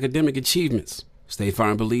for their academic achievements. State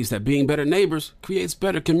Farm believes that being better neighbors creates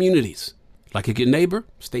better communities. Like a good neighbor,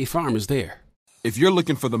 State Farm is there. If you're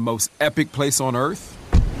looking for the most epic place on earth,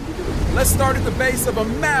 let's start at the base of a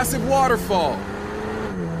massive waterfall.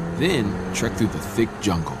 Then trek through the thick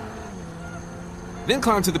jungle. Then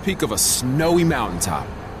climb to the peak of a snowy mountaintop.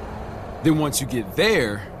 Then once you get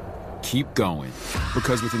there, keep going.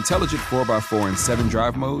 Because with intelligent 4x4 and 7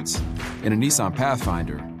 drive modes and a Nissan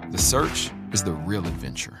Pathfinder, the search is the real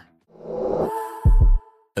adventure.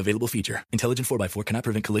 Available feature. Intelligent 4x4 cannot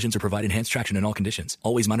prevent collisions or provide enhanced traction in all conditions.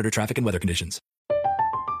 Always monitor traffic and weather conditions.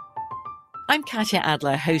 I'm Katya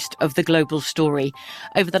Adler, host of The Global Story.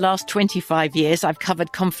 Over the last 25 years, I've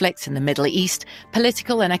covered conflicts in the Middle East,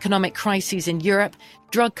 political and economic crises in Europe,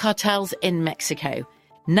 drug cartels in Mexico.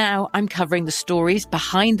 Now I'm covering the stories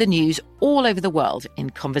behind the news all over the world in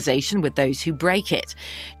conversation with those who break it.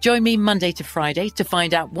 Join me Monday to Friday to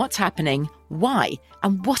find out what's happening, why,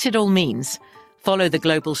 and what it all means. Follow The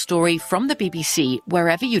Global Story from the BBC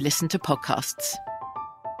wherever you listen to podcasts.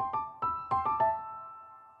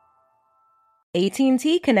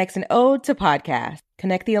 AT&T connects an ode to podcasts.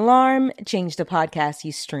 Connect the alarm, change the podcast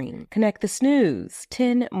you stream. Connect the snooze,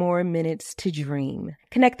 10 more minutes to dream.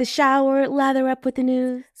 Connect the shower, lather up with the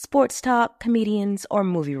news, sports talk, comedians, or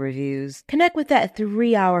movie reviews. Connect with that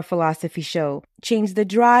 3-hour philosophy show. Change the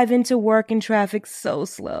drive into work and traffic so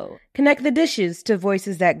slow. Connect the dishes to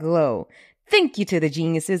voices that glow. Thank you to the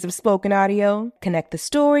geniuses of spoken audio. Connect the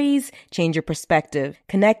stories, change your perspective.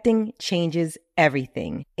 Connecting changes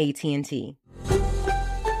everything. AT&T.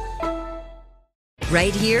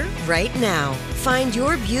 Right here, right now. Find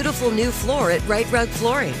your beautiful new floor at Right Rug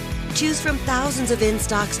Flooring. Choose from thousands of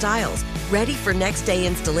in-stock styles, ready for next day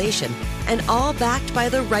installation, and all backed by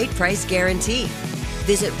the right price guarantee.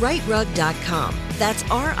 Visit rightrug.com. That's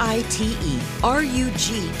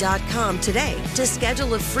RITERUG.com today to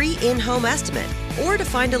schedule a free in-home estimate or to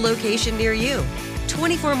find a location near you.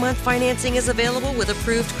 24-month financing is available with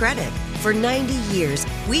approved credit. For 90 years,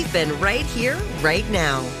 we've been right here, right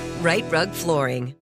now. Right Rug Flooring.